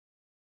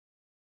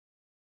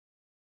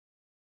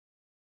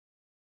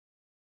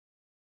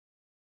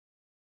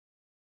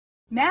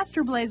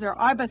Master Blazer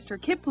Arbiter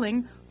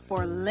Kipling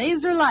for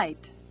laser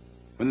light.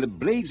 When the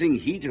blazing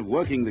heat of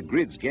working the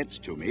grids gets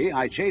to me,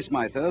 I chase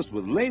my thirst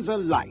with laser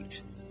light.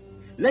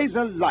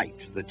 Laser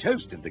Light, the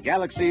toast of the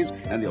galaxies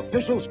and the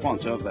official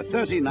sponsor of the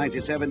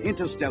 3097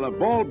 Interstellar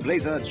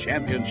Ballblazer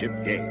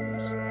Championship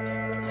Games.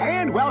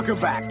 And welcome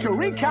back. To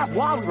recap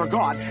while we were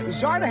gone,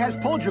 Zarda has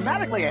pulled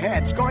dramatically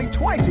ahead, scoring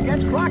twice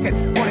against Crockett,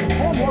 putting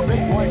 4 more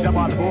big points up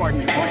on the board.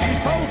 Bush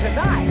is told to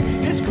die.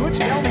 This could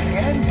spell the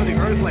end for the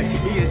Earthling.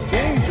 He is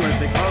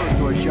dangerously close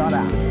to a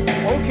shutout.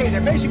 Okay,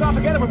 they're facing off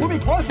again, and we're moving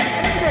close to the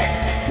end of the game.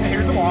 And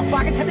here's the ball.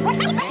 Crockett's headed.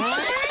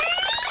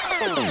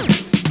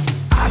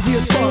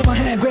 Ideas spark, my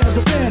hand grabs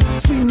a pen.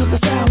 Sweeten up the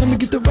sound, let me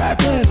get the right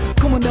blend.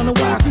 Coming down the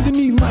wire through the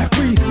new mic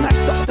free.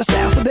 Nice up the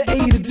sound for the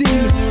A to D.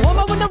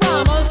 Woman with the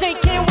rhyme,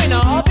 snake can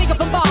winner. Bigger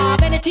from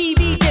Bob and a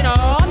TV dinner.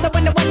 I'm the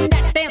winner when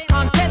that dance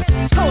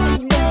contest. Cause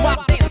you know I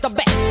dance the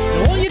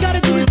best. All you gotta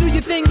do is do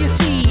your thing, you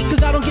see.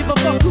 Cause I don't give a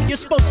fuck who you're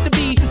supposed to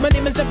be. My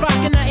name is Rock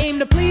and I aim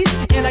to please.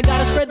 And I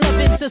gotta spread love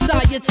in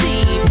society.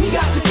 We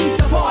got to keep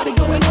the party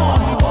going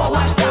on. All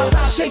lifestyles,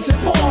 our shapes and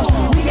forms.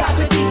 We got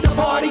to keep the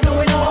party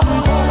going on.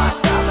 All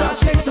lifestyles, our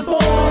shapes and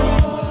forms.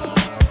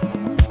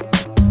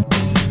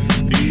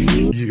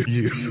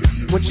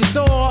 What you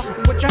saw,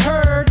 what you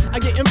heard, I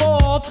get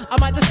involved, I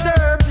might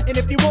disturb. And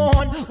if you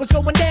want what's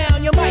going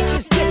down, you might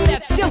just get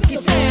that silky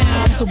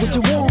sound. So what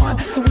you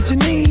want, so what you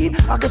need,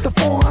 I got the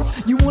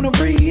fonts, you wanna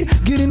read,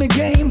 get in the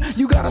game,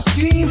 you gotta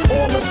scheme,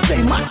 all the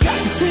same, I got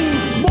the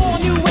team. More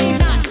new wave,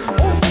 not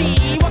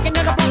OG, walking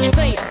down the block and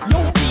say,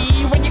 yo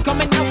B, when you're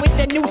coming out with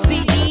the new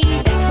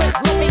CD, that's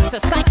where's no base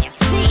society.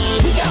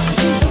 We got to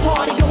keep the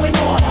party going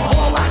on,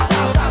 all our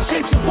styles, our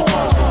shapes and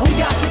forms. We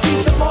got to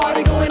keep the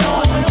party going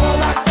on,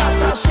 all our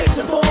styles, our shapes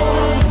and forms.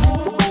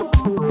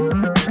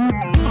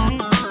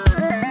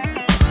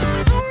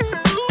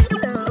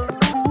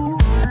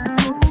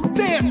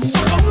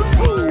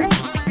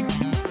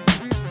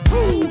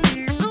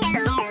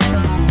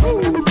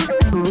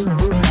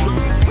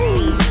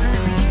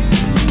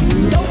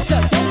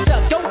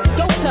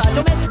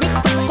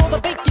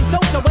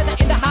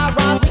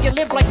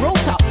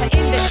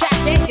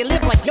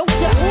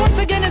 Once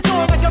again, it's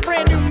all like a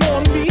brand new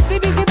morning beat.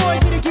 Beastie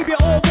Boys here to keep you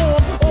all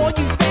warm. All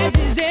you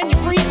spazzes and you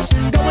freaks,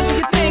 go and do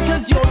your thing,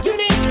 cause you're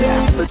unique.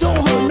 That's if it don't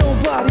hurt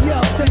nobody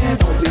else, and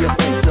don't be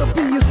afraid to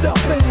be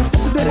yourself, and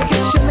special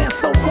dedication and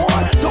so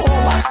on to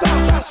all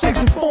lifestyles, our shapes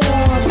and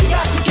forms. We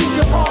got to keep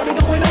the party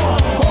going on.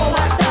 All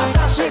lifestyles,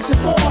 our shapes and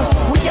forms.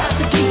 We got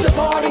to keep the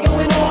party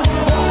going on.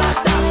 All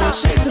lifestyles, our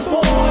shapes and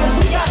forms.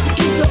 We got to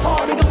keep the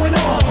party going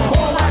on.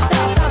 All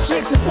lifestyles, our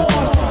shapes and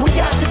forms. We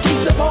got to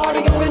keep the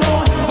party going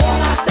on. All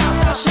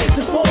lifestyles, our shapes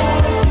and forms.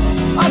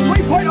 A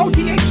 3-point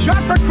OTA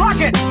shot for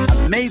Crockett.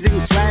 Amazing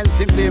slam,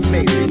 simply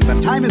amazing.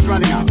 But time is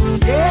running out.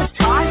 Yes,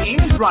 time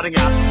is running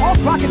out. All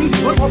Crockett needs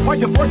is one more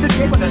point to force this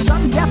game with a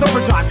sudden death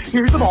overtime.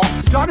 Here's the ball.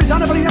 Zarda's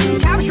on it, but he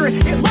doesn't capture it.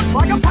 It looks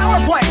like a power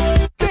play.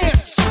 Damn,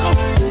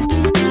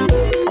 sucker!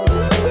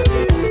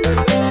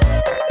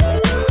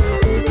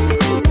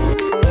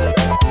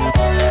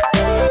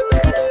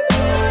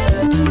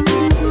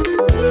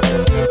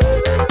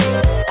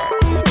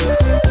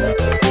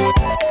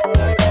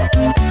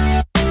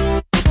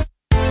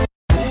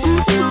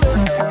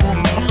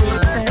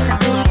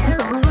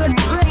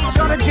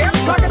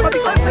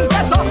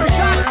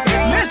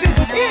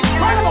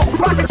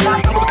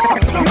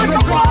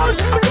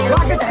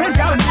 Rocket spins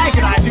out an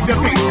agonizing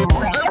defeat.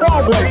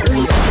 Ballblazer,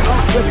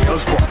 video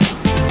sport.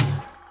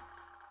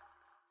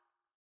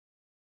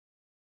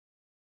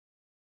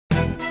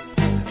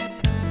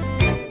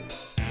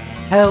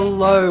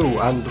 Hello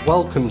and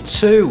welcome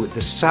to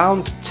the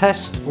Sound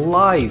Test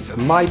Live,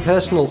 my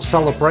personal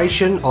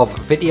celebration of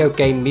video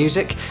game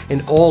music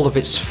in all of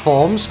its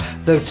forms,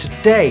 though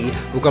today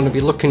we're going to be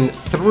looking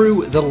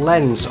through the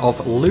lens of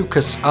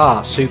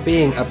LucasArts, who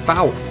being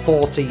about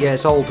 40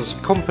 years old as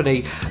a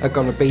company are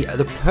going to be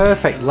the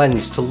perfect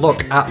lens to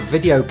look at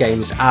video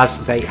games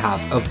as they have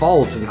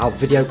evolved and how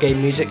video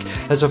game music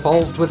has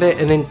evolved with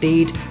it, and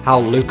indeed how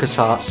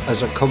LucasArts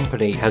as a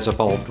company has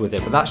evolved with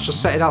it. But that's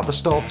just setting out the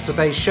store for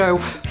today's show.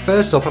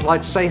 First up, I'd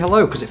like to say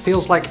hello, because it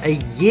feels like a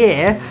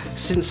year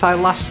since I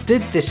last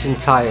did this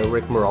entire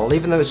rigmarole.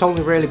 Even though it's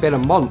only really been a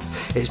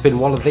month, it's been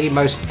one of the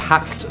most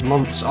packed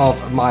months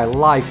of my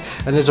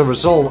life, and as a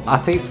result I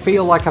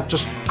feel like I've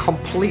just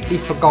completely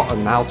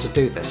forgotten how to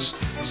do this.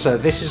 So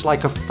this is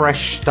like a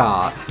fresh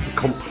start,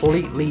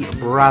 completely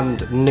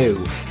brand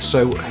new.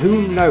 So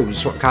who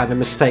knows what kind of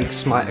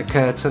mistakes might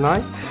occur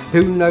tonight?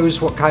 Who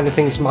knows what kind of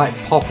things might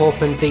pop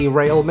up and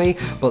derail me?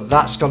 But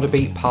that's going to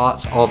be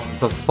part of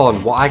the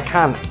fun. What I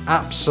can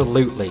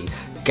absolutely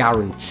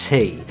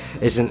guarantee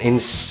is an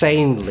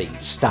insanely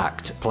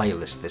stacked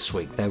playlist this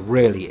week. There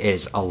really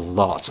is a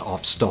lot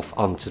of stuff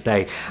on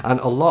today, and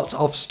a lot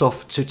of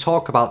stuff to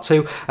talk about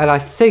too, and I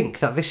think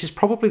that this is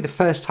probably the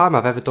first time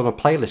I've ever done a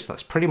playlist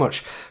that's pretty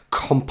much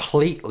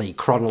completely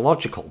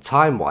chronological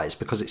time-wise,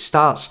 because it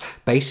starts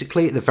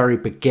basically at the very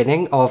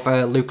beginning of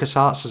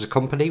LucasArts as a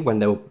company, when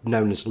they were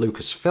known as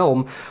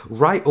Lucasfilm,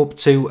 right up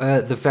to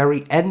the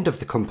very end of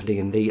the company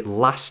in the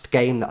last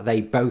game that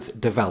they both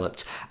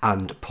developed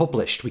and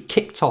published. We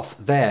kicked off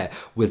there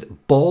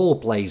with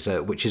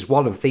Ballblazer, which is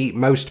one of the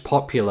most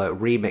popular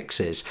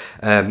remixes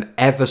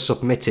ever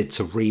submitted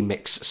to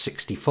Remix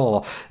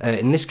 64,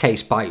 in this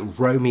case by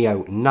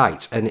Romeo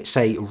Knight, and it's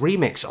a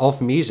remix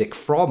of music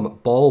from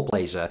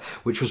Ballblazer,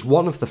 which was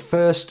one of the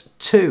first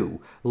 2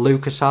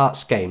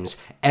 LucasArts games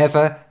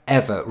ever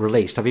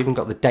released. I've even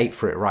got the date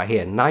for it right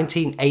here,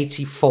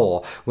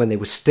 1984, when they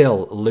were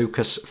still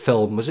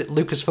Lucasfilm. Was it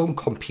Lucasfilm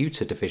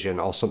Computer Division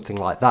or something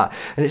like that?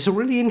 And it's a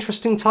really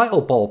interesting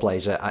title,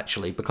 Ballblazer,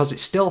 actually, because it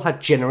still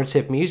had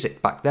generative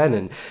music back then,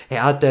 and it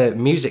had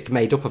music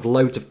made up of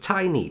loads of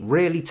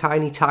really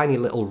tiny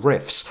little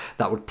riffs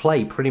that would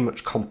play pretty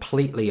much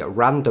completely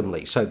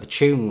randomly, so the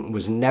tune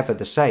was never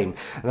the same,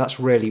 and that's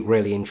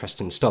really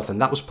interesting stuff.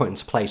 And that was put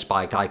into place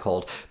by a guy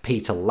called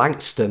Peter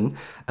Langston,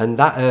 and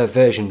that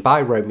version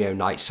by Romeo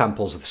Knight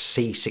samples the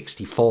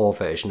C64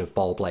 version of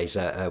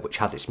Ballblazer, which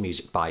had its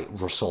music by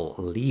Russell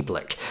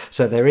Lieblich.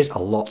 So there is a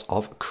lot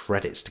of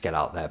credits to get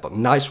out there, but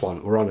nice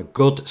one. We're on a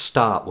good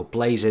start. We're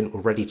blazing.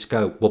 We're ready to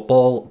go. We're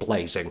ball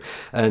blazing,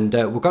 and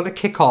we're going to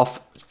kick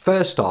off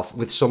first off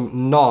with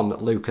some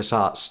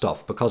non-LucasArts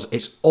stuff, because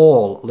it's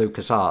all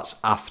LucasArts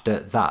after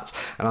that.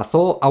 And I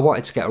thought I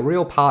wanted to get a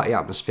real party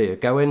atmosphere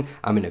going.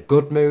 I'm in a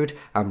good mood,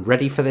 I'm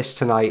ready for this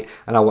tonight,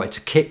 and I wanted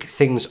to kick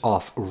things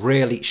off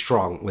really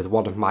strong with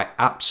one of my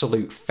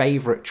absolute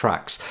favourite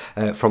tracks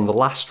from the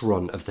last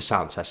run of the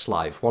Sound Test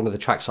Live. One of the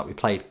tracks that we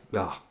played,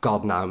 oh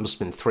god, now it must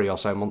have been 3 or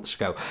so months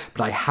ago,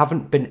 but I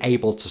haven't been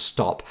able to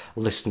stop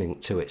listening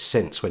to it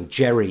since. When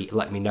Jerry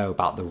let me know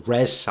about the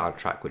Res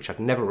soundtrack, which I'd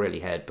never really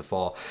heard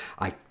before,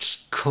 I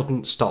just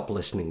couldn't stop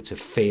listening to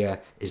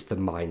Fear is the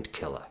Mind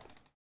Killer.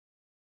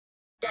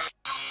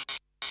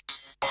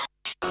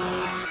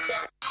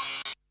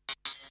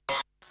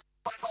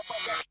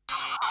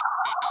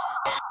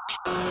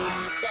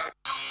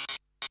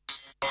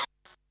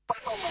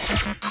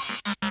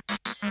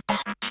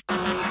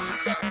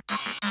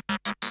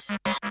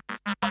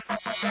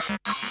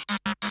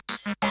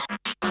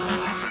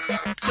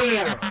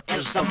 Fear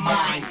is the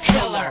mind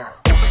killer.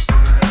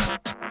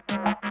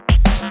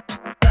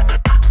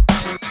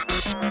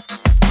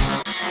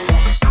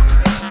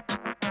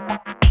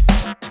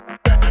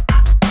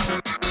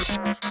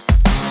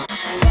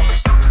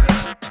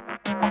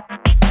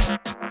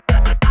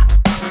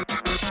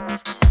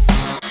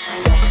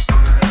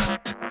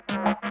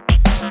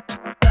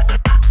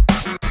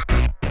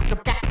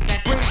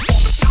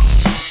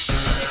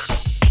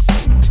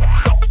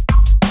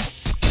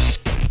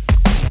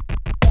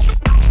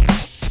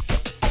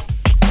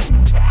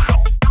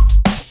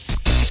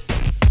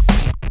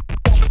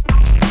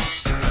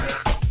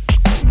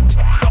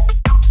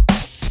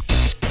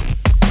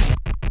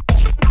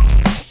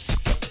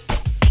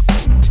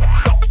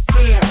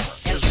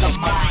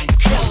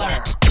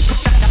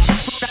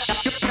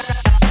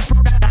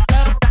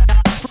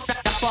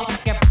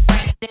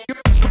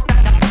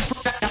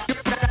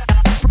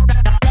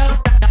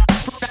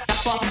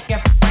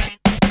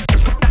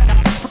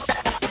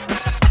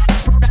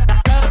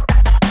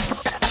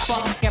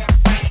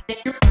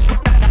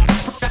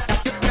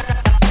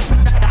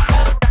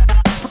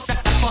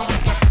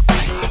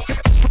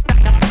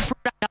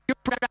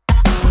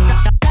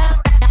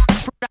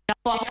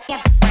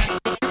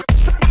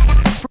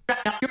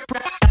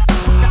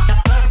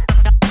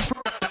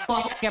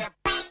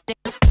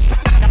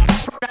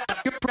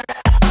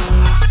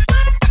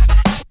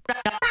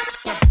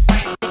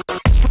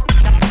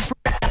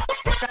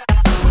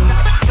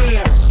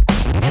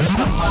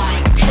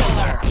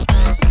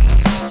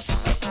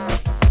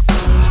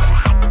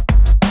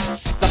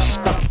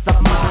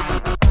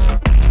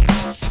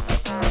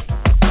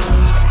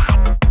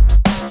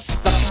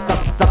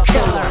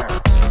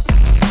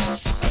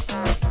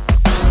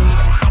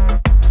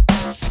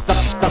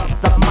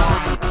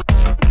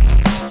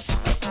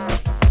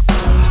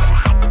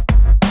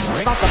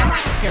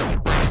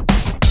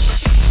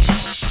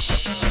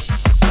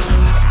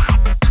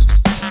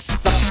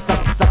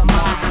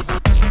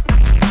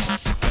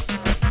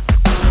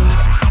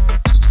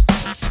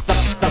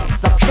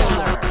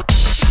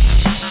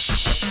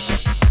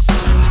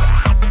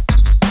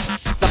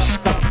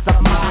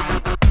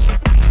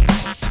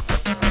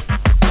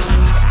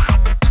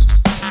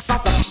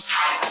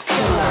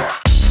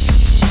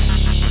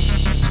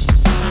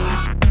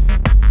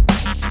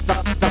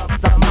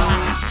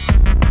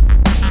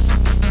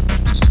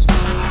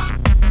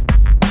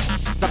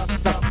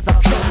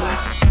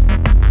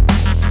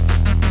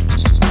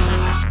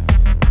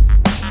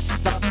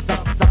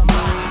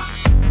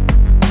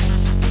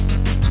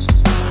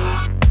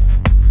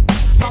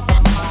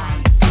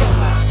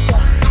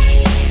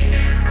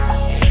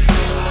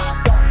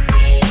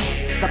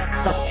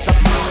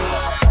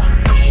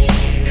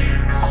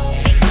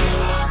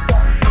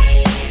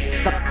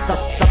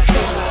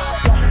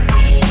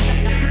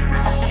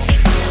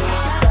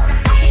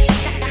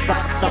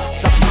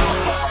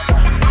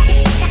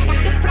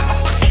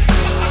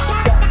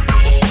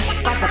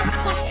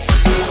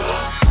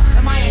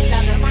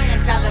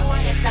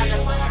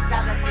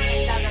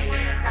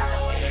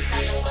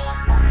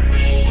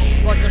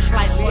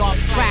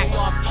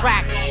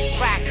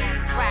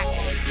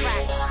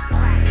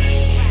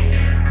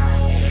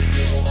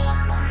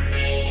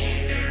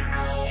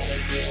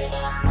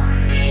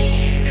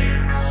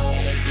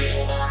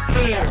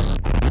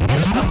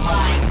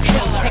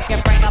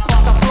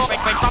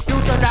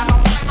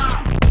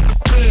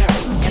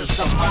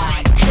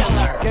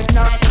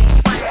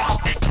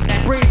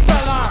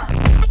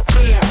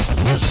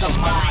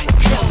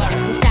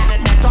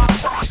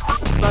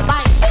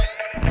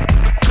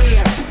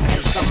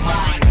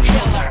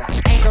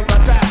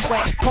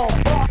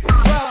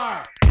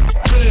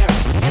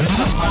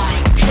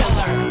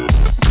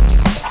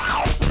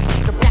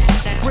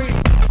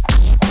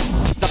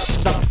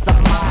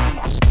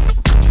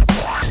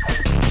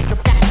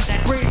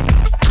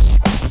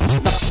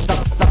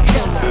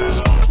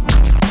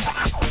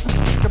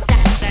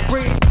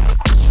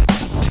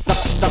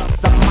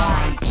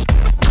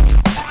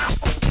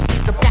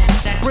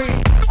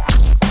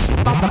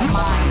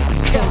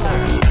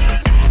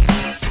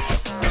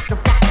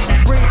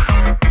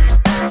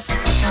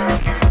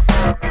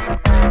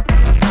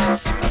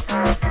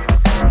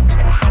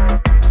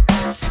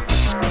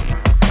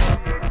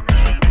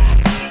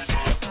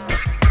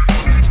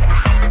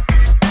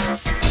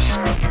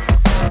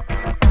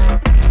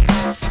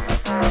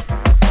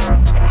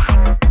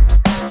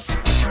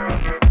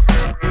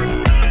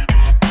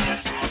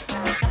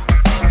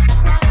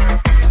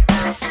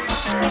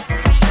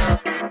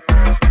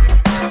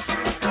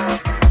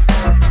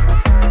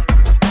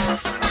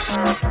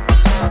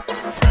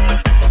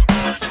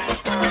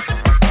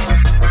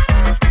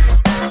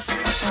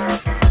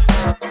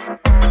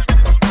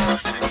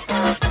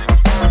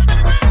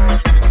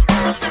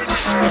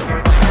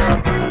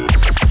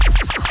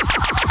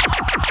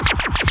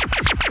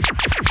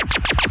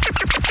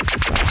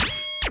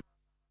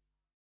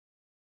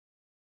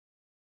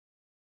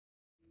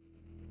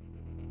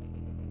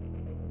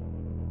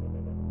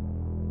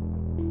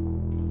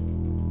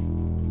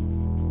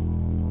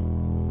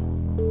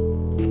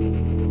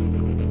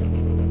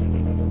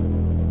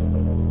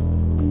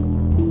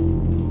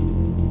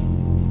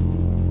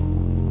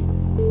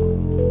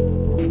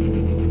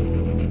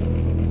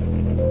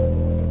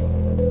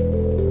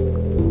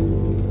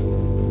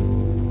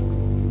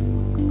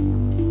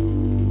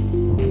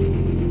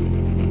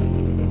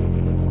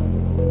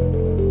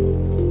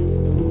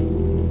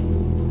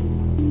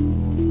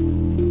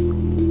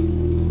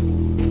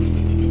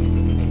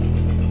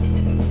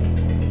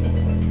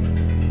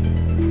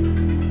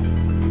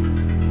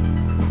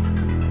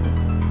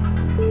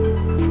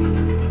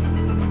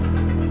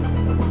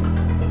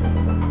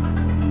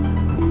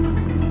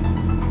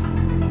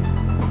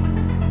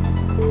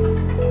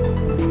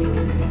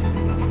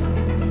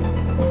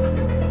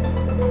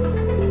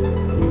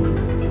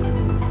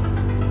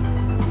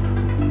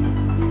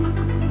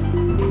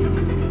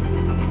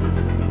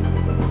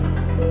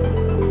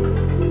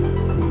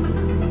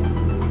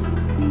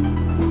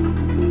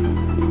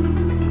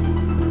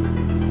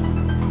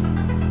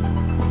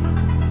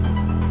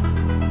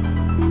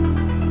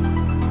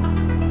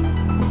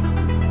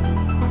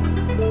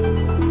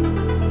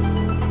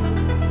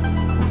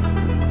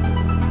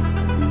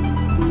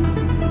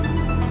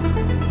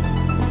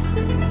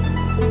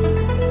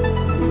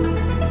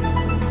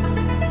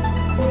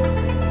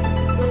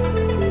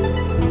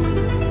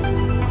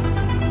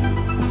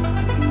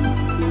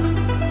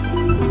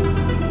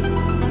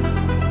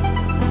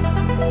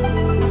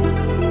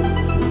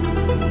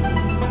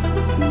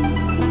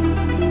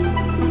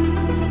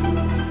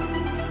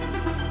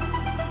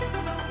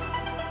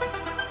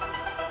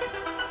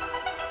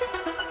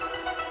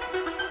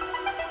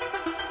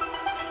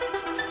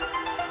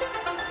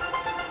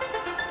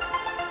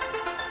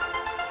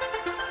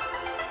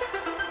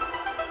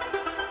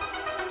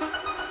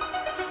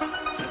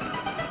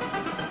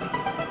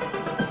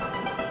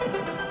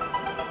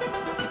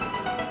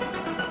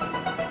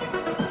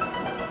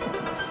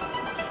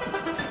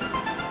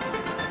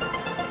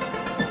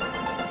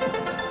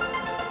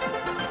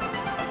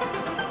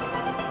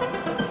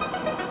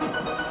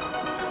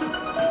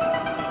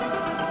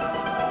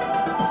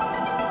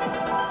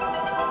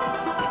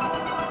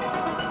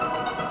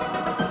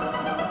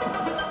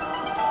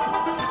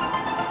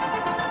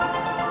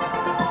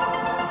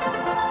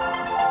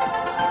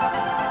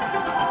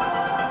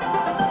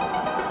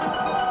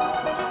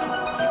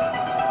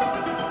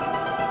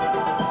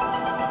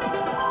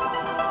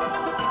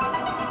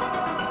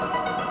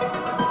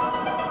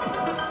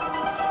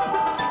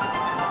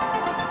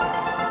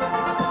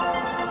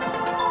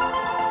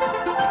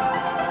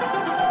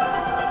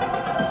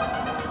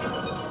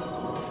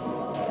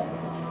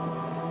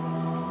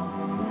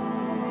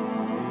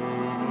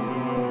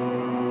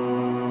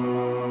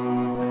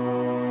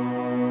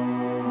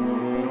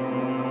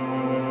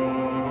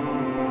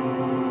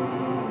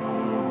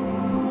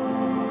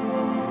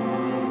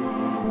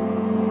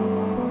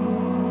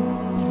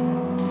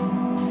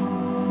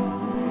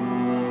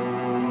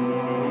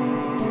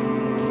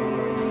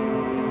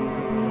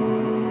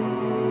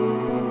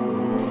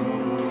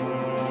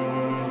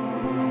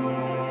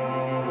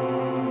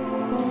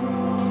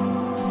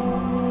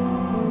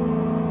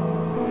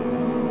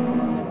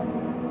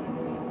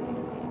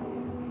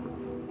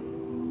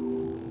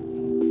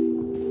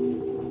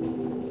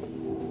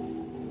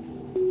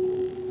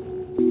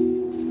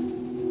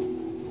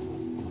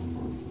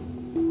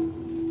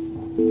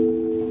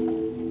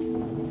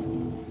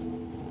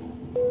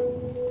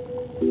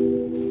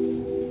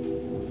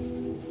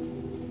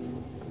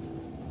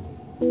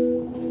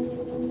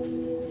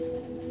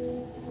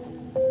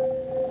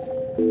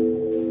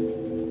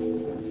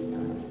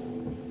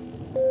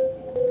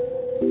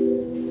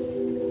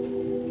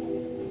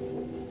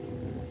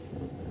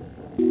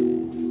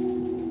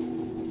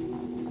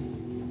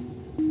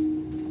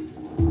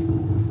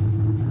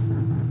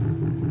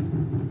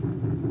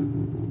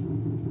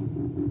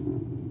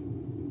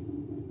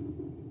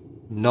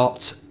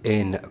 Not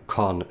in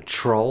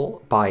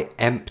Control by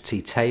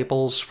Empty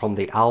Tables from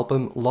the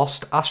album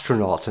Lost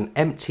Astronaut. And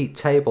Empty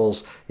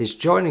Tables is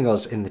joining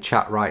us in the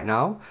chat right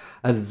now.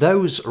 And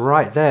those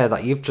right there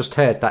that you've just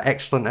heard, that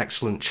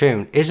excellent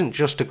tune, isn't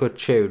just a good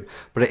tune,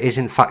 but it is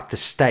in fact the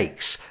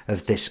stakes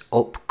of this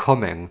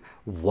upcoming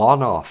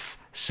one-off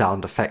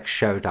sound effects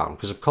showdown,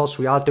 because of course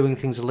we are doing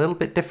things a little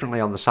bit differently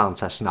on the sound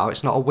test now.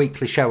 It's not a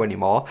weekly show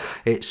anymore,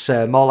 it's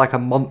more like a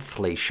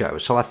monthly show.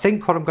 So I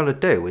think what I'm going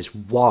to do is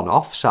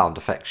one-off sound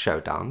effects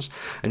showdowns,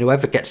 and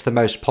whoever gets the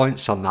most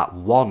points on that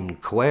one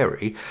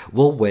query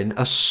will win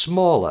a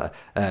smaller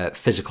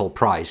physical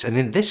prize. And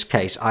in this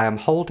case I am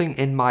holding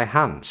in my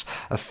hands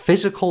a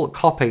physical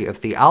copy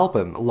of the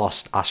album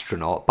Lost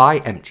Astronaut by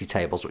Empty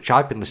Tables, which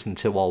I've been listening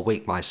to all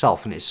week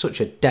myself, and it's such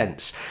a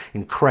dense,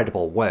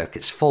 incredible work.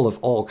 It's full of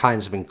all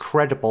kinds of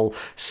incredible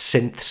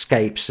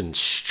synthscapes and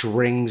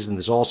strings, and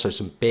there's also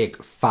some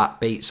big fat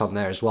beats on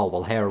there as well.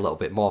 We'll hear a little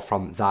bit more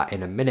from that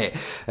in a minute.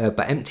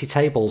 But Empty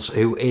Tables,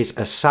 who is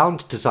a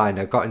sound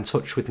designer, got in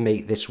touch with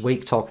me this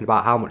week talking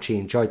about how much he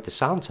enjoyed the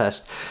sound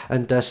test,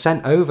 and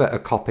sent over a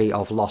copy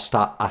of Lost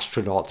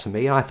Astronaut to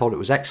me, and I thought it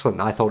was excellent.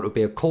 I thought it would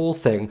be a cool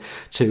thing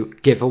to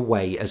give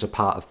away as a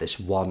part of this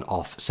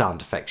one-off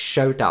sound effects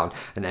showdown,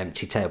 and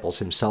Empty Tables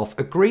himself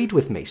agreed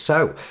with me.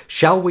 So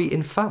shall we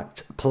in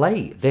fact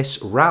play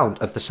this round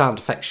of the sound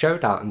effects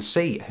showdown and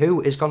see who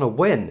is going to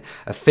win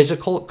a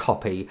physical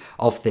copy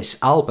of this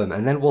album?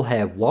 And then we'll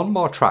hear one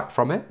more track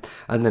from it,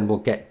 and then we'll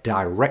get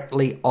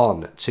directly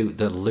on to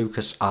the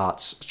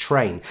LucasArts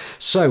train.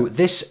 So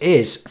this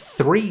is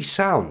 3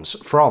 sounds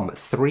from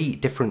 3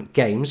 different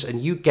games, and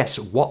you guess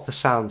what the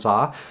sounds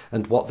are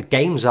and what the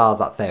games are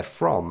that they're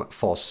from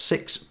for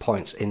 6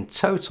 points in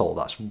total.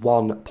 That's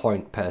 1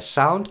 point per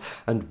sound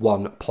and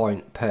 1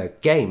 point per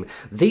game.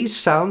 These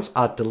sounds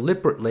are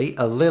deliberately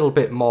a little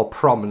bit more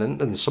prominent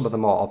than some of the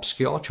more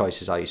obscure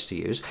choices I used to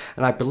use,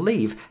 and I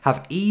believe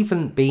have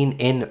even been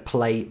in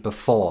play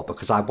before,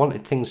 because I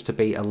wanted things to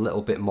be a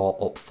little bit more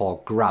up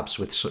for grabs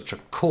with such a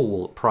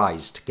cool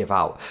prize to give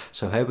out.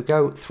 So here we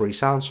go, 3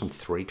 sounds from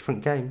 3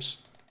 different games.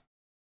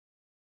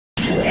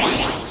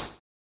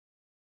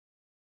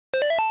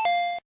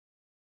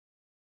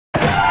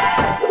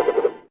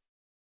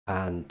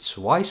 And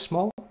twice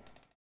more.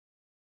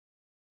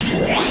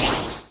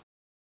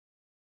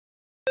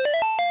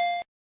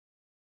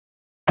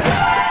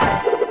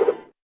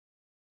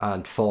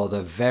 And for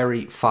the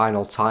very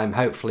final time,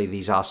 hopefully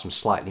these are some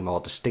slightly more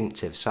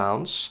distinctive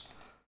sounds.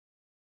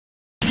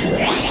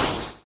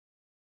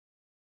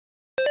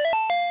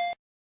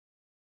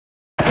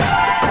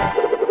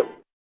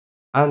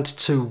 And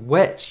to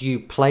whet you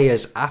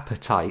players'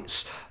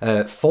 appetites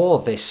for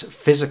this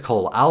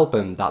physical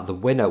album that the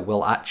winner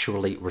will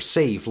actually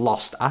receive,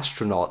 Lost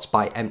Astronauts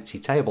by Empty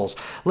Tables,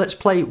 let's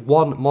play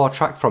one more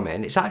track from it.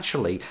 And it's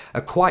actually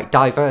a quite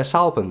diverse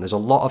album. There's a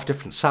lot of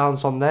different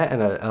sounds on there,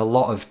 and a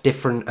lot of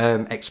different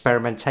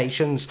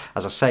experimentations.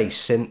 As I say,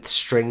 synth,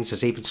 strings,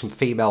 there's even some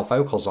female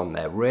vocals on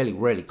there.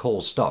 Really cool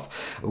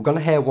stuff. We're going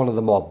to hear one of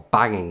the more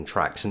banging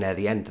tracks near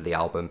the end of the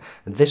album,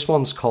 and this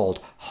one's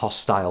called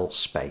Hostile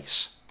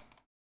Space.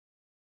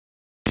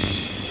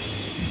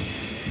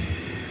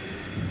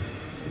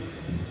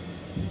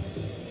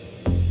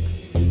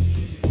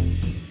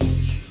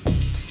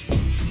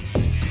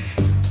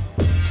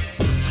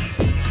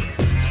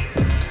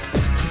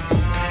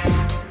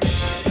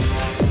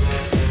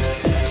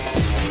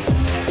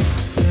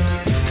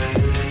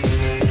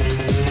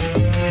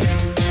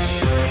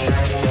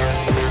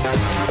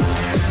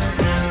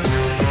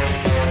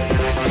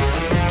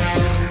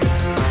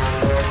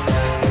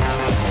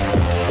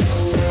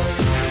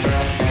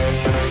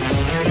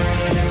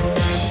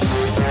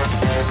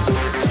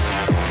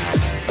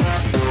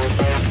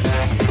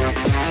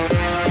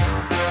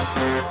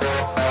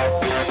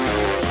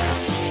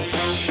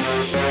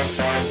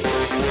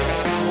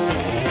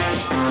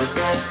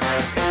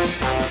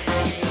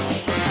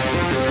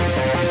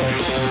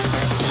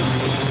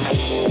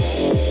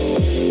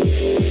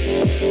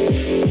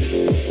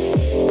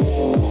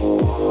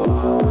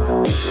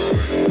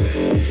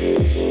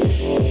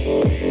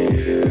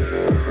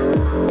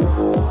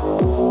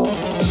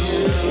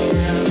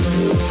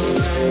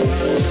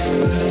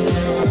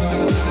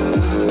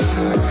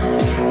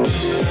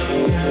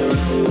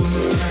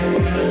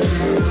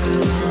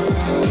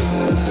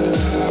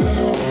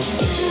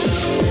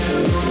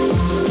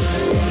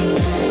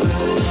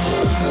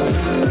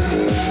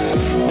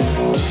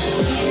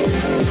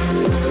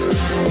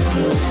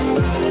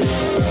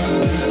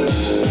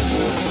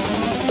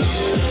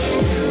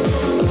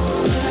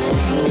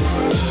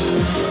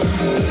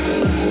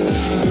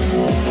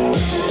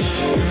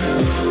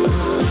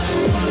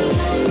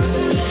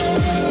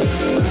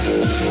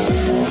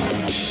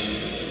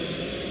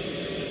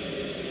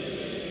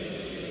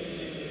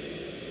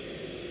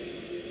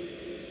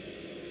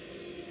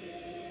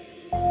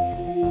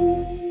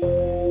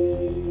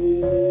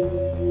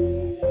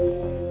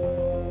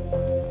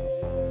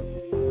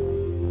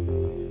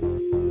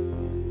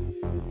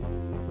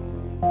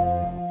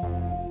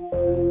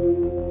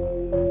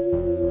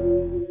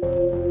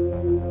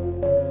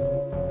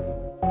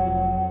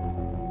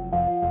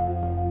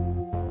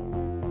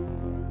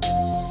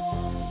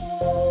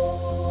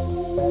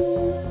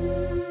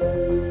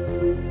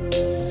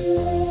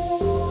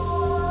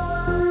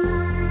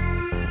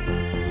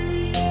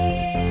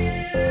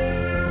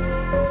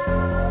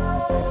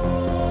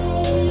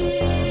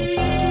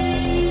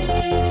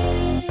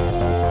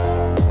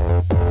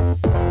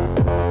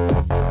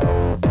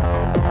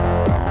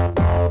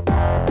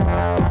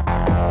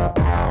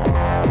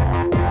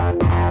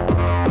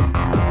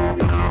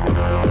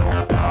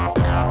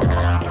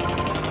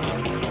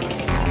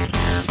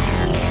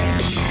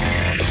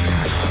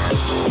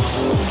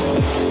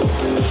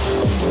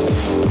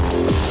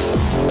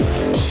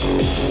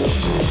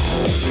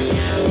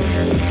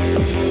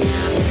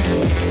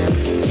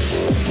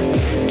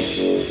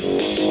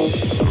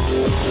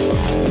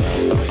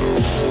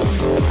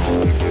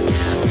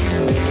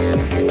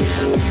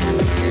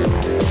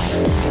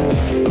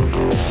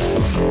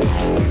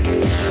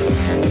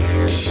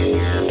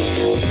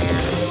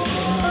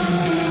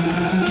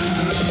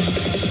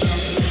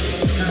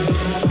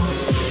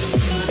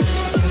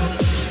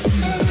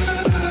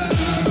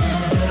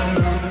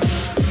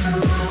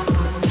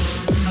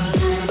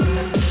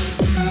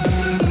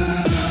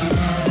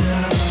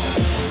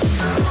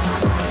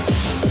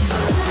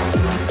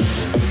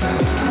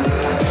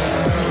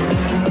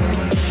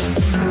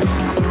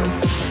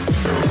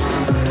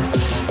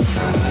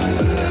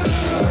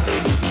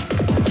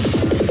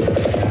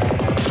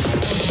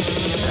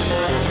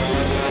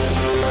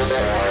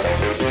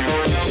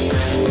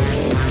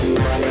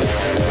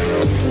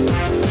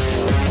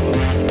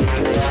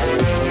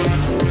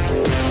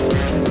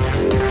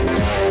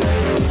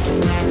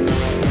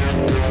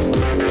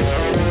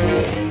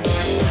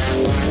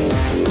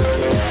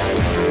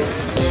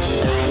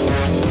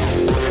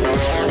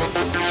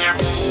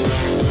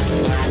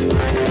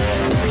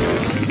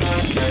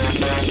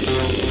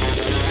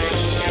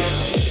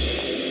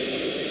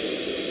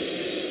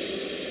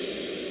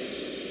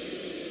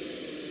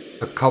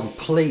 A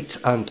complete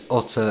and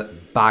utter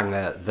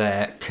banger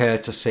there,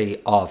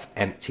 courtesy of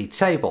Empty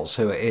Tables,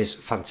 who it is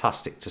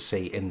fantastic to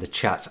see in the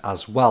chat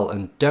as well.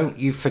 And don't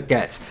you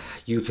forget,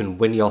 you can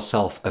win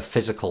yourself a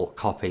physical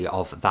copy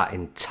of that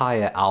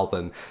entire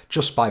album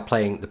just by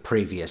playing the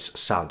previous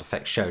Sound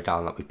Effects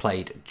Showdown that we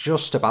played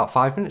just about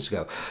 5 minutes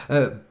ago.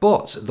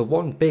 But the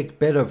one big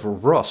bit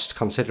of rust,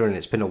 considering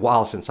it's been a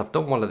while since I've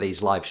done one of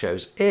these live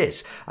shows,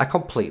 is I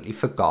completely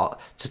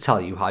forgot to tell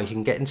you how you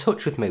can get in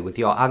touch with me with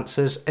your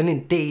answers, and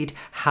indeed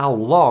how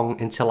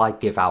long until I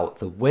give out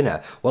the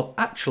winner. Well,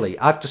 actually,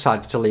 I've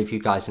decided to leave you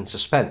guys in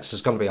suspense.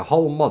 There's going to be a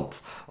whole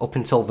month up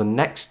until the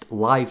next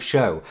live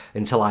show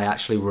until I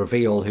actually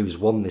reveal who's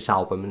won this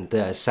album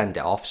and send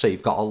it off. So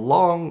you've got a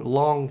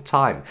long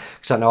time,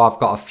 because I know I've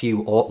got a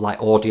few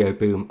like Audio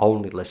Boom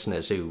only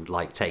listeners who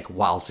like take a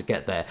while to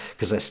get there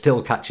because they're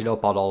still catching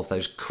up on all of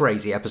those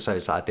crazy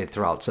episodes that I did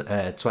throughout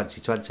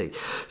 2020.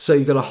 So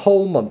you've got a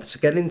whole month to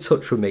get in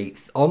touch with me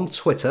on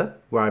Twitter,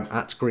 where I'm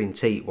at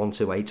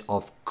GreenT128,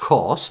 of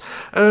course.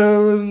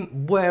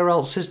 Where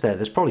else is there?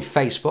 There's probably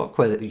Facebook,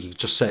 where you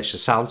just search the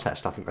sound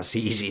test. I think that's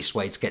the easiest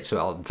way to get to it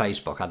on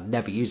Facebook. I'd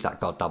never use that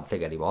goddamn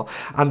thing anymore.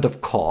 And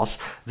of course,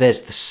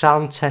 there's the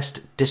Sound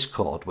Test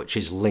Discord, which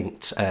is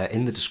linked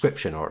in the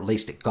description, or at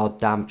least it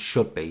goddamn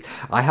should be.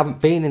 I haven't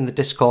been in the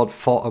Discord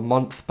for a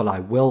month, but I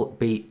will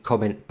be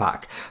coming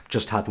back. I've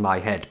just had my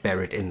head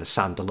buried in the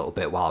sand a little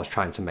bit while I was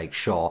trying to make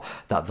sure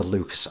that the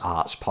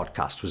LucasArts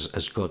podcast was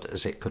as good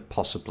as it could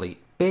possibly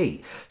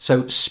be.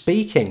 So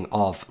speaking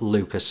of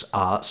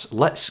LucasArts,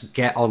 let's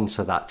get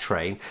onto that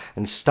train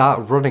and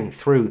start running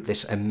through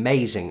this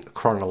amazing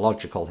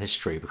chronological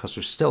history, because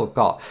we've still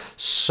got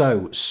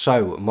so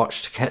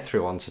much to get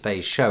through on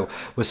today's show.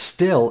 We're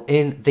still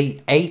in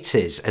the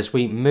 80s as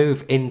we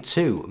move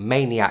into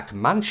Maniac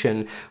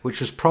Mansion, which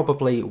was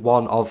probably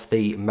one of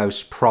the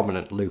most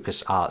prominent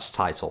LucasArts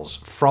titles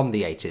from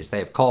the 80s.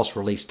 They of course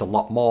released a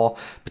lot more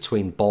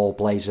between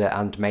Ballblazer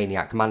and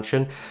Maniac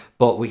Mansion,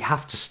 but we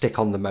have to stick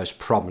on the most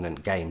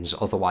prominent games,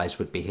 otherwise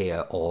we'd be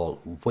here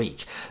all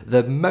week.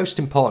 The most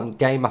important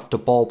game after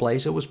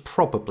Ballblazer was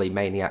probably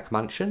Maniac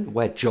Mansion,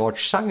 where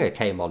George Sanger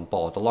came on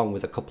board, along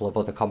with a couple of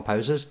other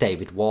composers,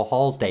 David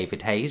Warhol,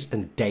 David Hayes,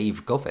 and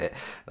Dave Govett.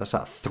 That's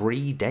that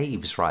 3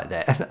 Daves right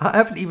there. And I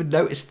haven't even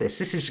noticed this.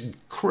 This is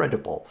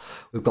incredible.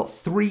 We've got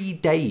 3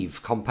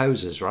 Dave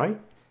composers, right?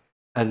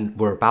 And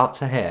we're about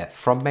to hear,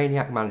 from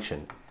Maniac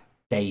Mansion,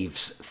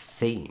 Dave's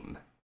theme.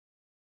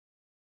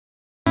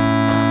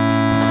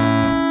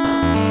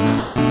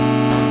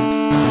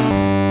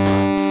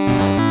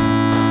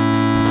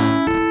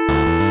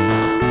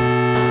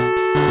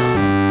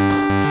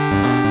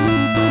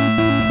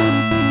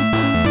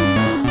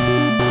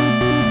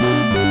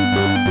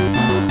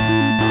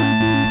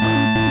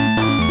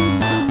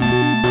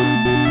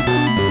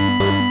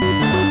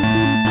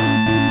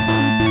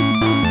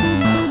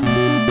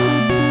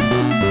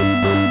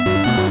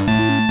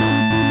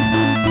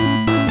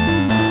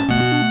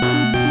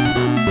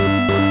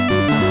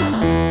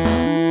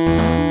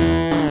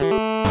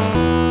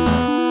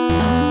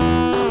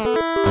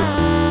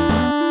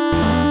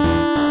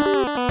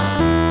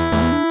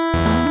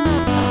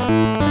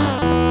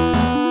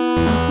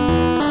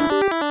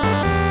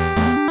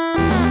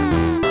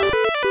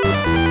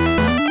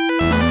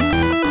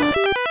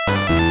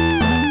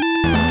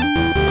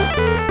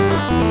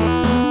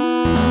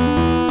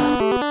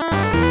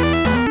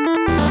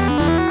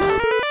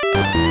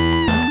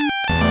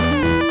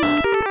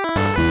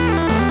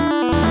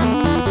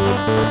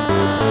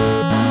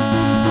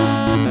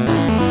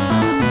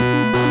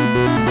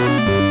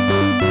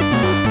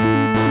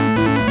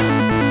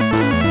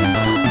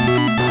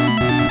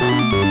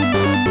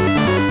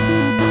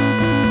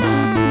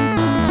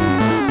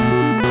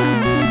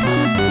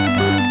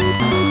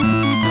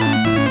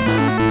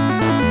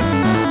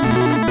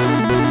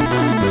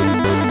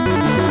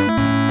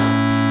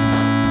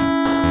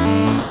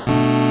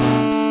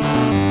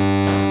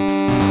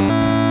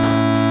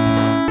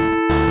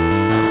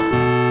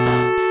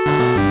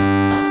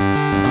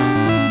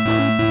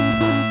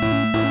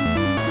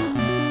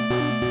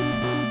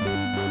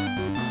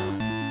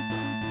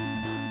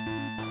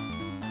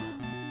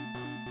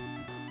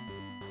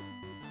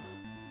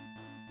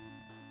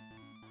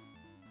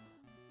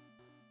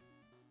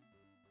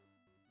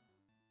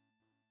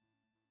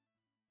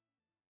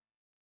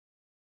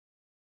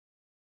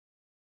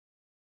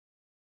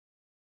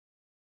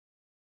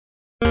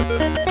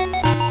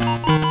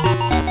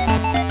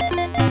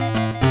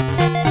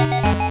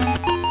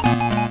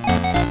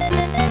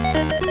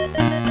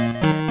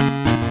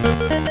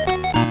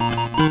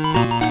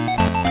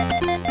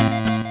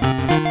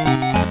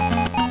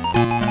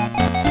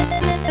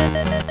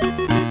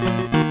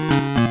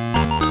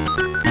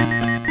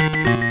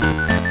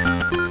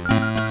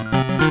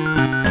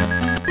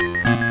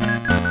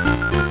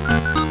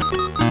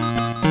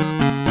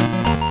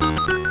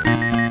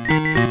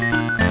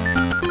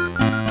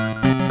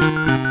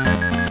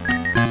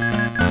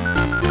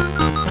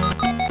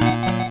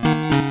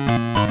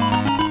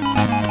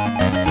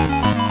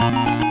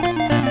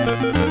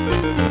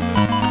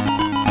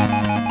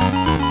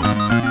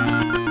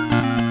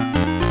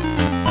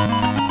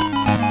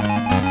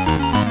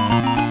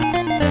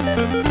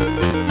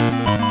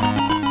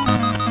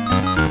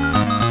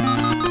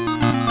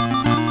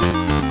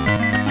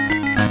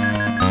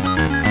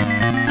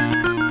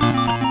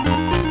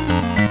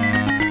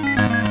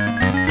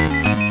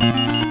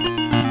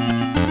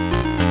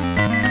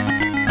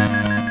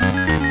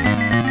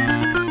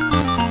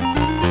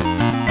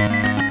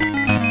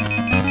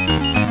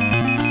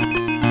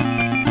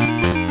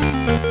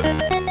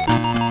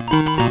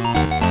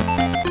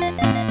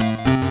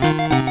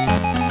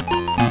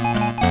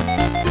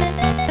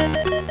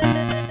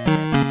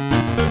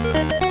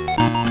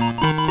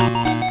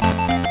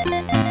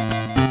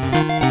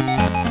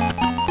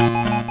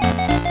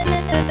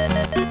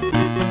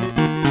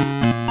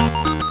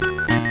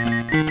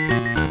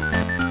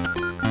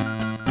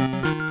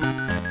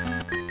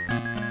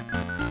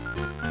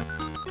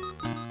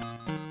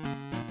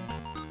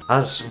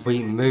 As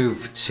we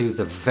move to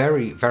the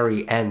very,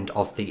 very end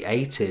of the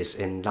 80s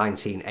in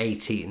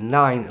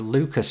 1989,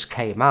 LucasArts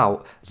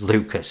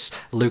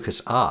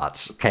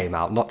came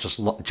out, not just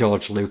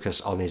George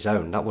Lucas on his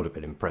own, that would have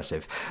been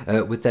impressive,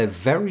 with their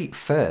very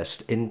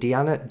first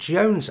Indiana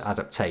Jones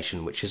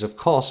adaptation, which is of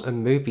course a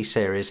movie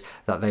series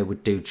that they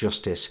would do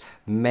justice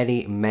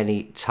many,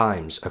 many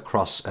times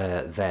across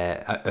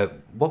their,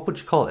 what would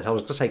you call it? I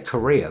was going to say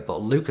career,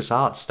 but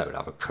LucasArts don't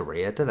have a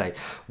career, do they?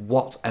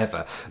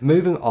 Whatever.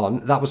 Moving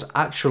on, that was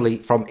actually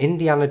from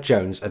Indiana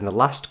Jones and the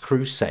Last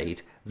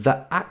Crusade,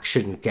 the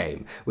action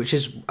game, which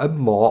is a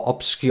more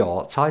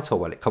obscure title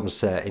when it comes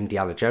to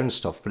Indiana Jones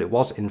stuff, but it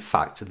was in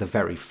fact the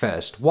very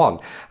first one.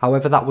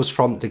 However, that was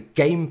from the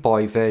Game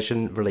Boy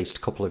version released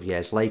a couple of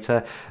years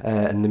later,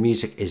 and the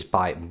music is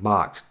by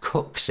Mark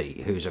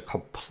Cooksey, who's a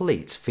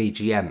complete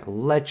VGM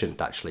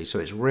legend actually, so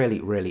it's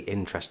really, really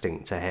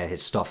interesting to hear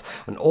his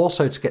stuff, and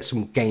also to get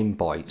some Game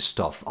Boy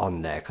stuff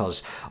on there,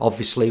 because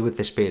obviously with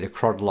this being a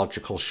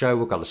chronological show,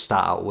 we're going to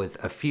start out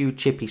with a few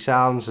chippy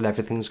sounds and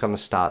everything's going to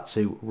start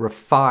to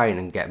refine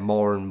and get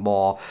more and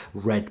more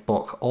Red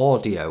Book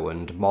audio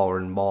and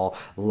more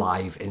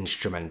live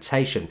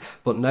instrumentation.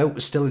 But no, we're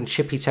still in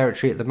chippy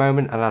territory at the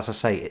moment, and as I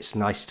say, it's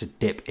nice to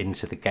dip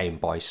into the Game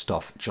Boy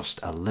stuff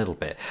just a little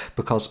bit,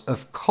 because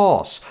of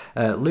course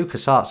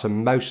LucasArts are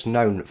most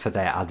known for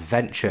their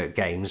adventure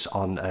games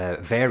on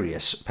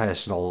various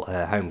personal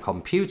home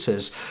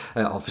computers.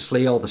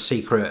 Obviously all the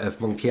Secret of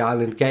Monkey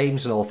Island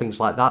games and all things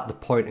like that, the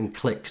point and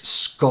click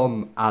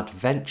Scum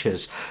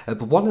adventures,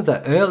 but one of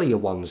the earlier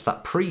ones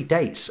that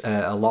predates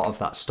a lot of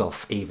that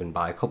stuff, even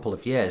by a couple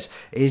of years,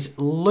 is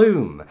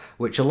Loom,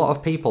 which a lot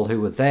of people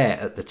who were there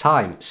at the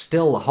time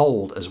still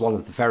hold as one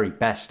of the very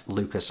best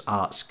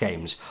LucasArts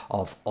games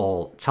of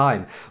all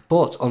time,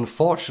 but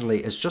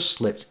unfortunately has just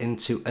slipped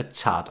into a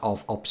tad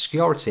of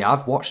obscurity.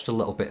 I've watched a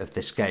little bit of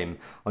this game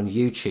on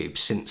YouTube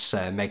since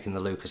making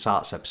the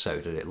LucasArts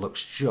episode, and it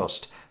looks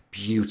just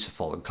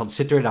beautiful, and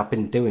considering I've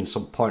been doing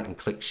some point and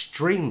click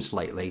streams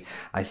lately,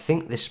 I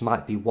think this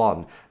might be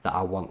one that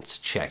I want to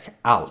check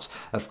out.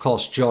 Of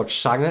course, George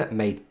Sanger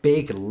made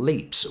big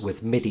leaps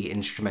with MIDI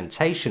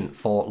instrumentation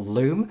for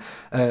Loom,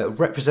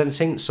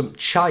 representing some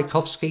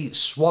Tchaikovsky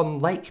Swan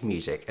Lake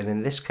music, and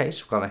in this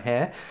case we're going to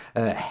hear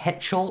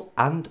Hetchel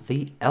and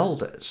the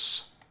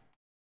Elders.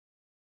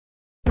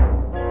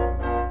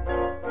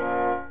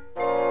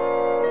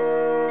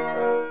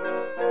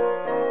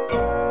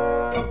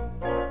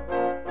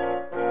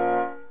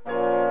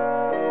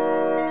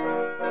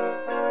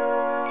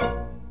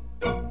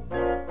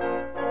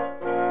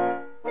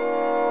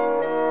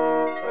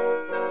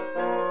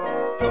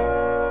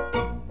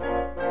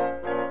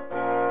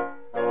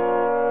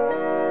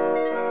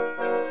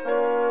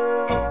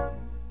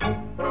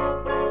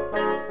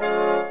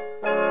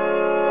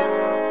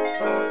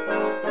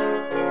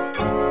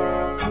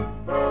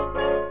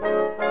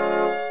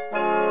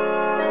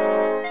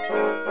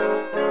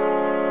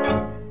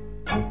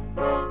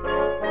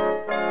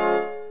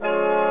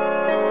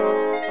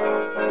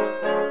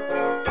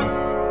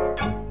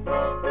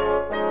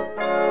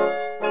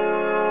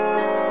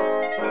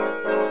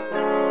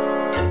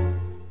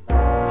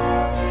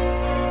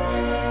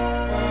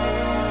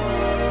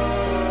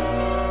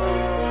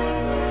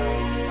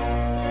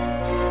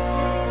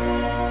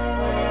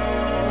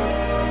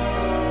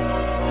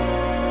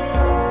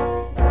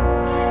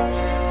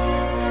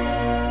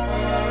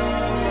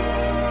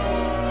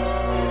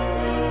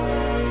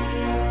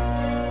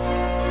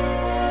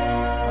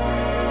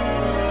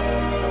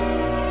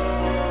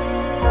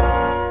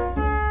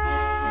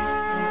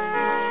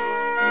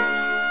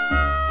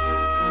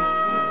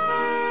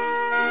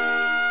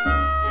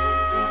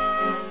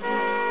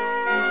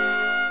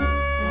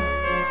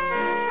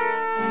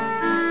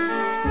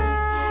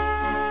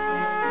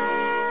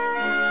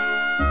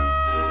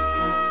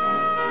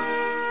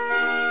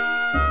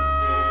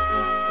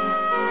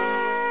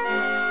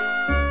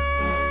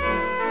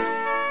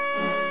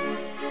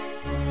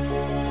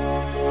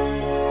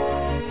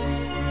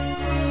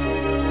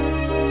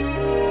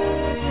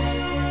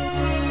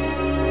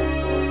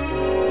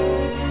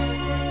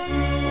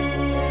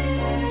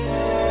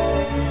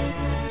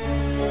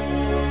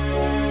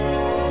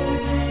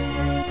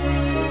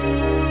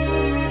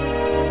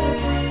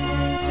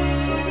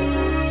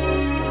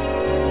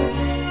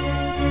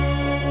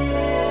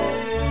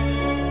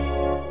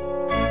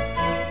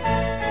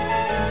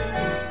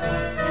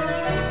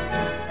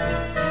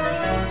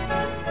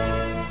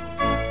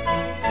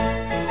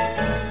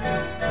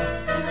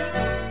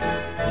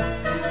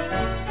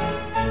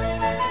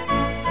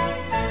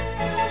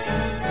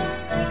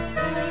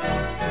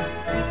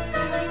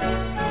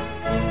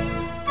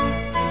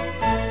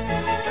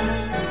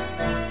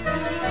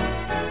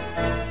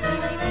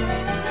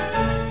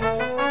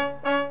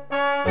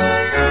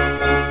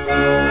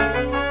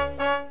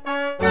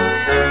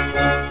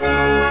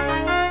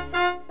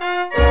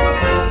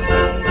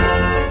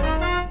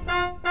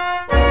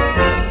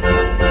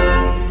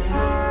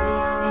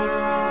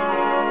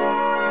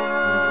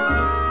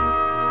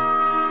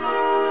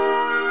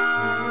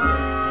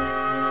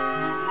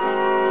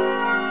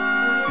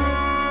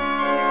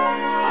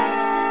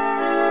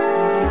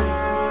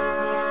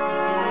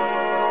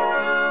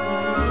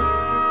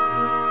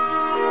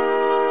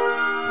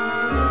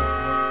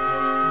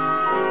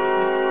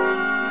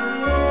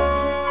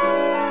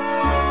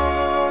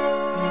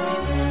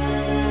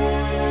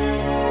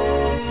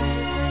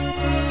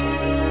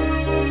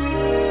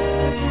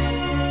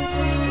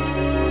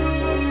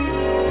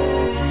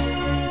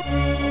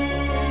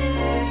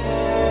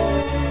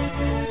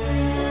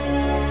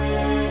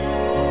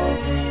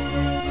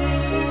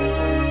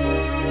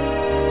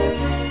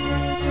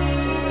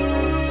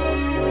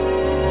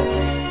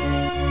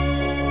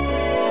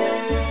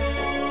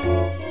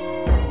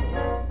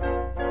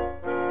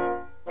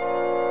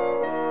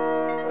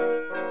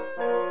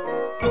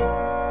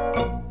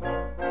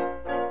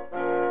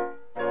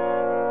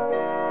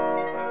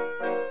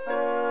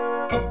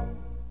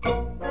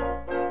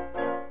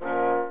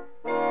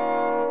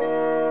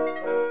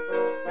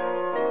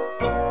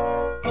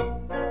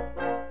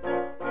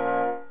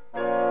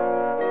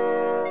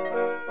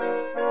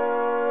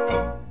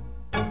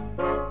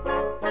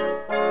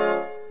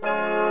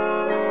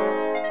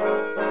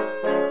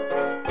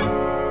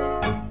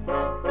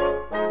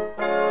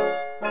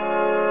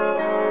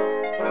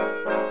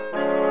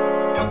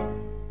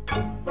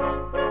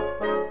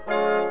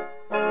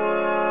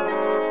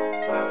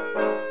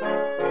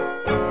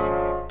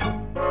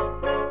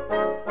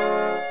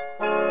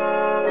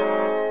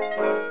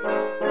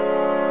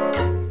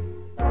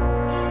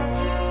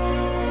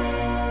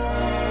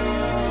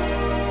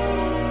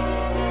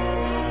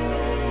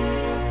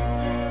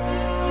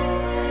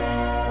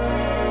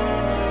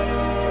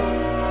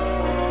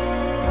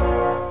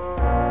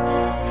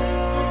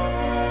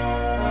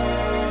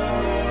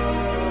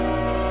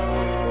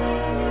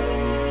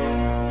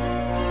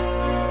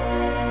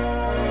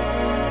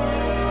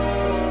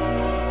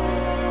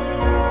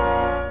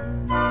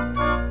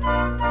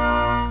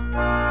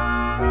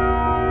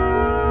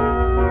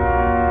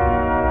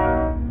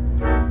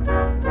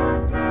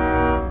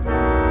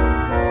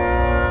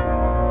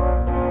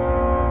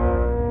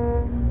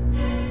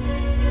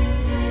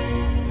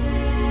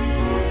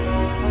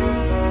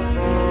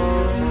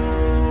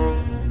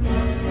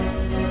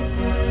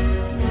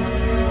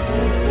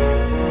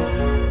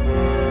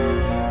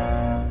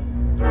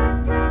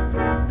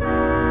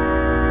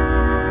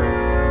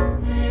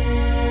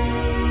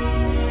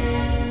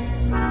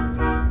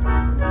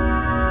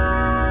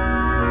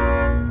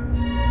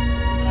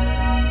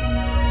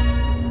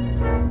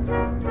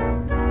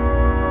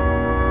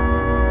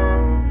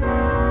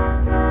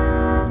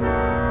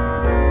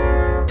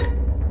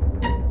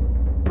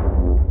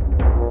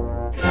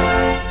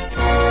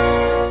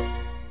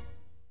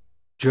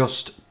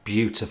 Just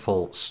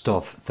beautiful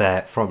stuff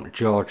there from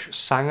George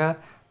Sanger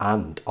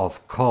and,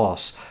 of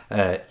course,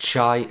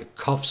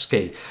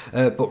 Tchaikovsky,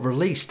 but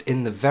released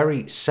in the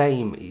very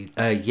same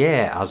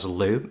year as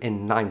Loom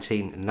in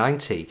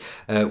 1990,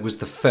 was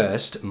the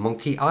first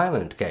Monkey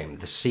Island game,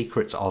 The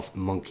Secrets of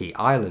Monkey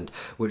Island,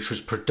 which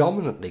was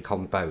predominantly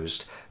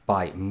composed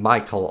by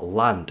Michael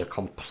Land, a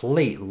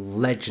complete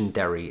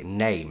legendary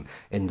name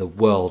in the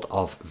world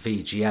of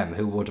VGM,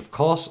 who would of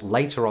course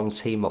later on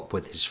team up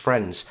with his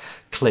friends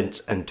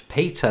Clint and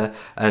Peter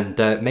and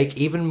make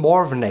even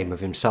more of a name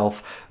of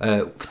himself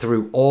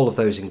through all of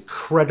those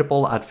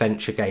incredible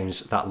adventure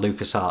games that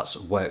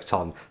LucasArts worked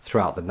on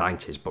throughout the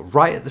 90s. But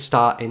right at the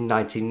start in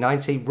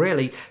 1990,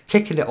 really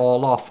kicking it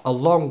all off,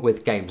 along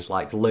with games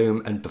like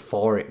Loom and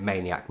before it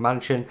Maniac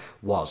Mansion,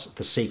 was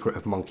The Secret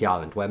of Monkey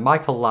Island, where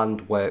Michael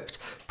Land worked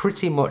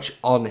pretty much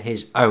on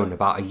his own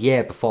about a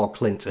year before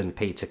Clint and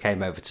Peter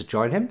came over to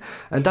join him.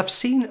 And I've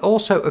seen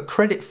also a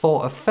credit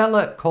for a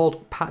fella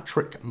called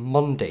Patrick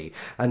Mundy,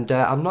 and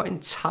I'm not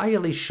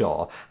entirely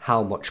sure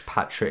how much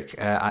Patrick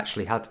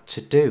actually had to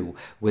do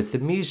with the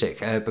music,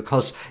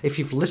 because if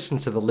you've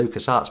listened to the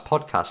LucasArts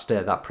podcast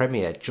that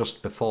premiered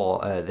just before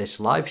this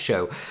live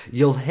show,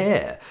 you'll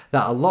hear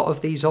that a lot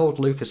of these old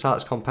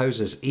LucasArts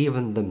composers,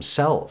 even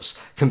themselves,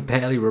 can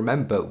barely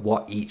remember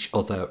what each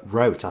other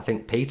wrote. I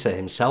think Peter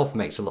himself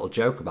makes a little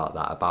joke about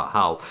that, about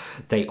how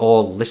they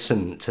all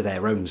listen to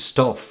their own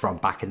stuff from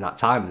back in that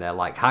time and they're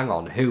like, hang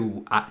on,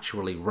 who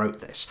actually wrote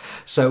this?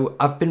 So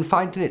I've been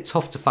finding it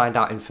tough to find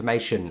out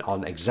information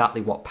on exactly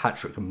what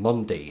Patrick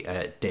Mundy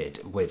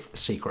did with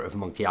Secret of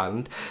Monkey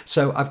Island,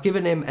 so I've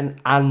given him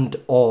an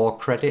and/or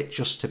credit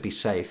just to be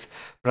safe,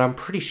 but I'm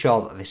pretty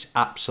sure that this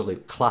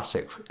absolute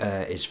classic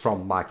is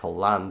from Michael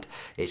Land.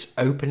 It's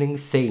opening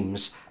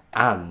themes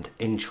and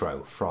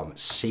intro from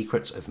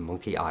Secrets of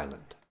Monkey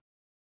Island.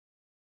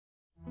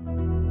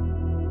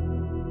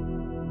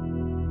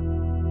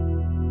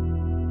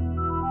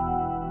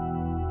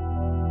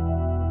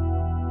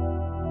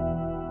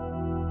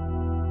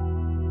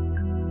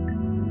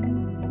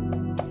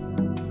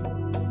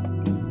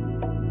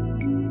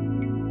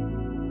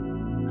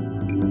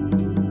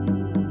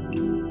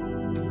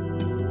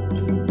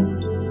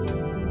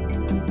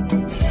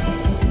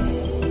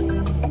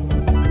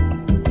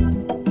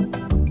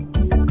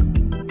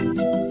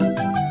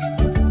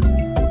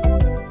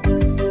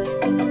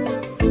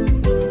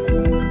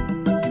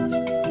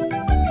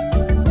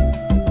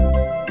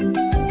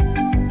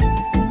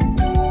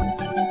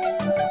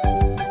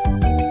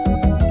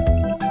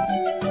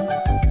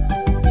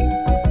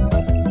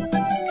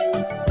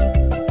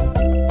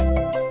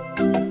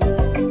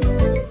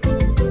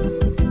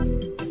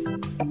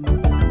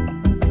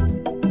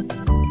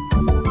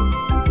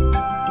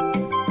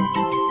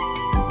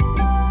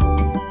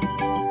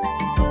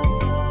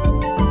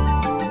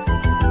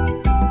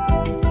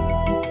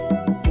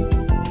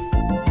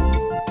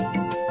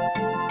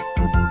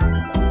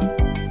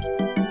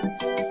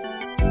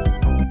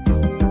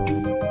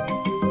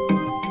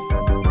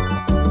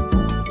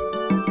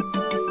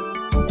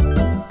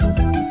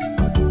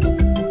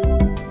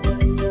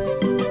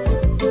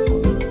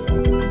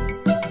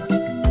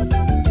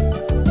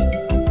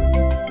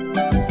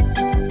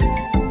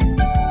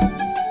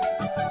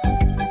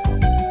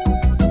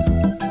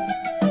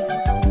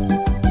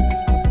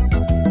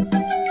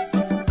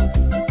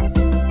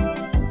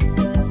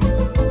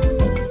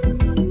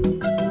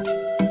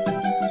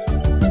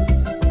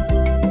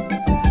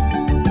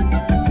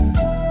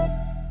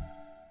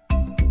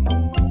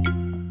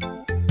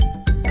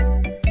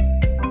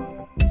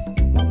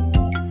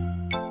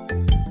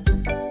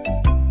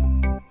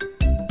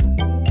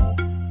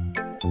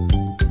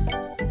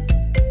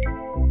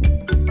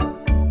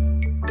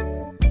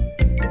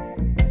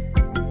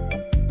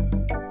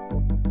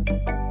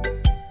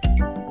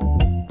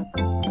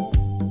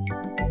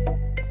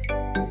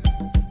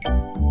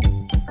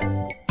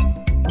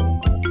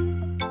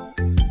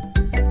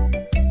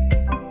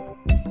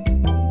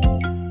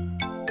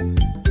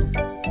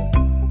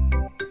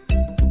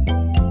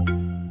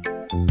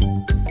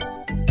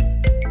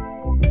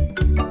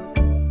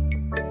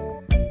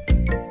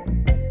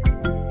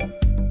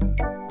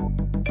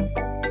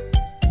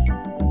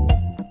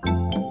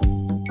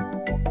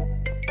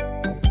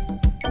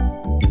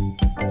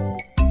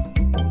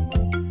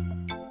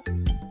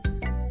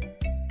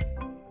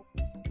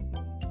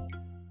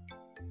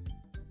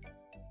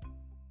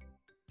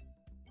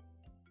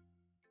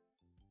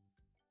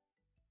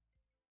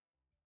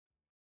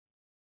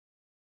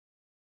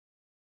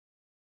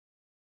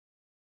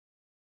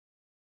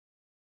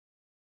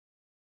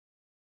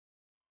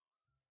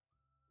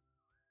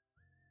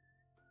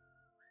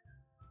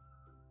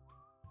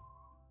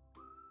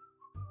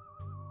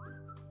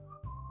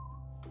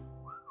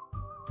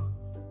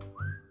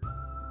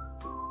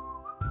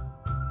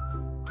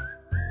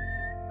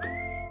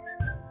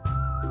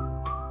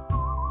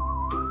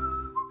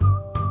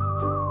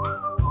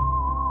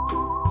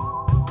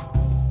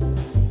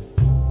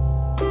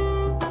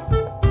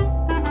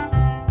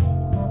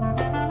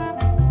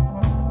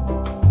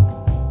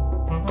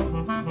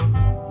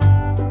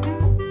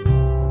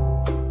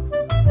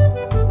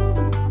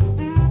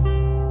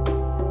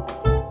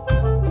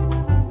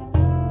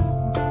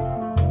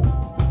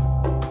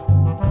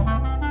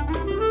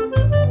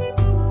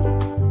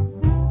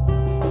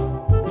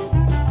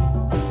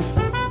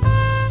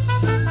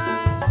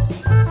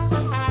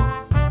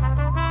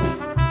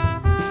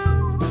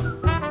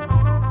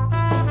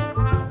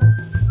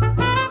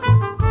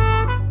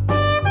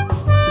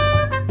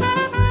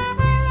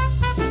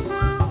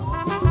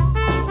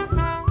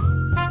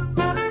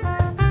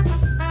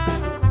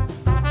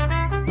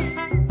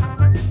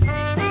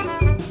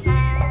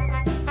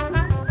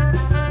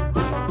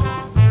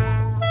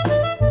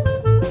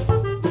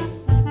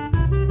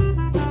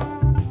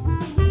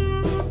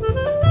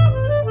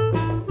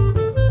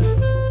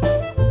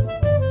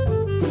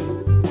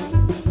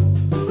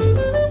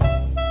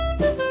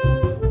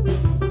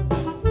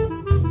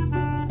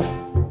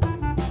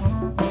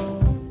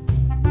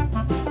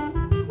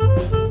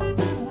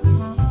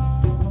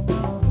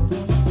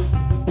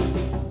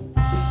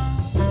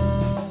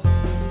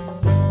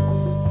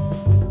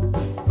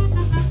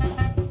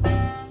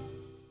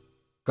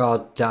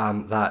 God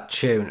damn that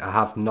tune. I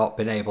have not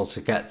been able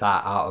to get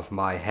that out of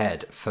my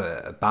head for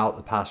about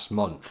the past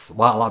month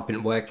while I've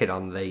been working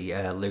on the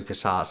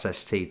LucasArts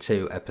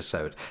ST2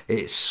 episode.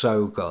 It's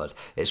so good.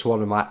 It's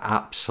one of my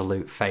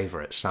absolute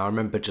favourites. Now I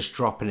remember just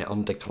dropping it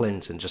under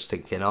Clint and just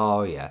thinking,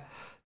 oh yeah,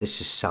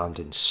 this is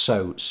sounding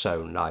so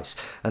nice.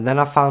 And then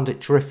I found it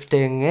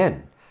drifting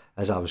in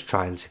as I was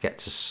trying to get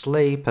to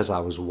sleep, as I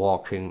was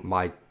walking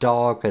my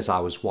dog, as I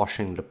was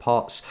washing the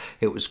pots.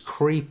 It was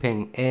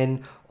creeping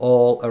in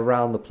all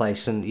around the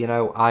place, and you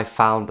know, I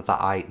found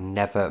that I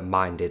never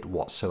minded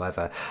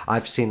whatsoever.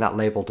 I've seen that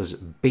labelled as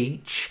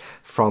Beach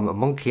from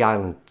Monkey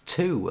Island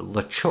 2,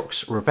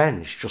 LeChuck's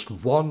Revenge, just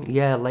 1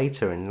 year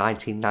later in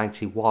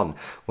 1991,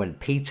 when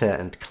Peter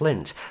and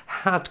Clint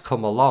had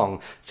come along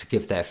to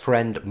give their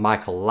friend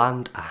Michael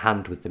Land a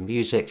hand with the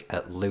music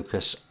at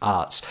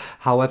LucasArts.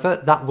 However,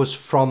 that was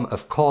from,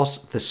 of course,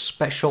 the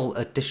special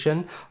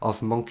edition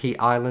of Monkey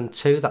Island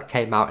 2 that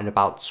came out in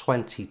about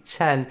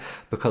 2010,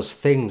 because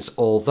things,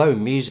 although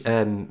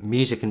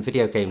music and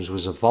video games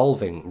was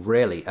evolving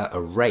really at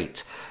a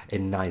rate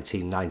in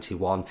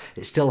 1991,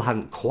 it still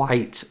hadn't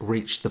quite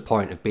reached the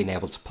point of being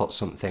able to put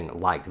something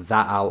like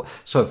that out.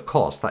 So of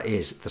course that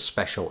is the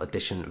special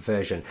edition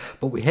version.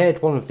 But we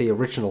heard one of the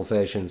original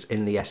versions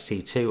in the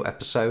ST2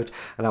 episode,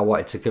 and I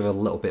wanted to give a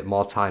little bit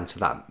more time to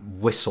that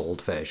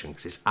whistled version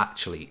because it's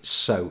actually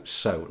so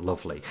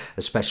lovely,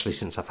 especially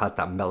since I've had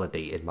that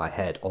melody in my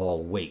head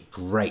all week.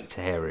 Great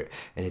to hear it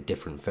in a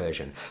different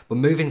version. But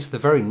moving to the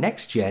very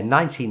next year,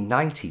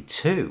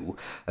 1992,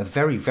 a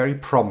very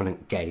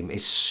prominent game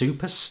is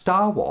Super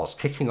Star Wars,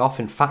 kicking off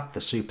in fact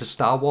the Super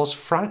Star Wars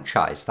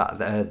franchise that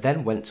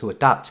then went to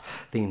adapt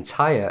the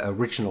entire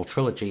original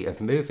trilogy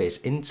of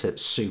movies into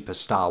Super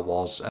Star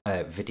Wars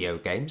video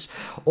games,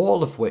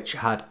 all of which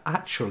had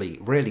actually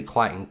really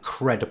quite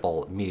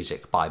incredible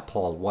music by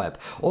Paul Webb,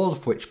 all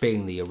of which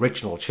being the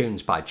original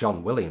tunes by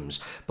John Williams.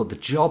 But the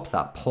job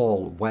that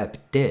Paul Webb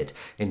did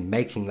in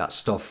making that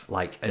stuff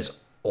like as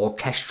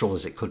orchestral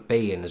as it could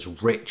be and as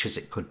rich as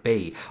it could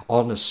be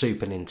on a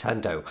Super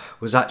Nintendo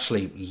was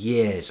actually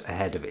years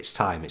ahead of its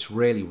time. It's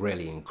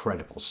really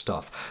incredible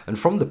stuff. And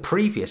from the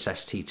previous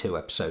ST2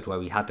 episode where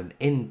we had an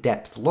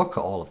in-depth look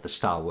at all of the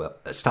Star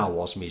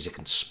Wars music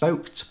and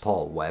spoke to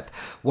Paul Webb,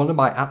 one of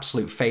my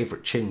absolute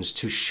favourite tunes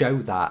to show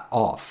that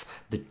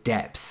off, the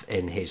depth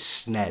in his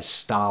SNES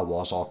Star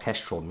Wars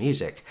orchestral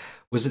music,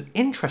 was an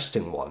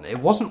interesting one. It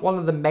wasn't one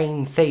of the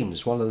main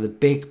themes, one of the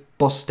big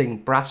busting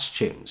brass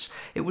tunes.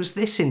 It was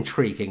this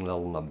intriguing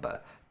little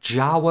number,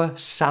 Jawa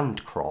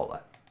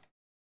Sandcrawler.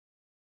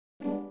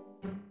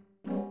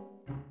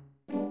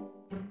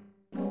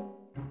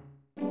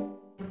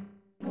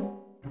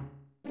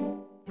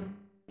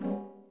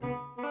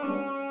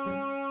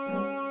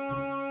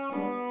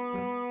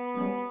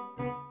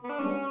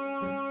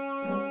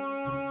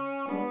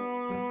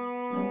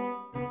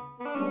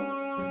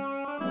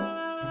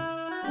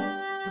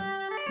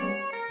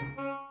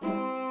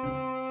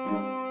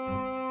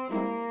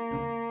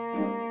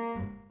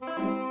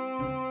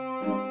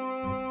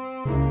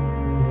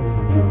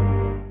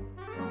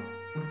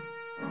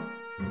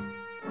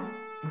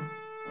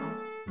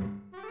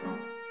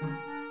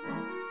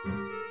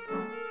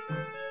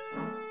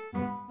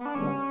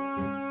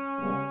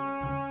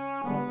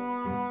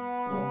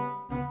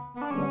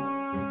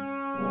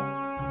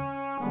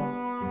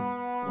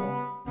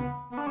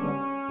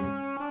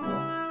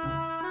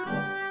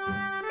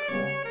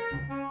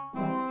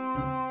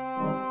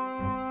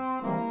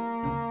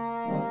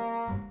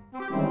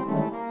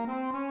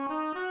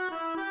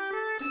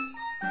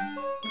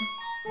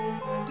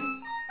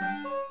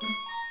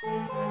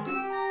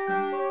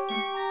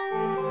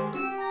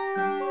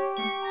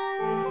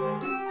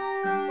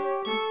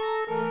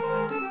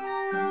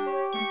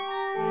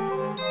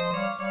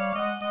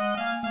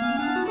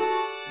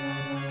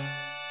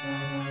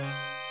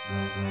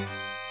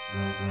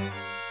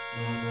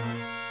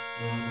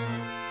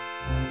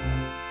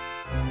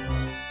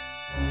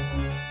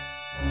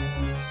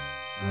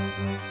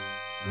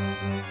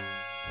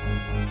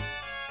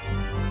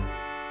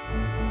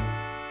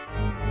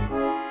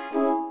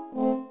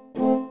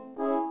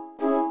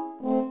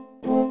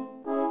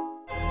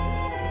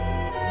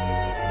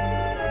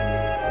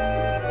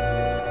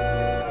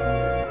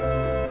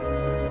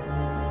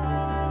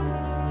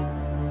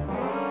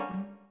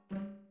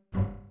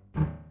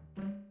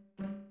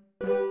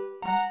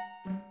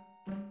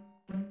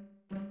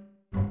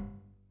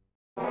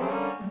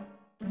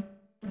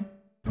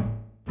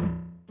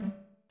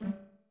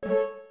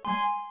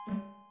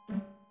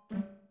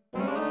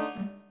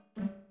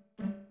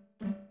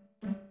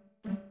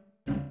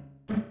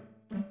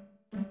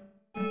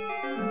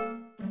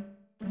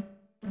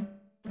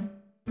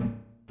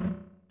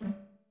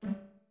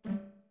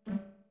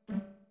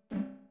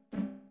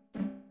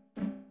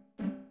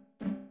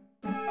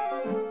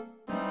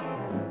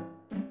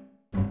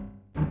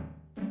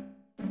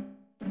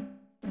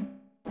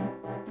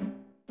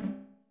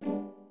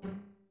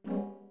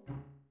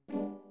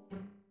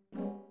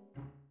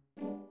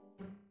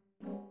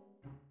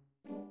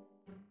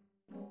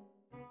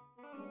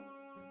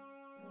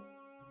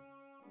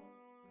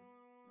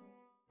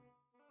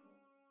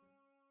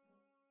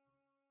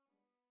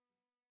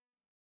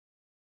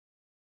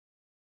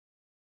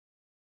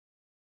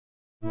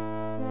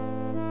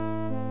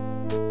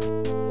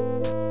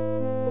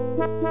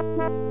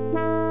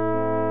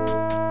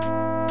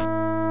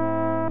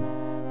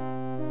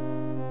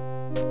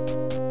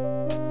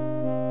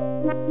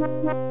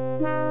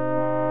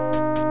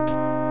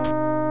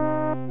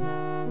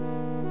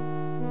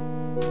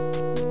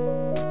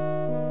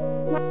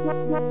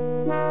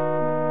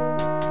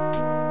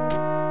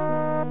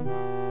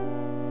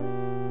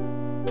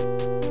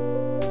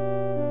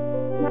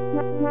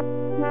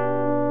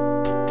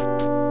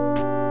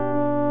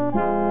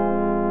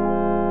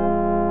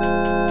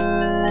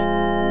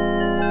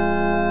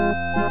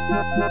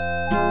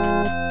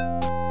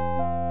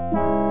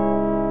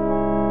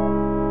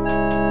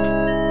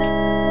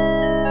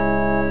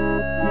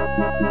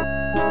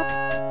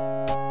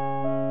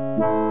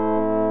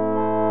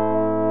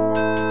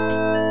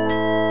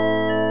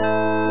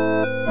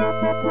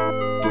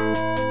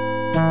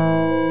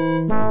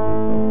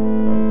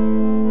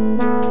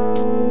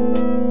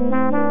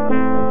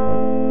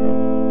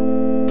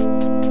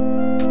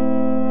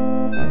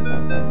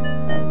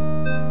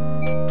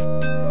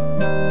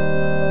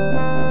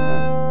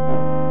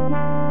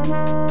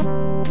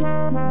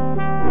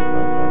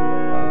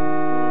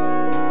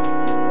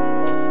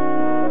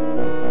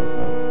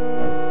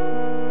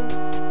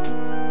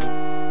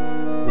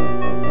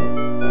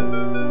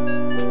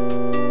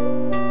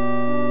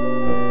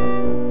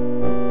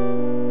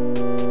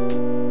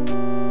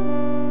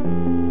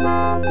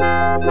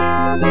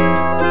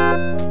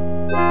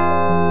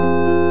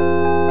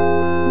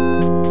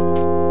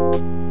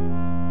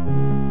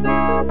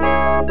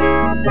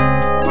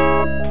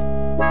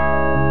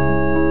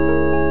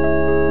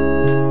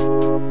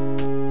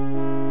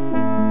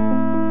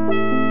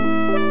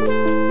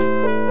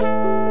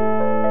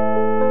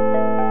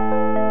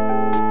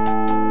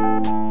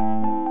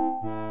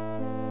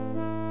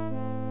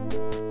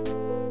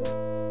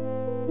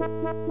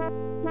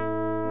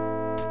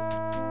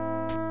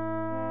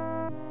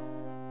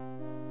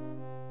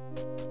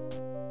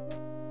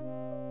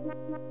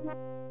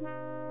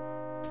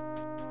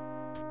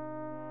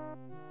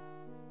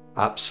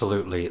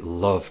 Absolutely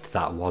loved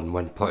that one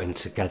when putting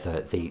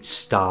together the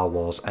Star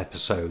Wars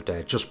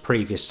episode just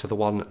previous to the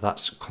one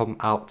that's come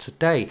out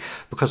today,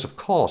 because of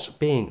course,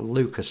 being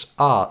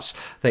LucasArts,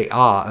 they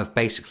are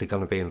basically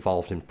going to be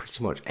involved in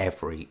pretty much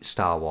every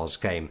Star Wars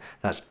game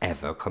that's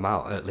ever come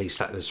out, at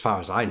least as far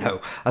as I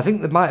know. I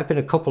think there might have been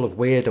a couple of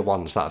weirder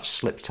ones that have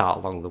slipped out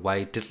along the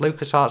way. Did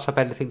LucasArts have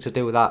anything to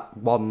do with that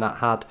one that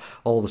had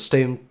all the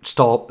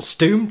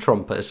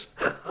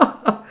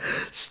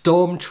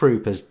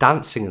stormtroopers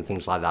dancing and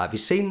things like that? Have you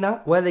seen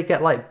that? Where they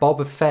get like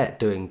Boba Fett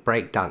doing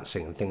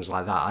breakdancing and things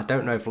like that. I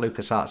don't know if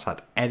LucasArts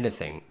had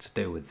anything to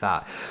do with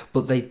that,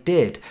 but they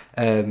did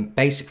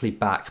basically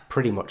back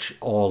pretty much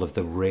all of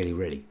the really,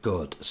 really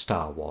good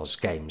Star Wars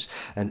games.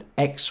 And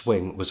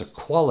X-Wing was a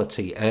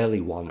quality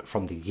early one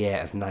from the year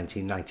of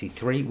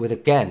 1993, with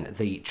again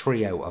the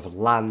trio of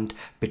Land,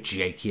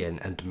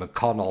 Bajakian and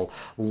McConnell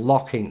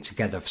locking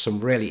together for some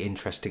really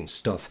interesting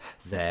stuff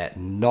there,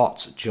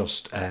 not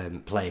just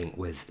playing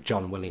with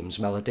John Williams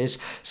melodies,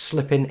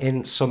 slipping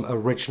in some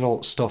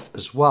original stuff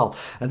as well.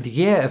 And the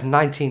year of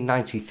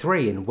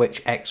 1993 in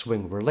which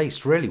X-Wing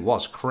released really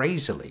was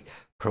crazily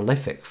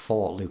prolific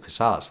for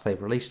LucasArts. They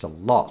released a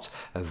lot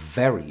of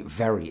very,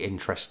 very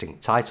interesting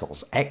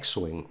titles.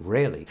 X-Wing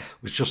really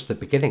was just the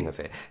beginning of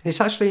it. And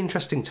it's actually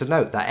interesting to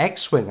note that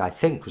X-Wing, I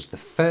think, was the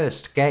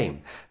first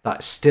game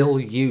that still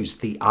used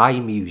the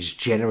iMuse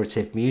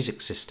generative music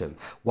system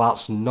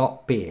whilst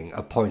not being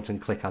a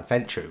point-and-click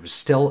adventure. It was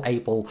still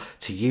able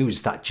to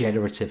use that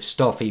generative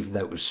stuff, even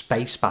though it was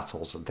space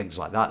battles and things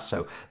like that.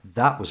 So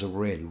that was a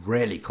really,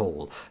 really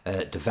cool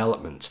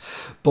development.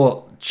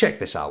 But check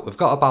this out. We've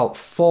got about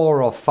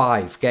 4 or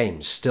 5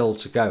 games still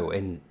to go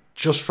in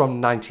just from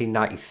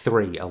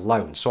 1993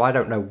 alone. So I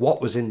don't know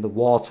what was in the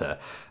water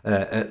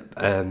at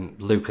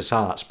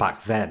LucasArts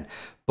back then.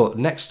 But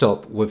next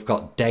up, we've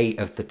got Day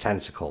of the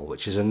Tentacle,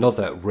 which is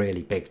another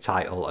really big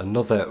title,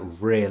 another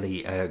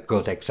really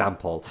good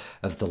example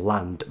of the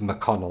Land,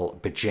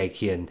 McConnell,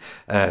 Bajakian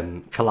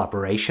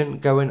collaboration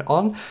going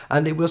on.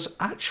 And it was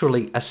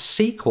actually a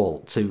sequel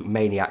to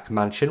Maniac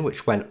Mansion,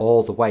 which went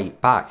all the way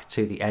back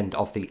to the end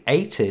of the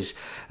 80s.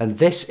 And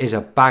this is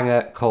a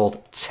banger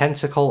called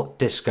Tentacle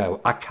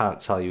Disco. I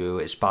can't tell you who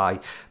it's by,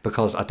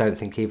 because I don't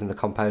think even the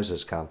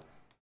composers can.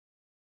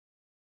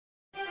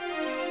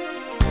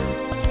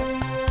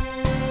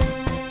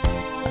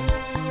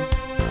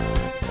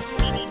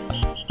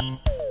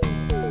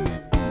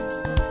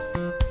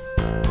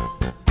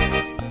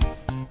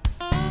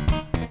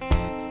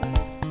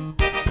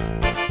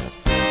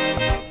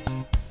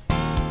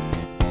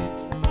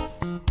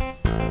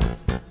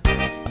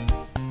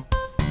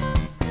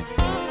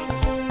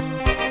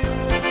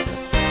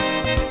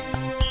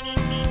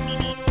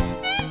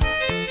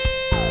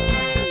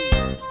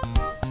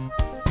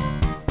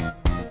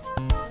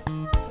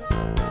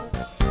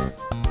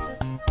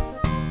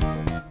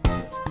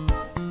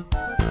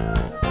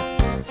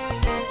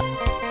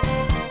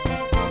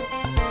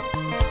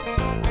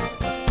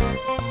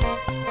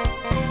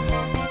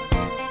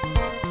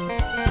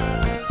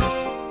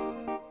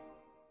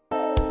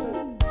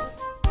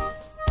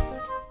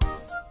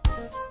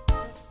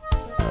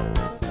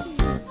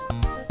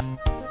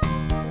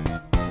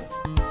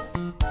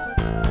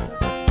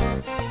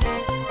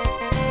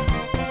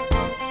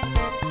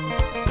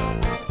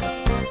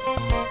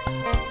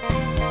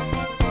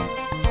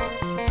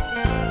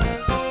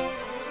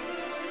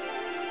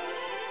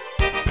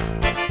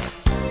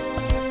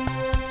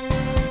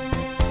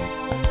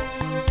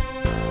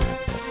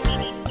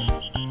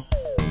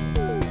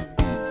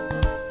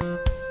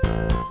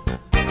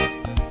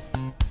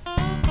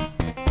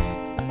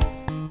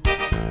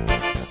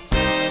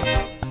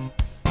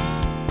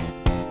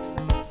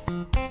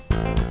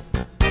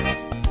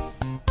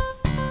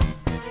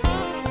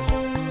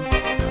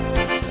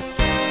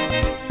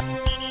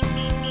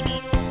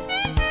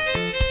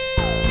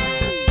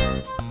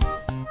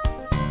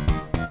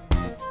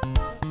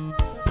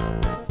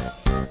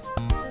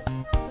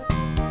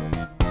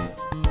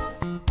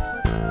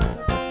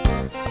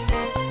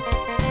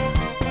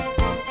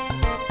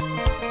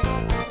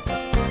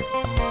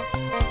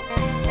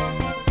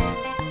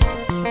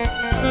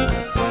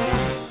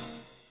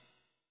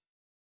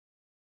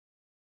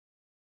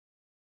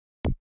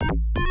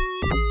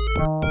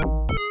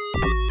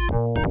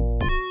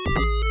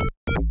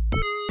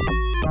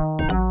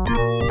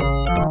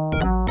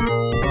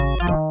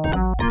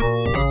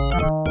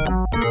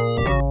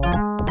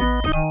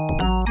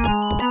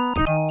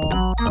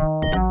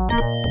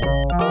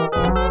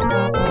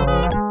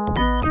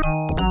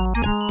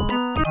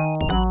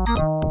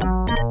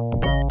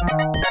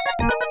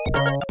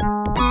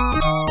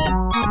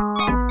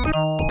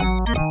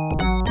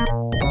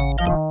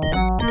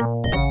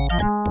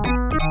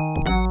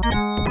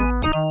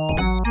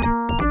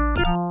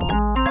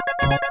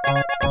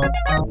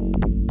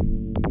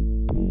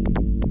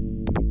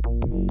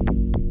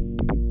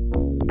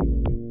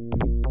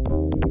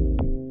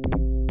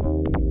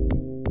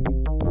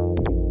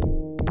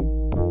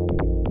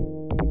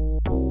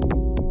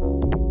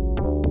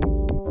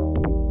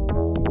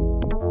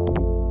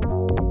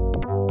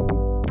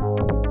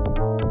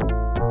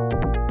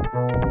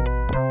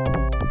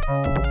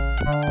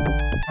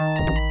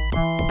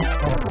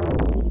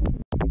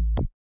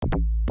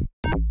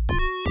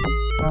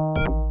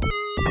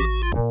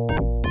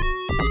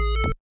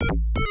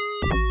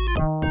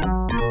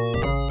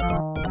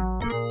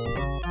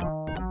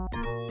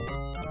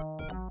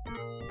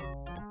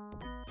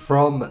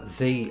 From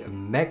the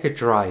Mega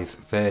Drive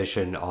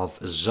version of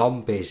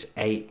Zombies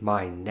Ate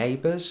My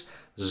Neighbors,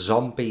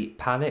 Zombie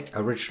Panic,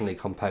 originally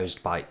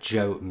composed by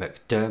Joe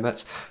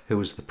McDermott, who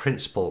was the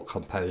principal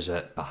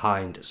composer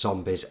behind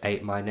Zombies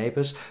Ate My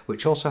Neighbors,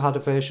 which also had a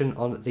version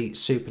on the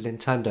Super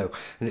Nintendo.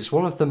 And it's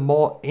one of the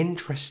more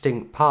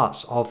interesting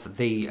parts of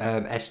the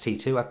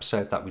ST2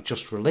 episode that we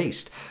just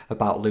released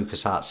about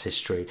LucasArts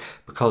history,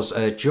 because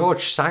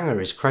George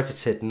Sanger is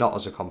credited not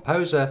as a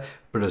composer,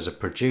 but as a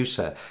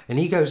producer, and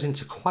he goes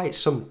into quite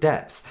some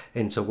depth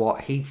into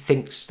what he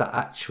thinks that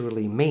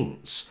actually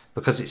means,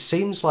 because it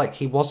seems like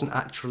he wasn't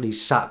actually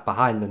sat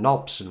behind the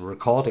knobs and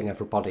recording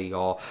everybody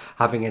or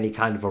having any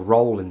kind of a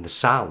role in the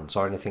sounds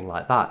or anything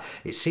like that.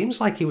 It seems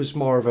like he was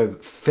more of a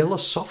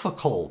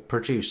philosophical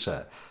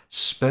producer,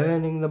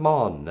 spurning them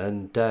on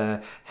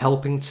and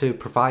helping to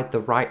provide the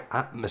right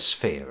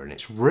atmosphere. And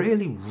it's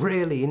really,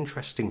 really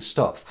interesting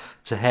stuff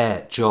to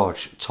hear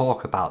George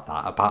talk about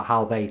that, about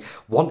how they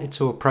wanted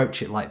to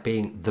approach it like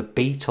being the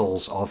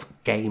Beatles of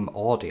game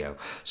audio.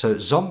 So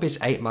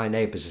Zombies Ate My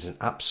Neighbors is an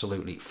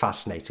absolutely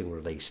fascinating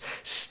release,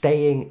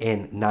 staying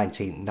in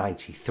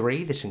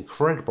 1993, this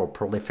incredible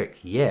prolific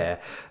year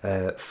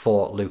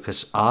for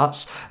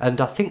LucasArts,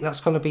 and I think that's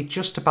going to be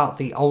just about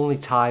the only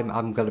time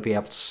I'm going to be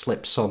able to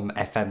slip some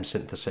FM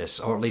synthesis,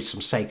 or at least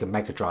some Sega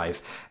Mega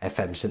Drive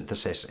FM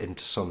synthesis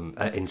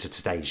into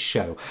today's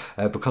show,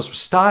 because we're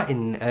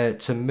starting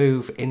to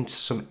move into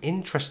some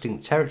interesting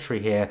territory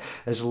here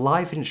as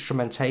live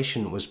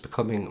instrumentation was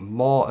becoming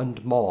more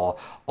and more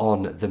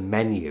on the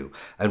menu,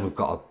 and we've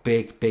got a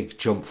big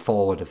jump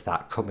forward of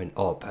that coming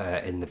up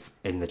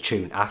in the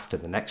tune after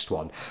the next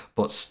one.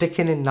 But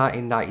sticking in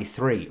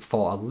 1993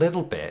 for a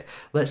little bit,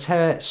 let's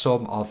hear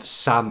some of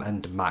Sam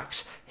and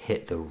Max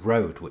Hit the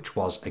Road, which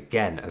was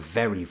again a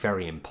very,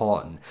 very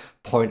important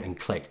point and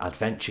click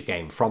adventure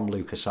game from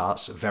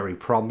LucasArts, very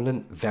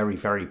prominent, very,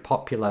 very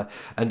popular,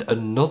 and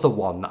another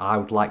one that I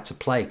would like to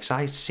play, because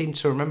I seem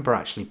to remember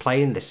actually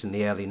playing this in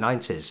the early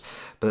 90s,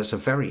 but it's a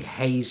very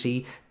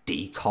hazy,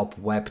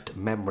 decobwebbed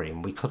memory,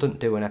 and we couldn't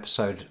do an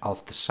episode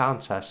of the sound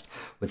test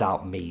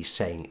without me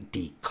saying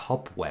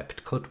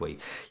decobwebbed, could we?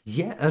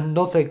 Yet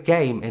another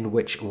game in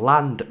which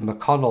Land,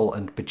 McConnell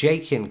and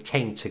Bajakian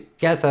came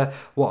together.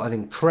 What an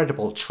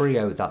incredible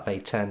trio that they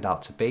turned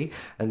out to be,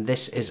 and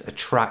this is a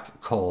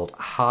track called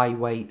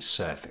Highway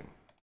Surfing.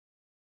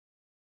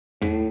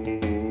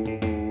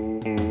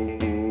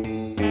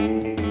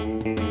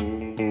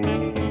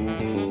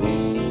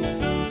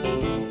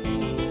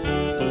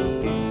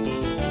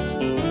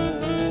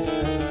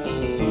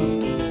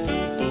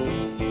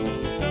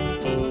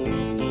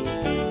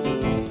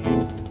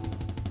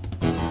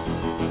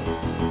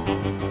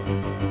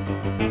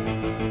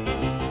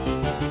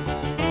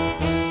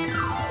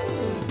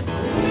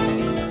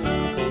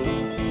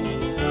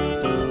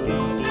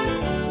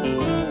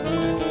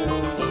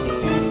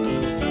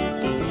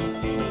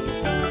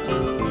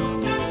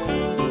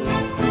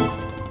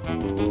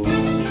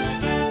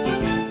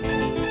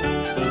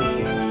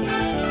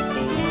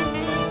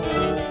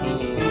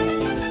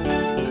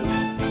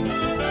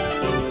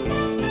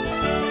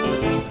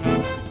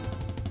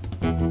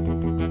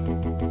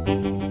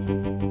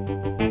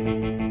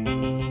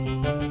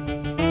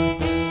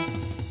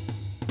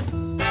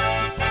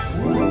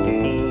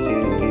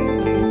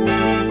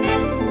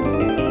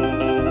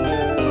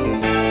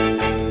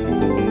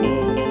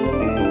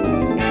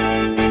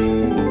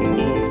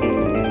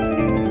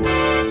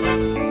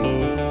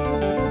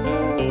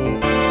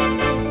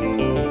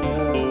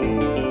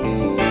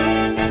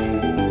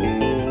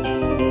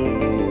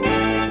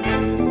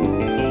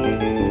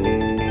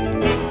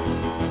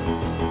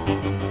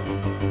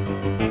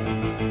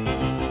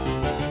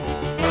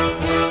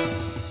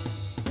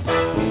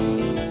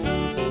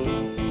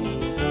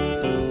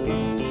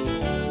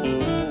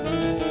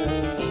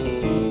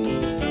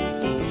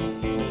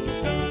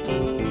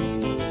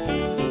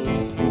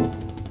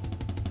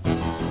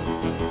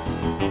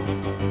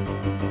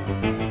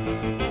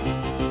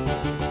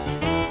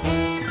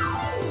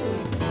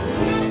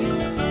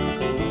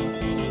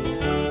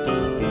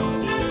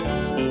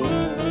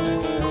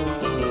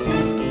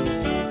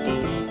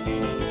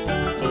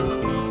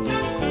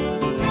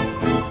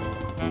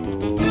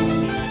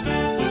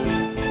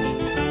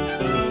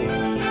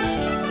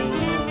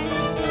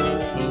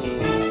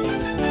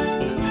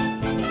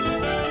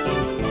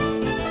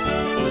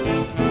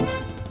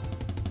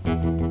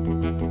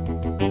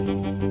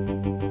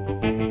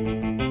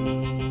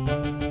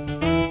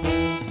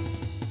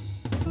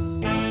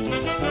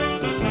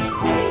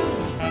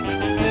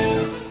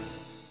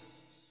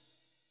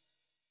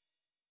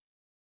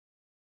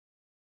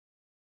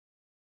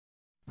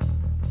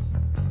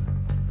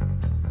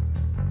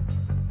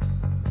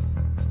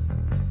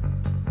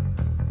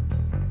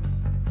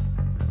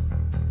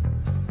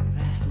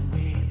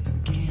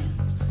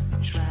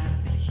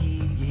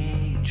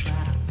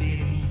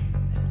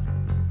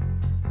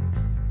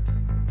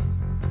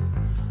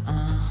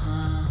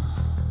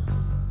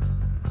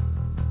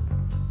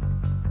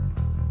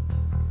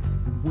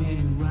 When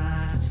you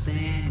rise and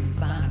stand, you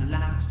find a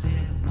lockstep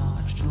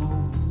march, no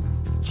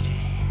room for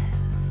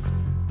jazz.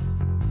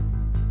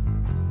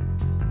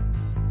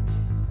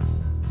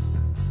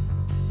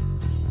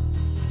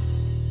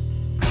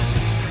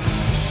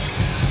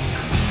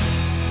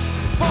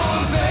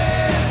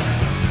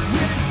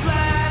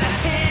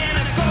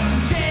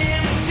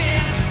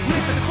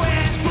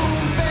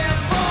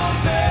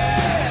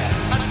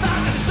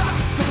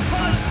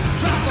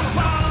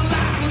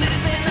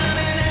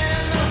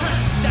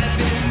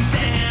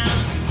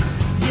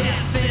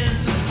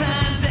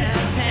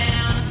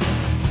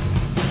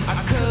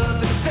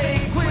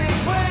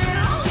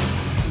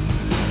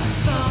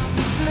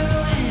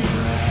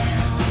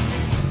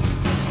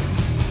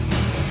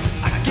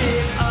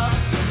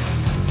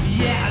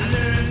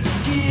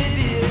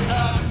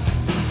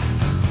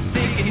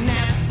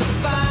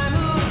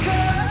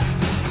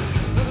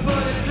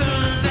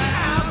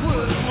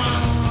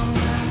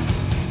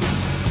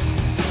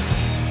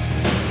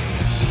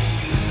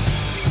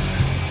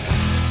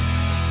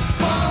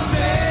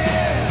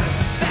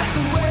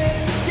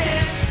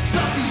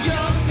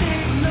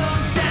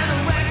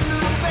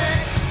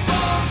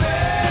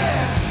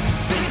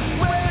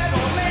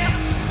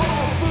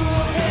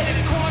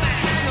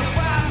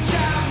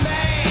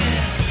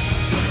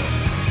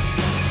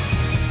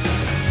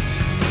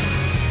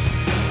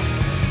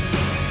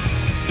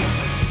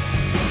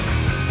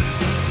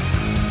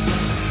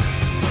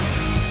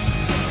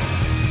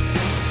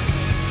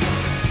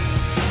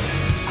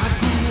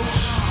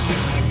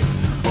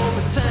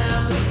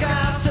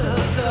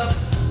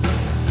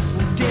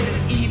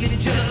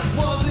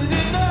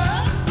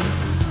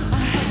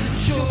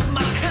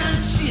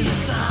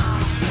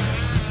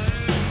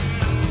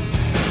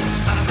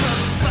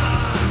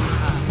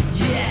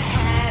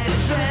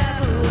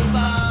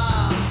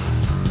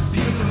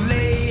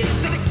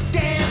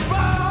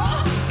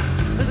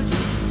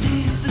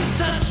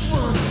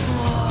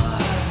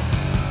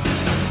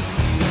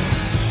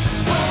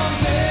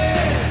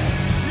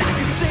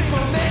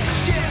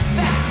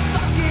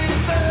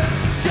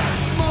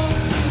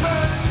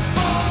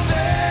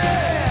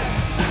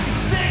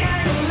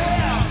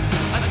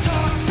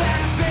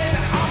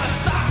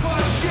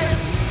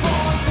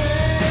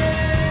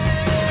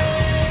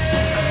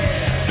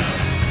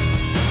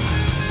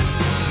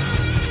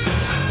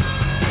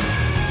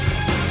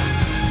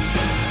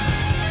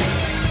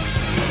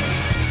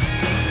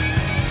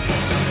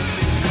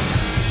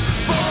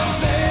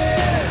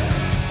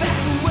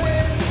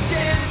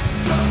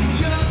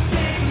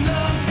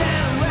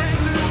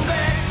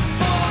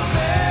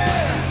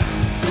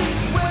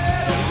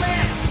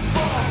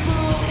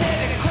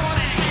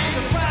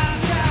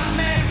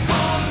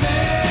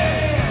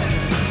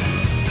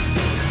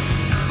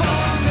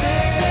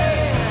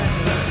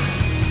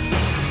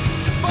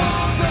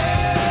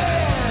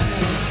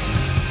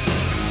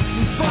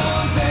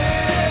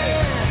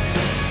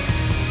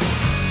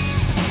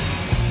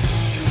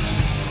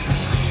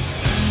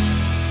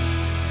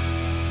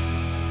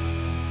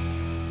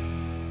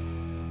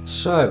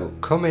 So,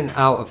 coming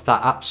out of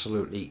that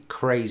absolutely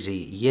crazy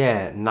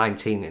year,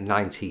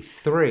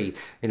 1993,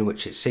 in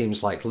which it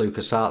seems like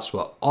LucasArts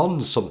were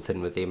on something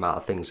with the amount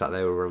of things that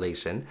they were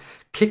releasing,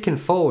 kicking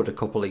forward a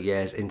couple of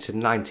years into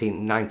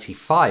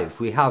 1995,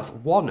 we have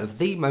one of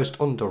the most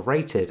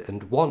underrated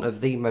and one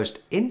of the most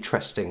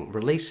interesting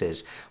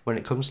releases when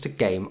it comes to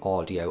game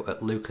audio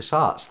at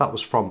LucasArts. That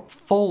was from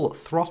Full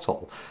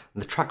Throttle.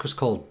 The track was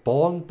called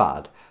Born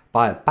Bad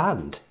by a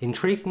band,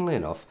 intriguingly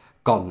enough,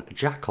 Gone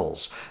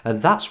Jackals.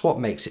 And that's what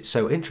makes it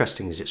so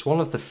interesting, is it's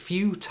one of the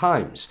few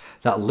times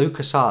that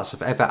LucasArts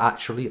have ever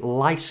actually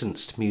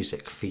licensed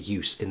music for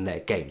use in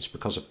their games,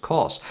 because of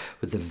course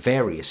with the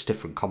various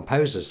different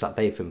composers that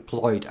they've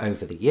employed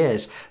over the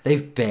years,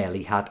 they've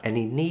barely had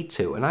any need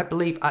to, and I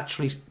believe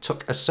actually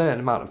took a certain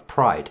amount of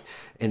pride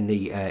in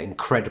the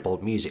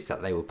incredible music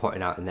that they were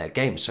putting out in their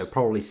games, so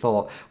probably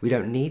thought we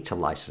don't need to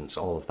license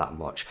all of that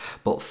much.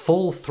 But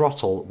Full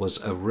Throttle was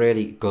a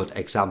really good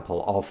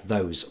example of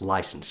those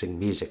licensing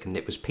music, and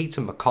it was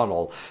Peter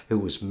McConnell who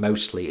was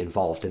mostly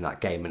involved in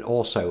that game and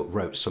also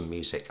wrote some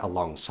music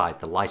alongside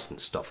the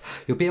licensed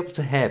stuff. You'll be able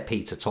to hear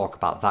Peter talk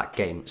about that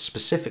game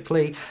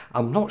specifically.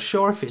 I'm not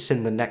sure if it's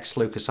in the next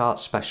LucasArts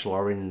special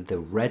or in the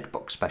Red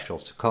Book special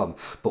to come,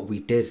 but we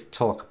did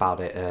talk about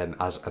it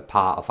as a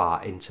part of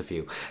our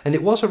interview. And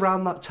it was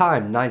around that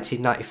time,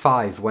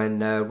 1995, when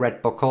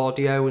Red Book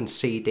audio and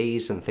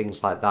CDs and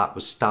things like that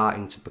was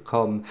starting to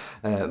become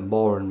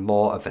more and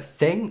more of a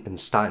thing, and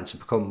starting to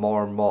become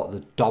more and more the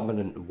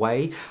dominant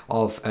way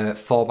of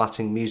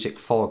formatting music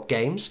for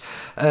games.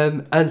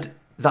 And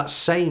that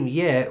same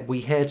year,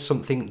 we heard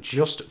something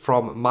just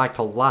from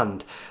Michael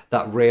Land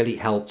that really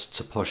helped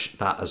to push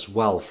that as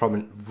well, from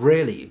a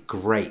really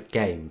great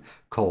game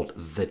called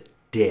The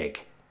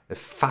Dig. A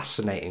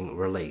fascinating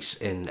release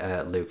in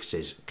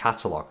Lucas's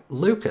catalogue.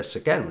 Lucas,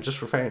 again,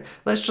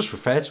 let's just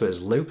refer to it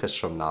as Lucas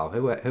from now,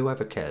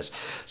 whoever cares.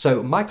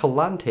 So Michael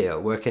Land here,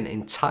 working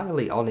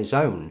entirely on his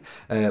own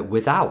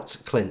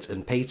without Clint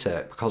and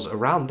Peter, because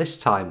around this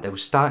time they were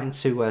starting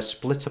to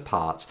split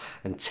apart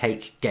and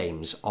take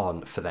games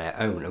on for their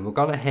own. And we're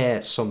going to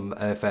hear some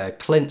of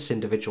Clint's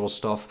individual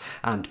stuff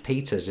and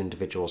Peter's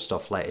individual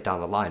stuff later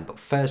down the line. But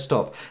first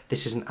up,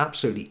 this is an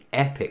absolutely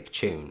epic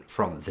tune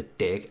from The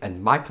Dig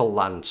and Michael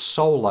Land's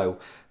solo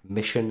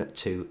Mission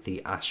to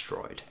the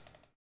Asteroid.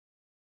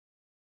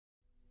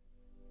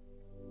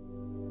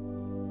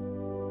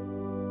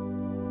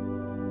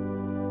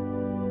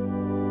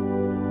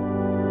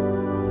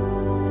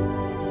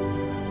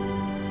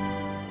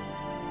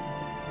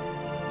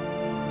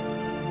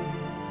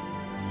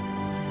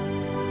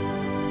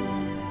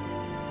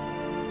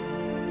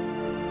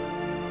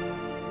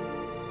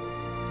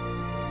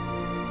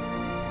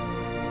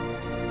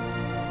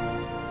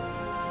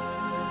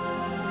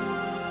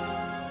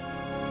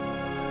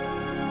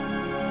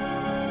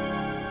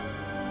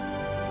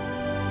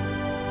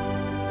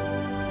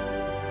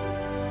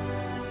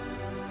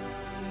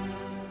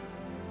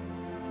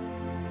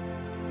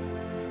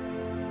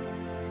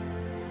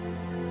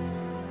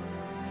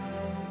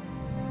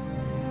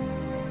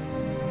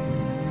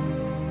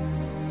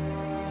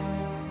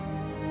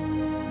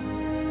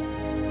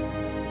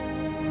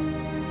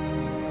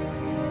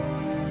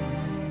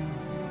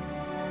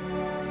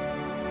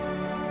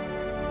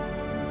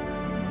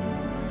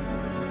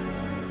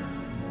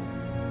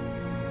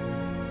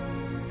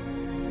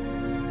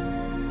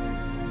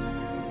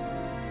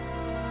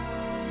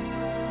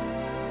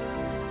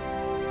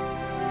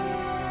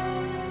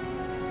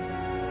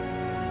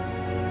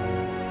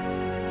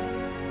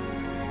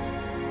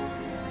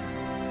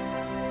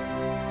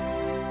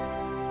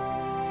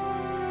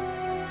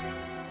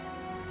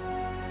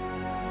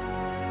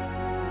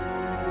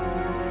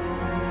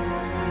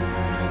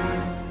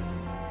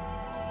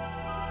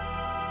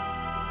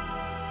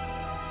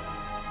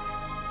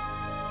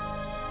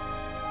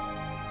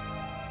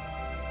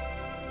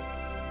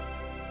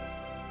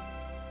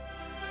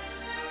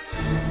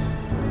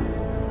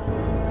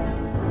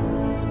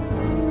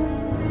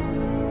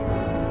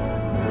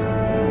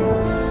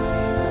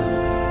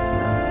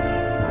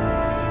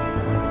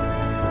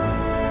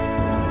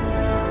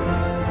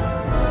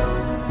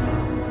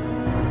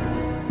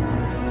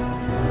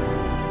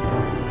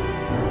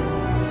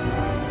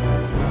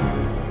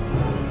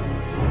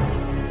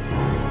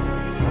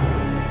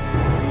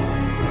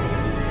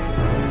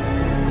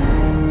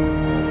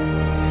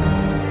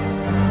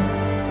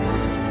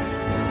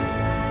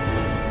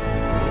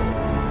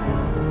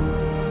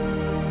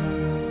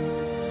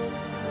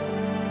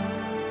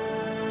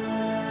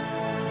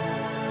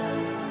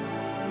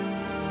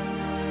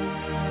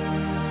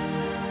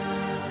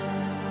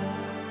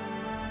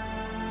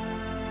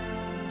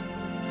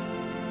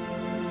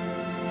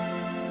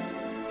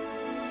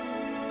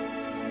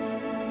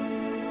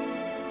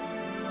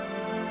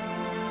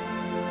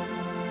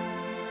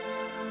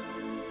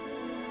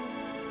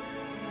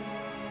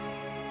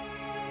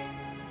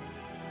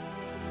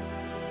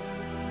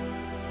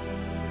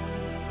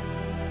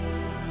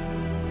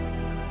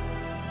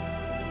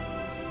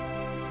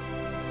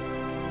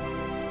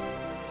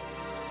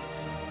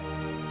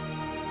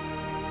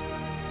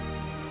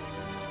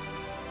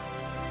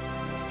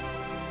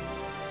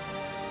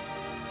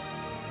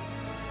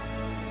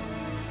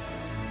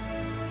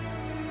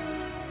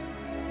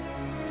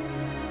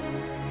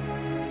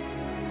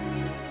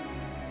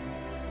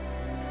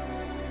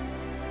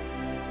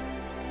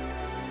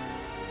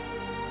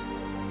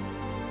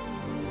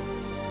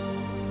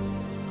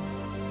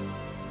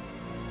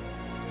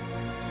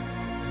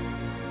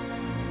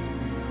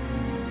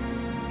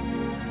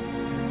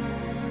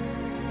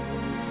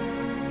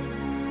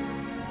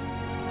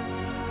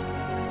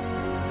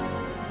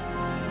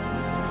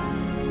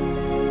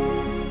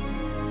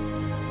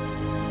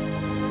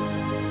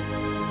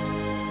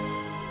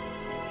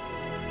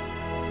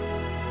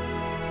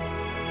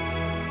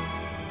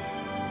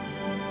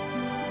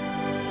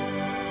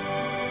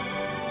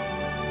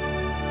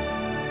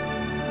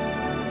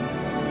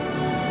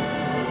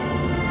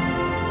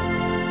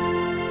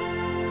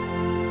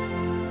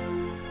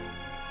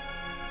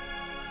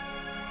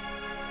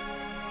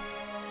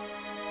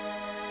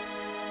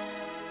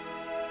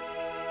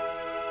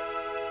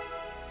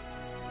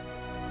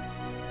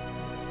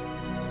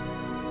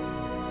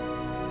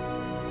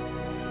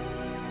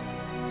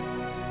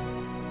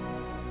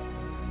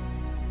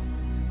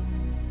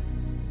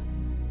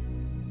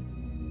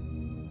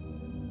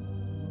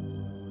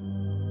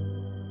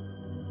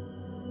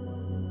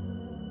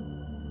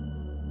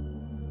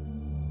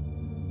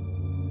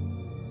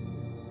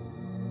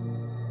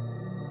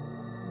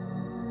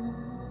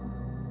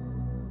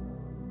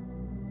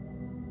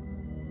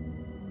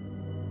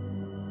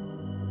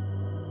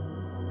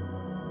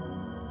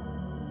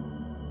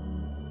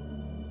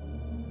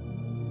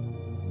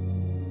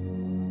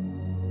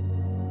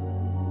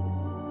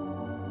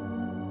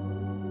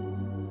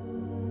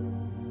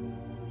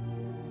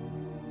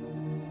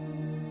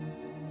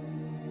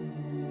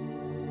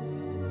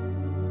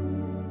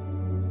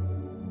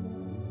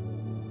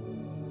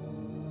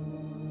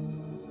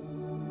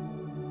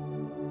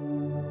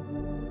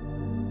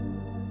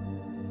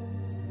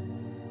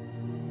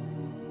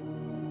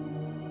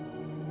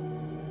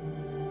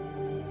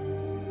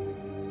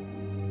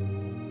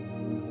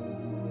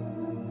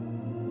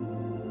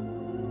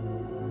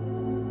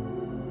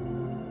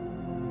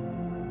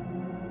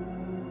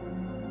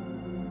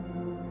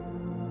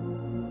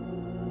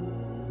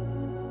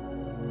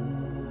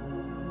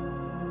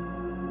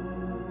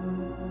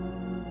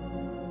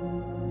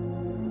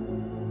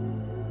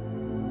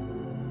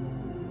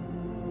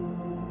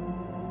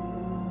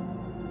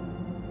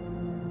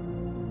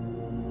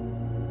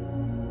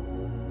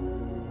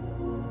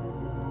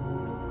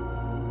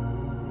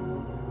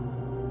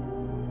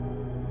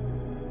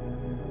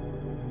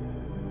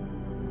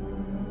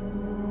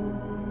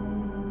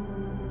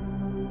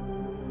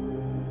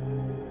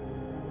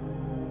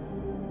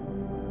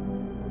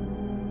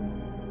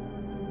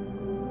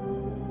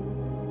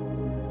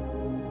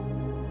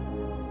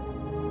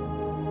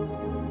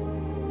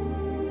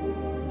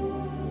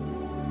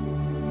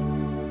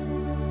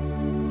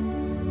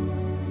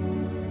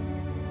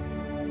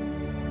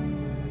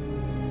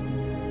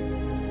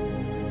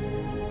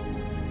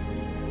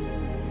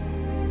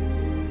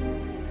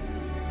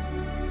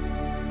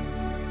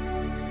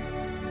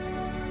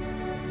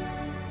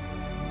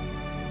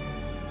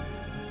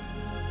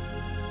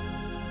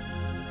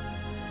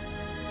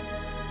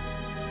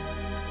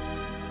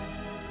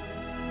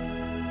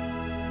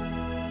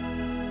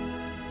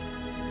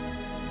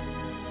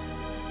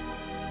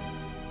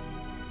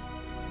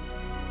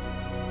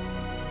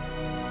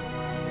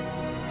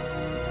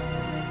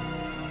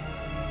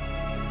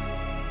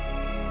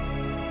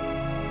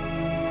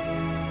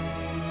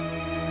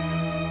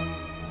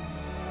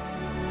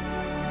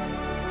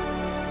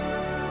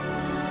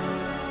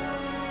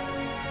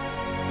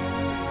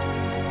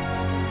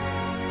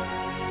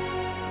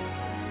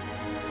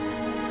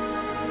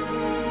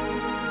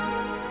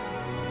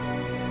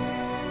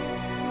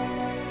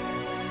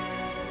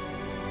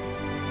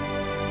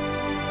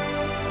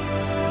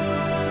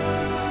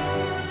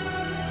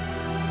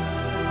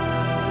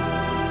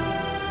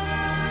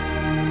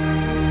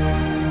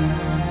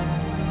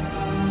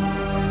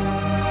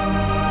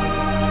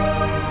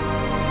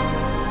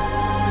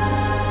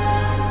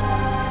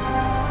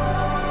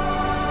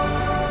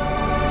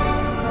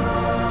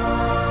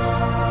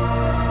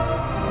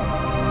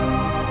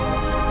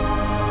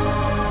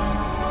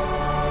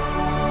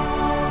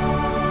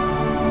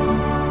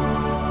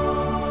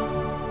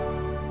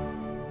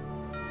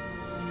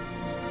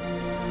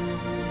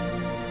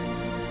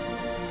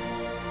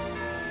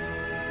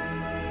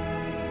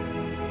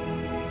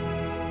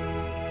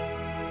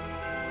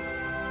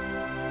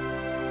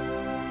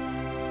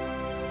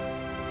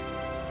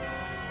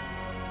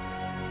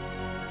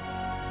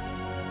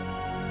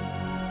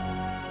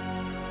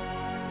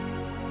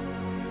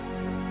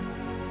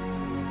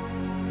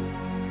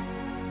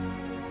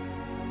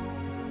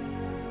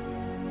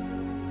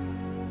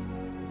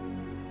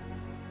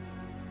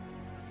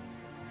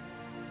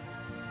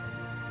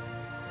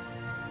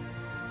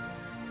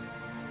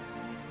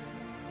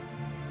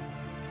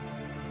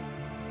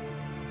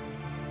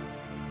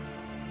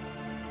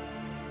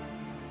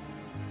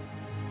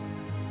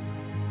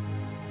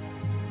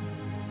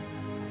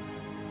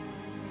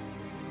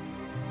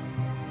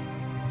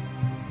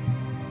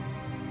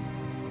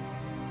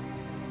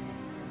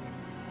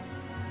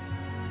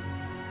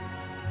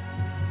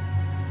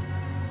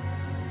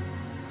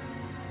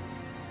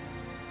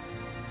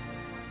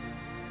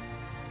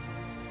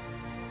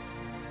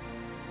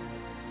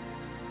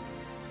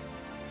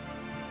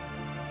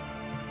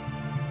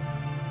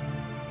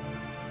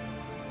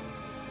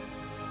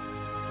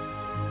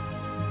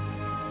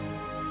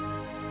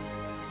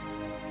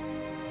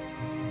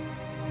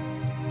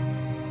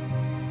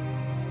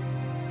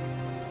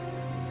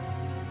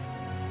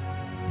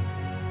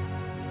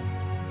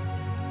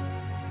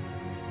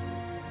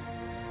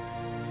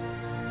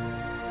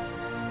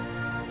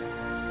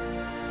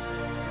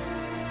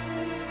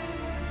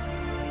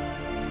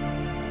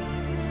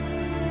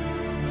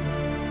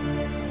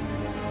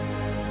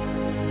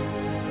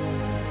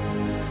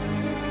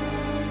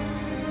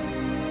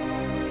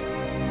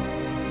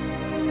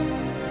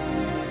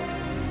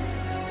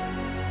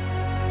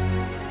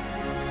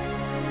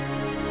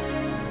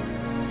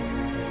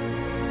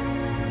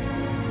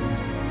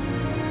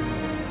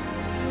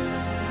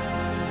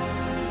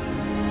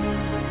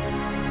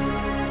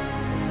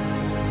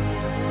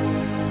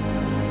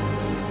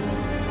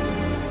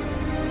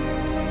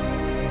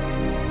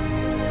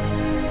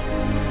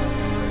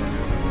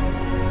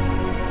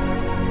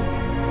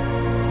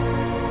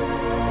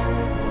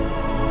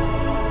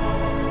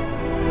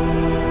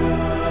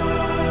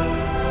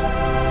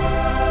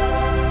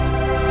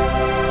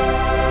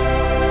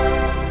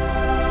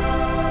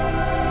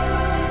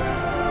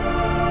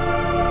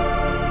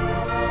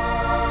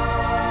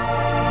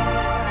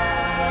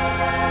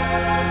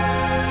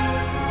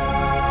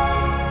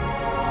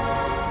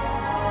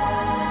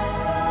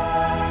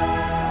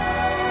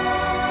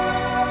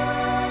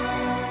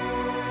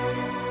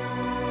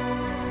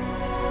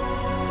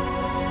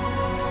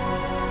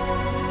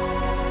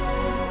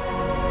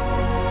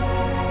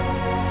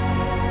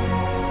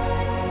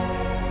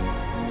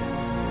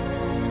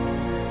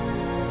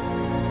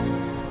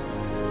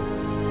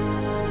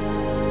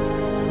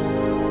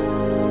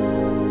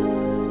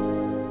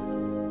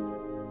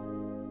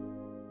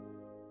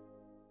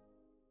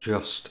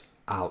 just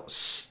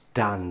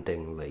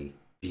outstandingly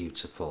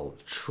beautiful,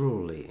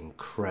 truly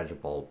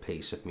incredible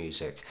piece of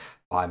music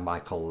by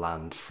Michael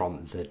Land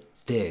from The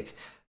Dig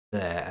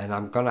there, and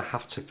I'm gonna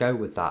have to go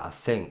with that, I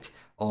think,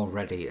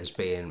 already as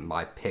being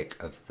my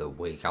pick of the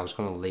week. I was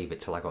going to leave it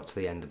till I got to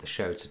the end of the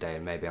show today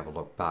and maybe have a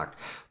look back,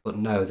 but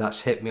no,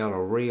 that's hit me on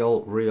a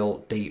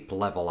real deep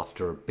level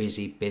after a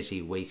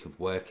busy week of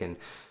working.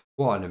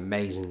 What an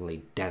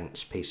amazingly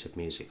dense piece of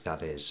music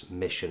that is,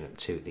 Mission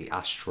to the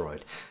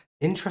Asteroid.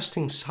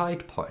 Interesting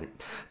side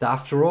point, that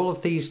after all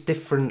of these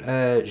different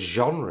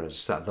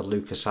genres that the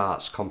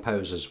LucasArts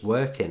composers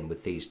work in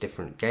with these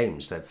different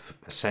games, they've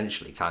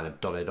essentially kind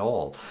of done it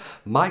all.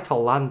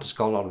 Michael Land has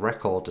gone on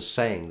record as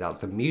saying that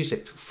the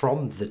music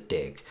from The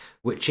Dig,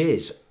 which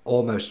is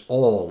almost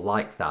all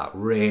like that,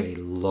 really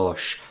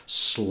lush,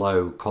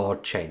 slow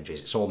chord changes,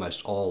 it's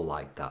almost all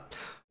like that.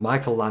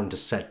 Michael Land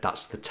has said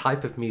that's the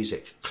type of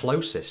music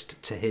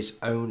closest to his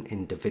own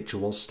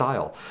individual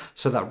style.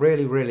 So that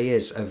really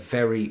is a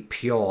very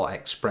pure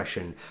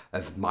expression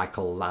of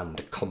Michael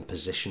Land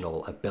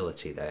compositional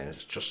ability there. And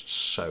it's just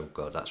so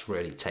good. That's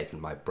really taken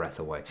my breath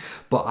away.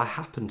 But I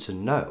happen to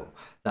know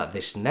that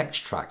this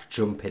next track,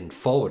 jumping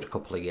forward a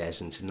couple of years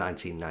into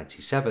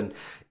 1997,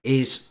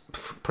 is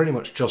pretty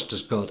much just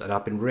as good. And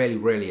I've been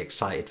really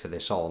excited for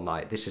this all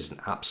night. This is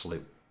an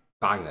absolute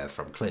banger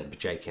from Clint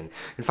Bajakian.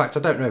 In fact, I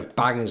don't know if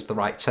banger is the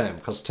right term,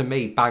 because to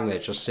me, banger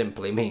just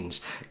simply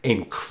means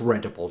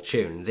incredible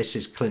tune. This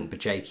is Clint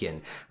Bajakian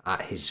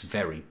at his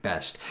very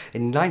best.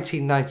 In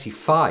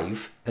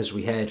 1995, as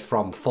we heard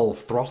from Full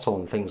Throttle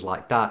and things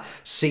like that,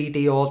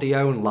 CD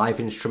audio and live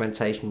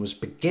instrumentation was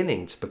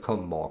beginning to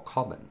become more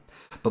common.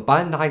 But by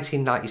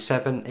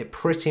 1997, it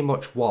pretty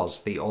much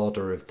was the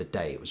order of the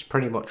day. It was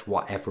pretty much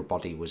what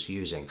everybody was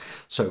using.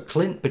 So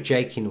Clint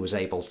Bajakian was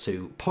able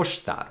to push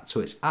that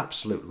to its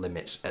absolute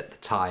limits at the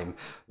time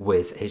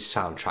with his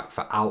soundtrack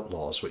for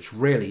Outlaws, which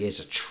really is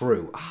a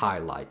true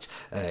highlight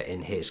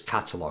in his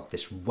catalogue,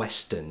 this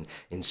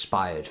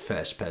Western-inspired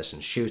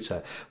first-person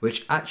shooter,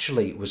 which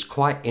actually was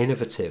quite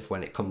innovative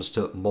when it comes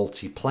to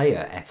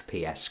multiplayer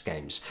FPS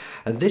games.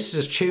 And this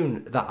is a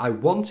tune that I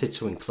wanted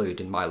to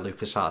include in my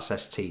LucasArts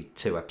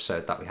ST2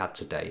 episode that we had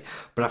today,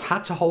 but I've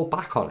had to hold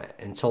back on it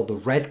until the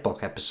Red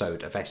Book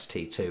episode of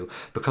ST2,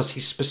 because he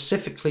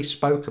specifically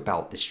spoke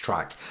about this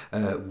track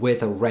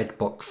with a Red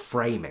Book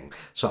framing.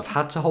 So I've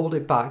had to hold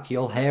it back.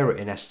 You'll hear it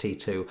in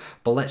ST2,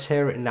 but let's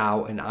hear it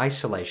now in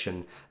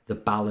isolation, The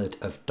Ballad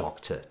of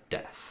Dr.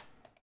 Death.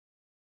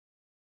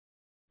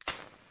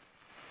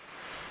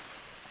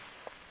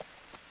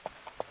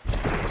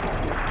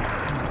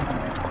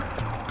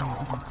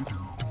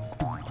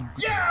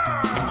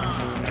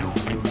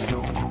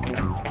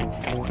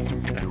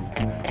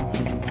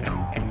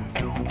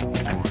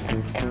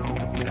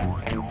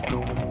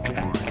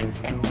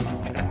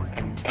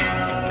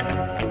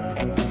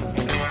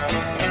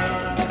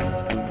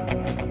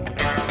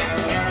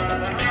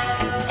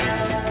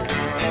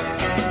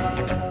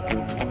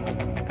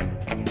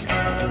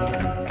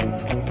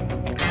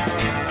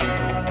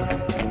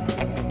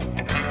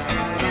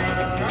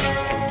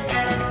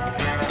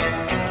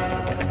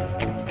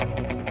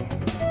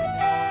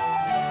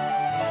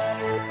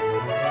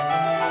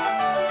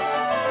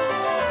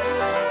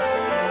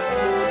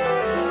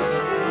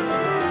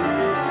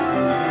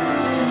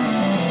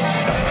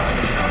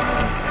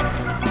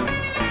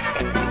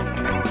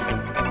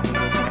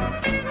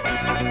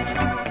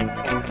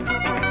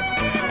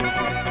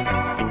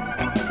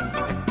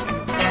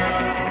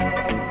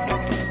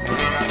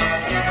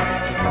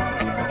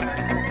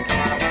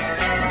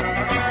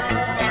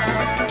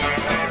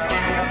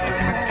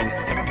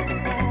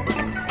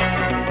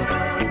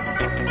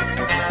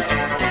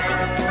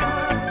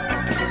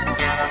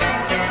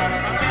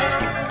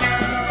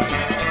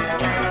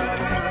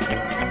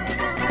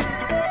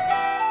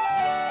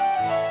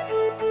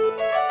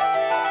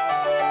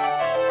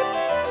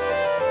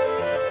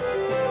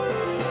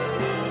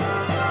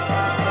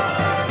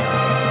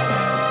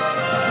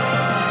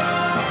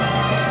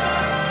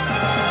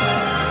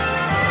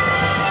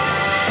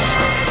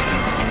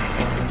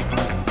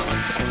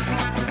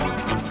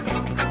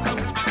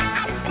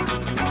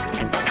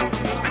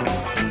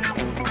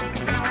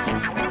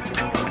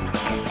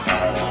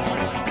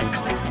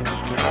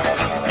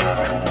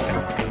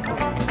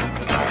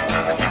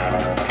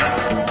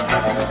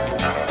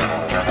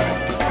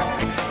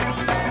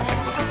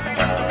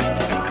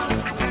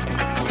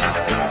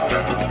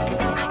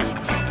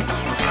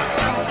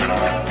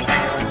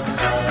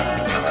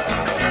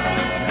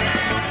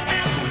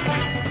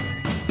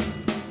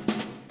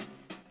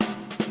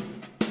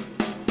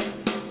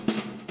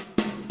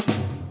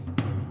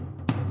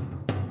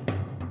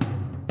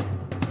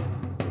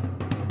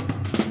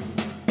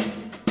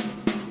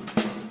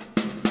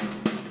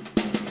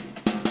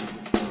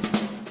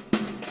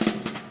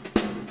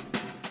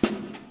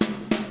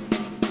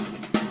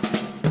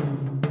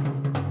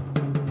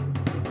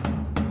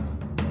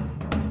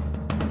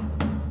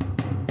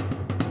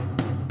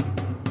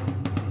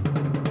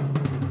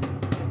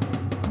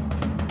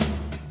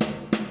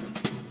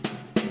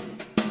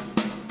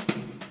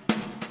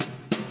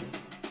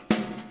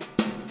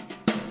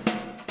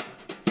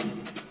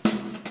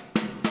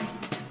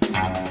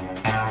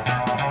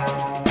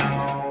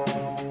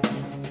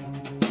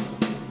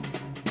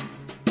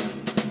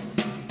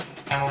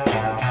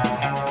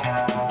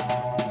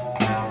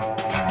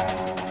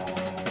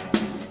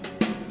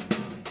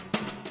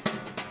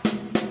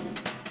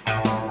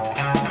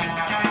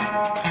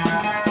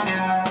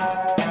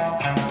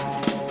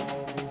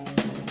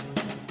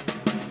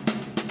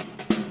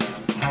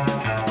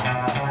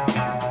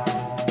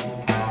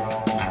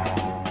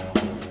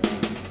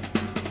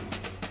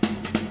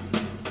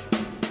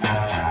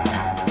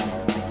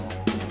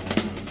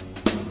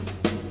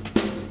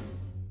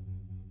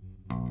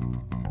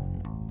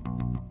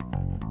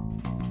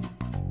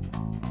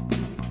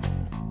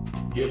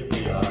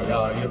 Yippee-yi-yi,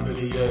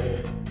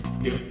 yippee-yay.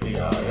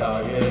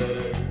 Yippee-yi-yi,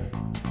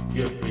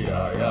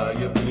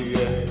 yippee-yi-yi,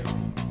 yippee-yay.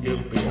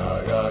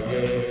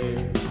 Yippee-yi-yi,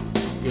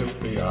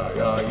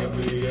 yippee-yi-yi,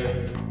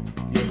 yippee-yay.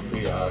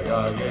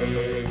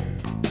 Yippee-yi-yi,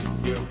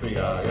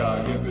 yippee-yi-yi,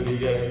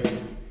 yippee-yay.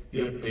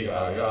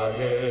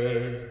 Yippee-yi-yi.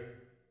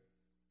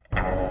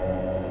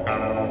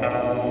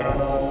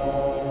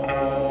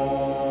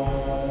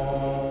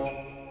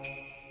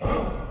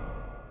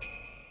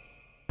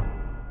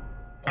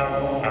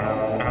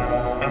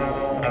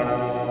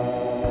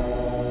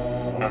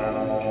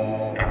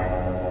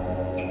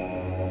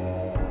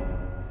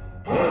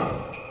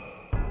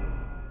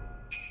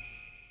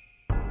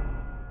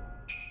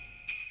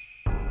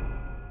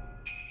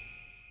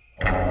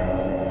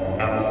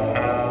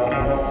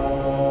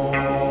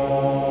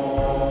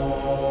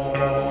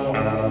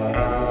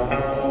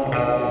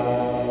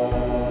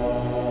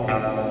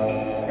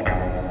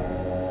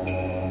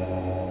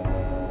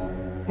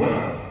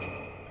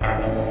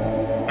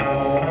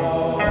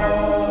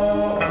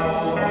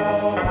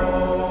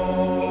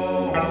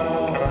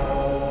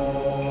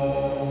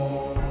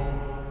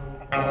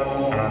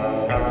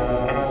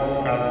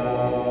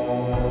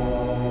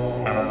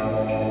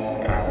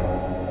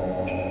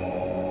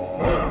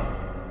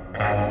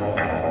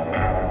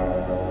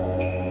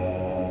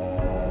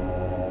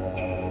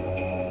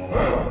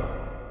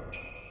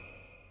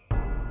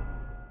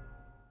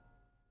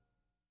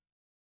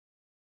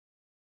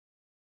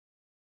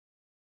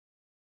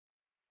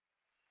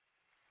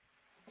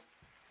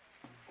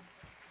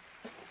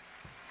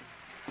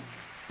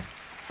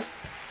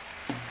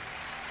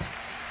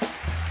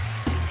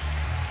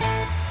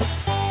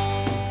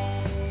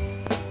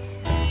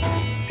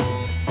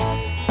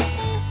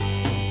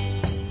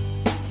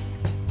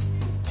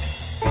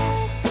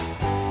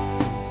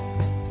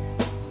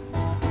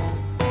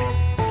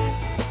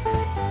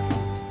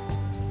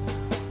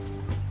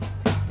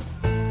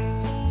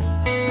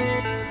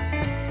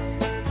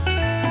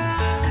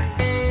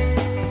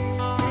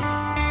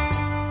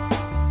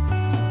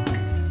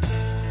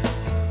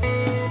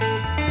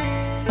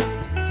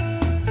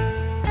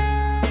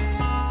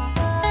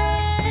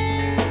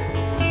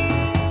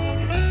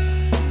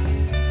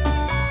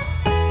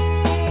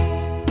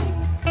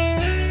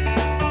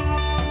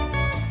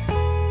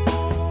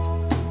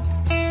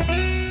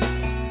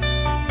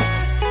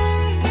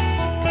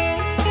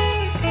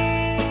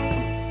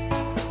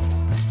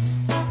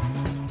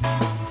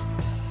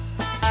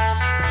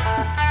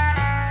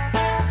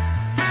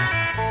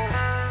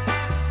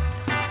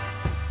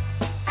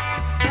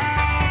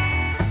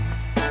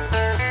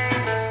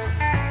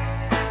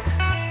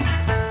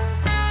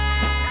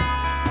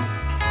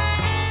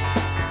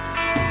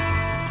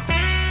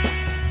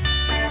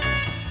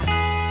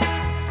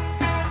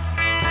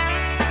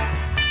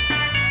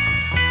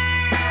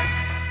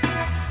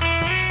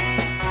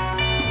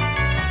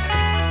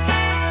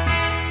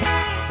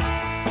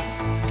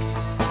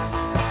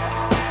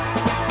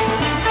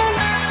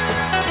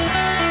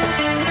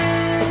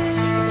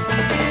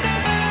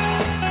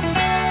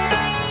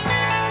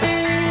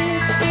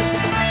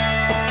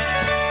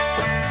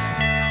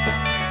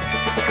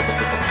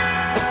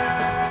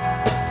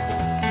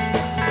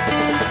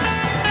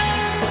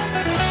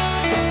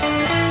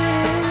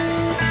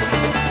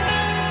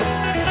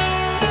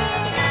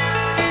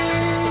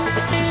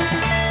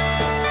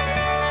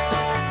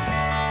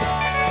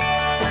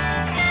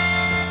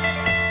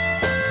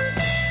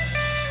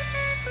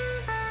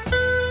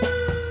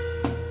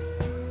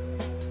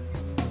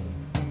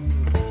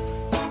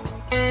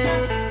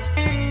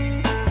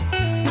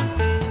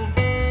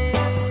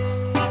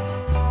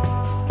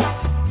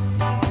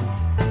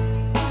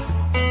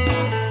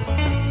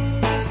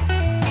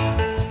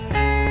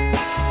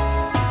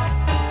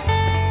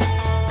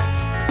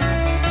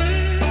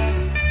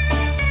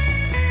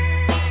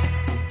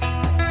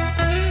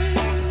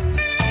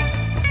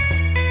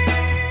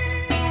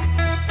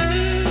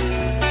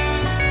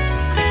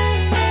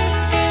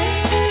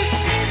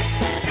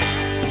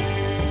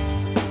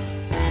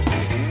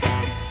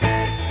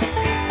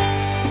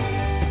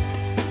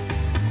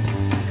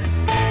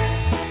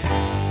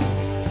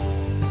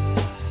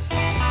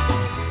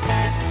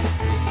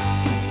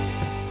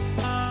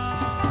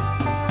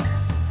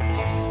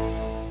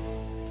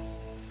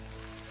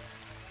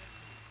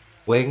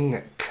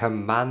 Wing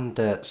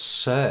Commander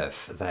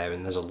Surf there,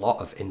 and there's a lot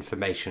of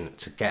information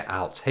to get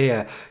out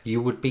here.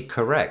 You would be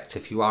correct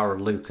if you are a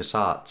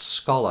LucasArts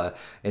scholar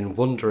in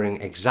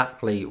wondering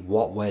exactly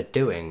what we're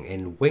doing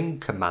in Wing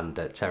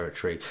Commander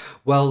territory.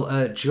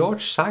 Well,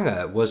 George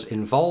Sanger was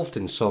involved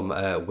in some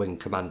Wing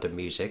Commander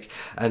music,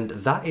 and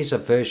that is a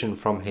version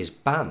from his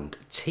band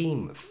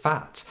Team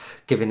Fat,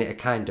 giving it a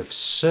kind of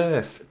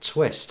surf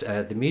twist.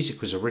 The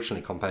music was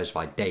originally composed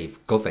by Dave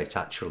Govett,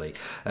 actually,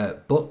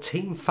 but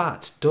Team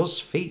Fat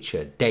does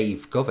feature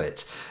Dave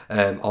Govett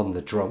on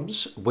the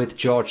drums, with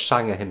George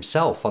Sanger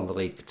himself on the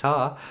lead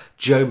guitar,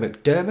 Joe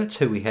McDermott,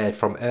 who we heard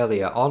from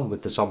earlier on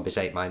with the Zombies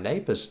Ate My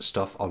Neighbours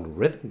stuff, on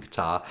rhythm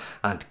guitar,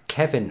 and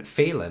Kevin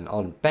Phelan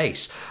on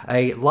bass.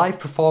 A live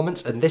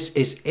performance, and this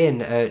is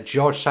in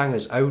George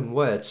Sanger's own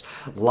words,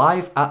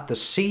 live at the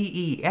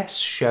CES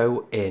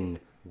show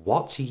in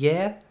what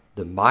year?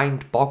 The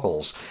mind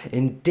boggles.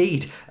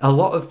 Indeed, a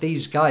lot of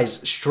these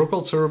guys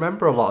struggle to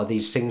remember a lot of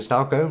these things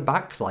now, going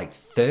back like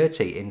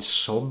 30, in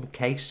some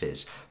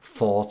cases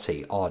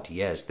 40 odd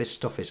years. This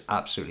stuff is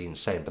absolutely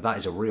insane, but that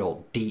is a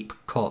real deep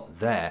cut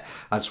there.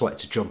 I just wanted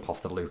to jump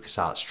off the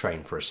LucasArts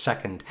train for a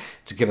second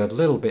to give a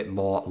little bit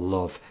more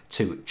love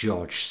to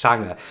George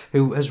Sanger,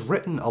 who has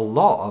written a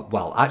lot of,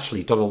 well,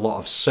 actually done a lot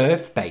of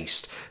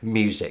surf-based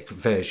music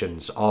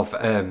versions of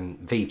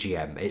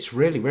VGM. It's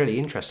really, really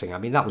interesting. I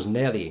mean, that was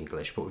nearly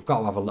English, but we've got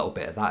to have a little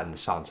bit of that in the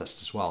sound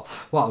test as well.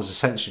 What I was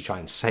essentially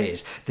trying to say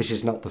is this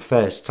is not the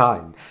first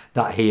time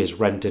that he has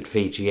rendered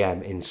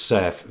VGM in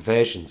surf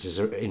versions. There's,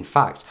 in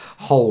fact,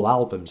 whole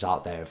albums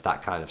out there of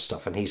that kind of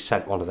stuff, and he's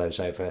sent one of those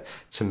over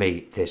to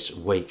me this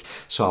week,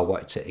 so I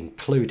wanted to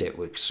include it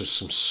with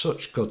some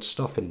such good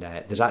stuff in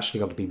there. There's actually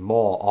going to be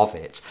more of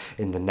it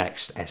in the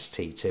next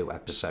ST2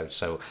 episode,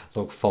 so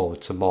look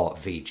forward to more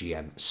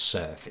VGM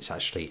surf. It's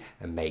actually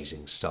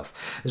amazing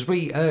stuff. As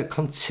we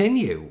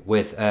continue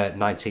with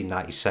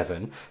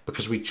 1997,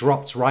 because we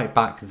dropped right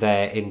back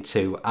there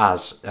into,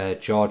 as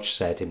George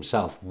said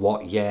himself,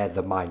 what year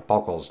the mind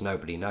boggles,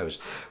 nobody knows.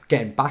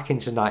 Getting back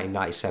into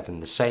 1997,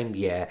 the same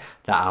year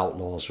that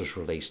Outlaws was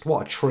released.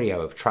 What a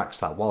trio of tracks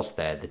that was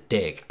there. The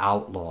Dig,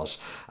 Outlaws,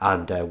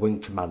 and Wing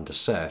Commander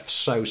Surf.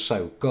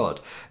 So good.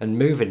 And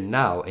moving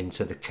now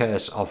into The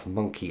Curse of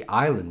Monkey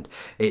Island,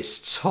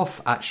 it's tough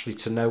actually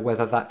to know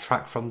whether that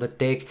track from The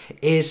Dig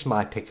is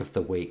my pick of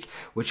the week,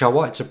 which I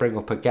wanted to bring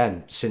up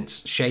again,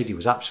 since Shady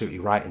was absolutely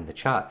right in the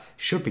chat.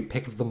 Should be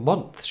pick of the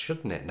month,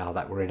 shouldn't it, now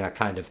that we're in a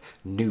kind of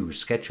new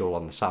schedule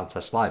on the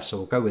Soundtest Live. So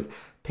we'll go with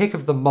pick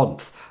of the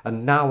month,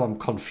 and now I'm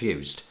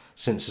confused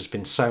since there's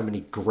been so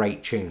many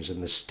great tunes and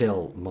there's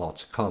still more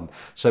to come.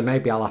 So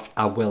maybe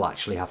I will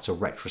actually have to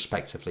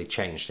retrospectively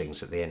change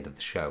things at the end of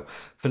the show.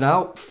 For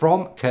now,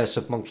 from Curse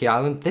of Monkey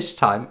Island, this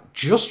time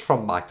just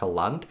from Michael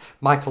Land.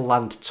 Michael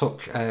Land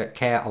took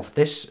care of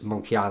this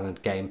Monkey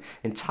Island game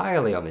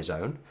entirely on his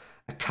own.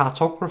 A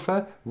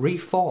Cartographer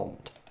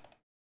Reformed.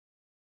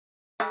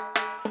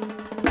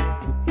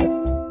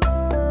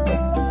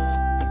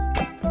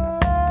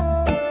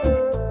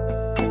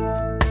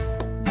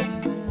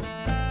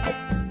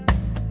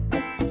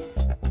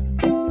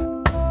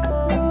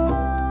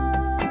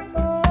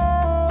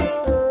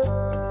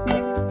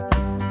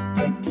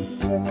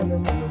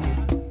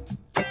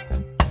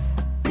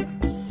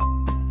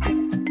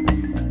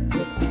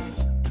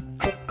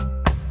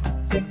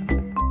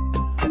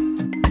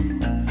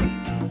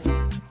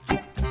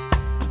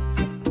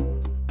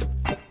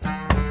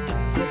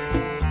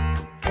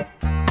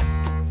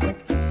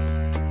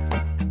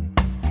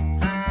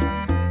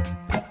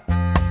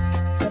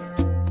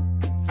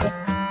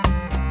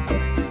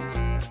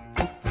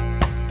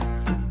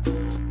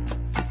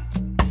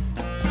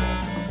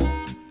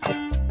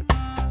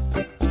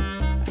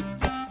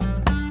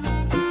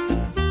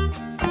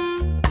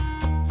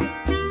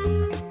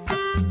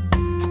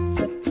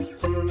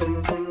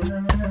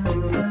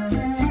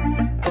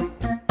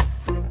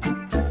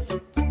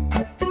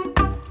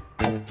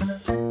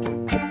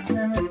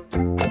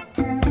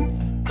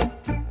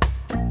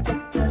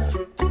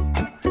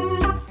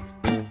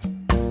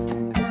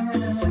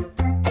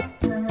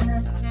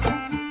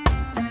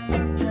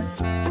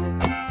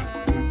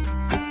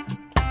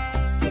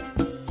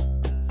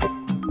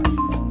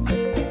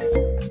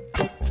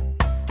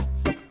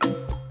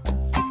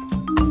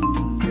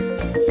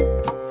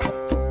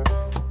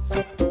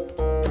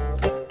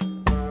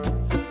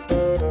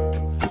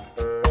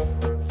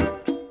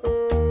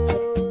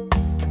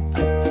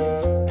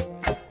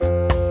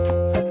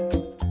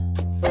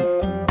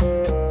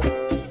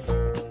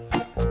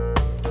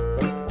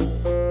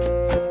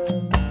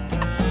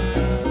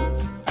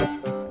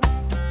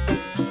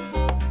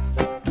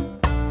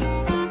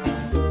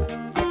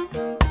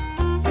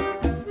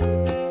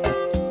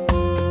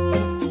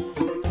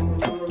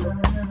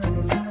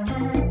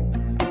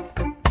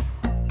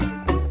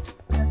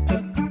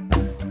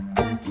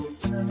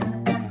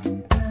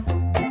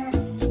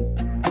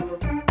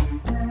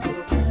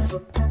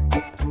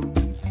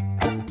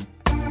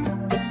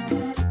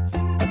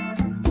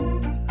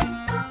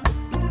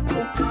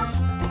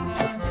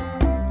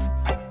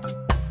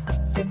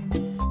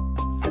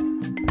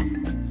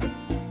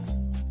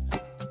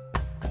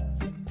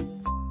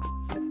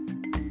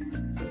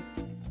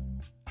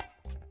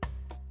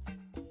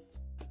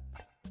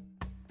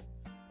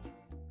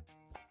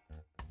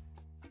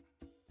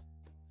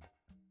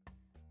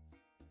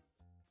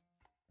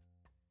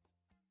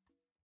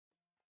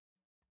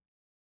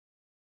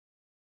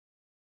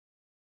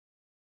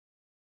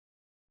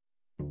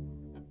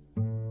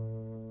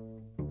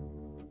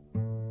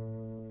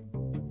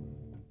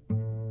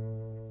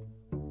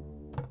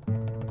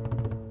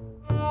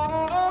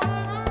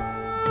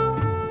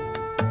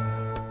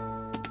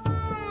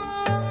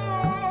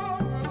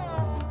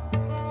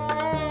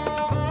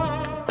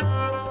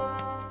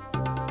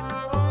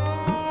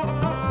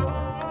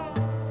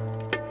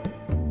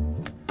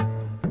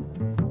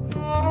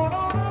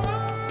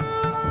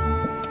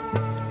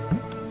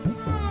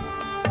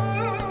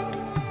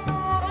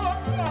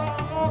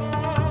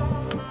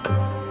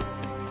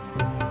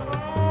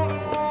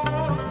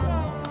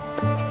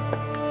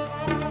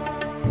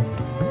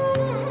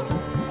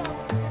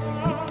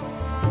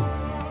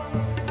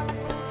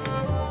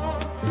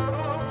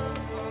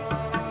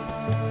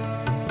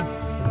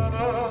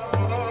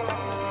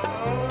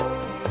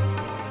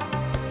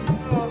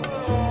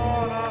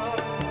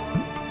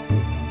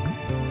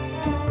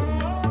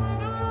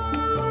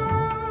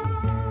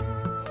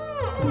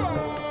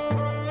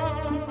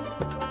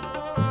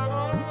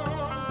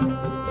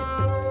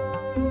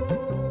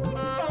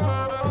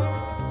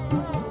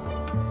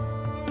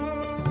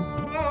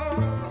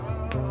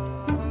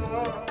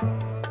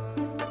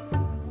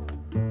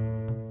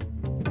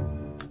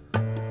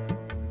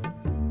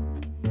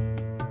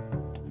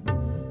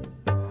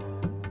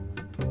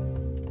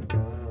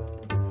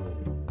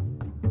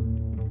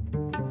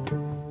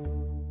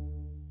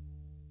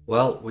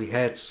 Well, we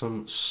heard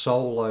some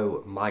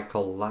solo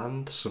Michael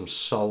Land, some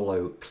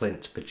solo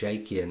Clint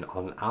Bajakian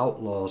on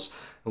Outlaws,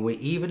 and we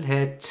even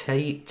heard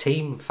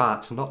Team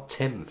Fat, not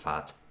Tim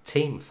Fat,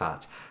 Team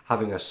Fat,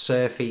 having a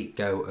surfy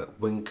go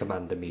at Wing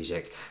Commander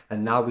music.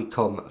 And now we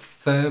come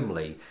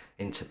firmly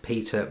into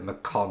Peter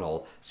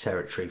McConnell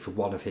territory for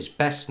one of his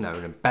best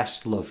known and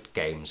best loved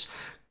games,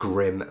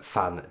 Grim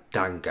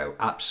Fandango.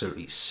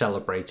 Absolutely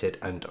celebrated,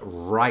 and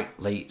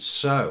rightly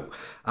so.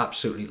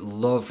 Absolutely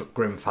love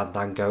Grim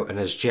Fandango, and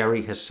as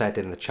Jerry has said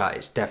in the chat,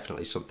 it's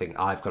definitely something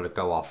I've got to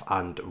go off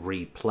and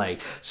replay,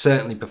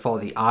 certainly before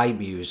the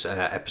iMuse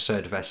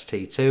episode of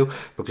ST2,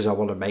 because I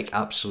want to make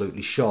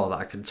absolutely sure that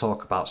I can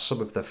talk about some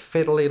of the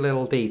fiddly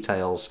little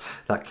details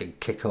that can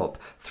kick up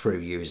through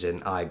using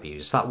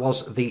iMuse. That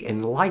was The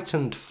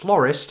Enlightened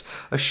Florist,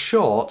 a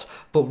short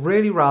but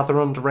really rather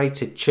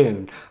underrated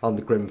tune on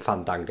the Grim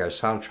Fandango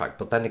soundtrack.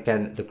 But then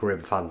again, the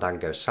Grim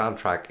Fandango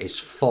soundtrack is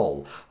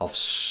full of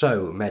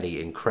so many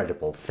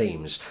incredible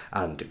themes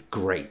and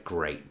great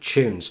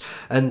tunes.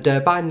 And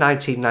by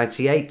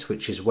 1998,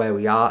 which is where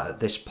we are at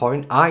this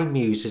point,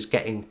 iMuse is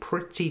getting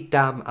pretty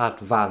damn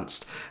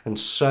advanced, and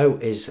so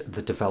is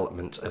the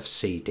development of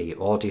CD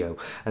audio,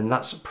 and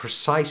that's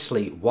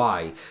precisely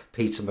why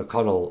Peter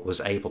McConnell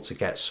was able to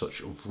get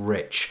such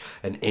rich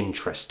and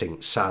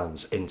interesting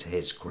sounds into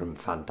his Grim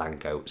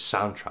Fandango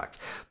soundtrack.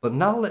 But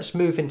now let's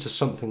move into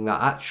something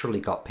that actually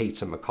got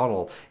Peter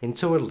McConnell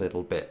into a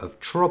little bit of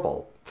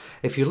trouble.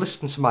 If you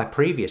listened to my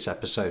previous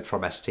episode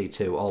from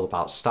ST2 all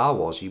about Star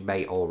Wars, you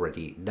may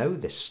already know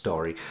this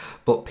story,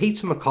 but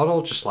Peter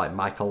McConnell, just like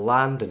Michael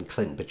Land and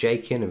Clint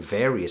Bajakian and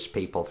various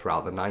people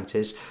throughout the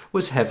 90s,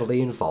 was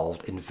heavily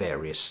involved in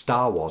various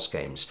Star Wars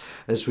games.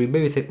 As we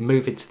move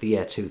into the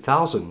year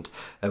 2000,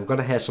 we're going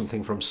to hear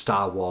something from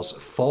Star Wars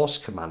Force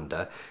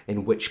Commander,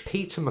 in which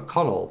Peter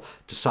McConnell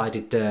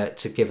decided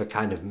to give a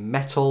kind of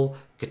metal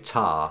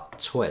guitar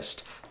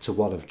twist to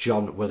one of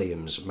John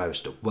Williams'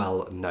 most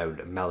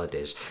well-known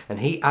melodies, and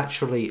he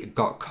actually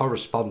got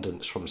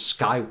correspondence from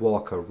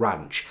Skywalker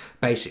Ranch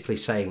basically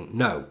saying,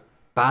 no,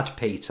 bad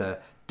Peter,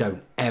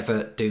 don't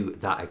ever do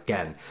that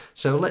again.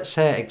 So let's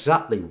hear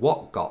exactly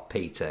what got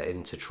Peter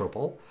into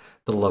trouble.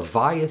 The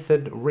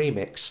Leviathan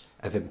remix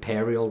of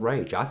Imperial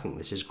Rage. I think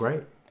this is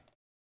great.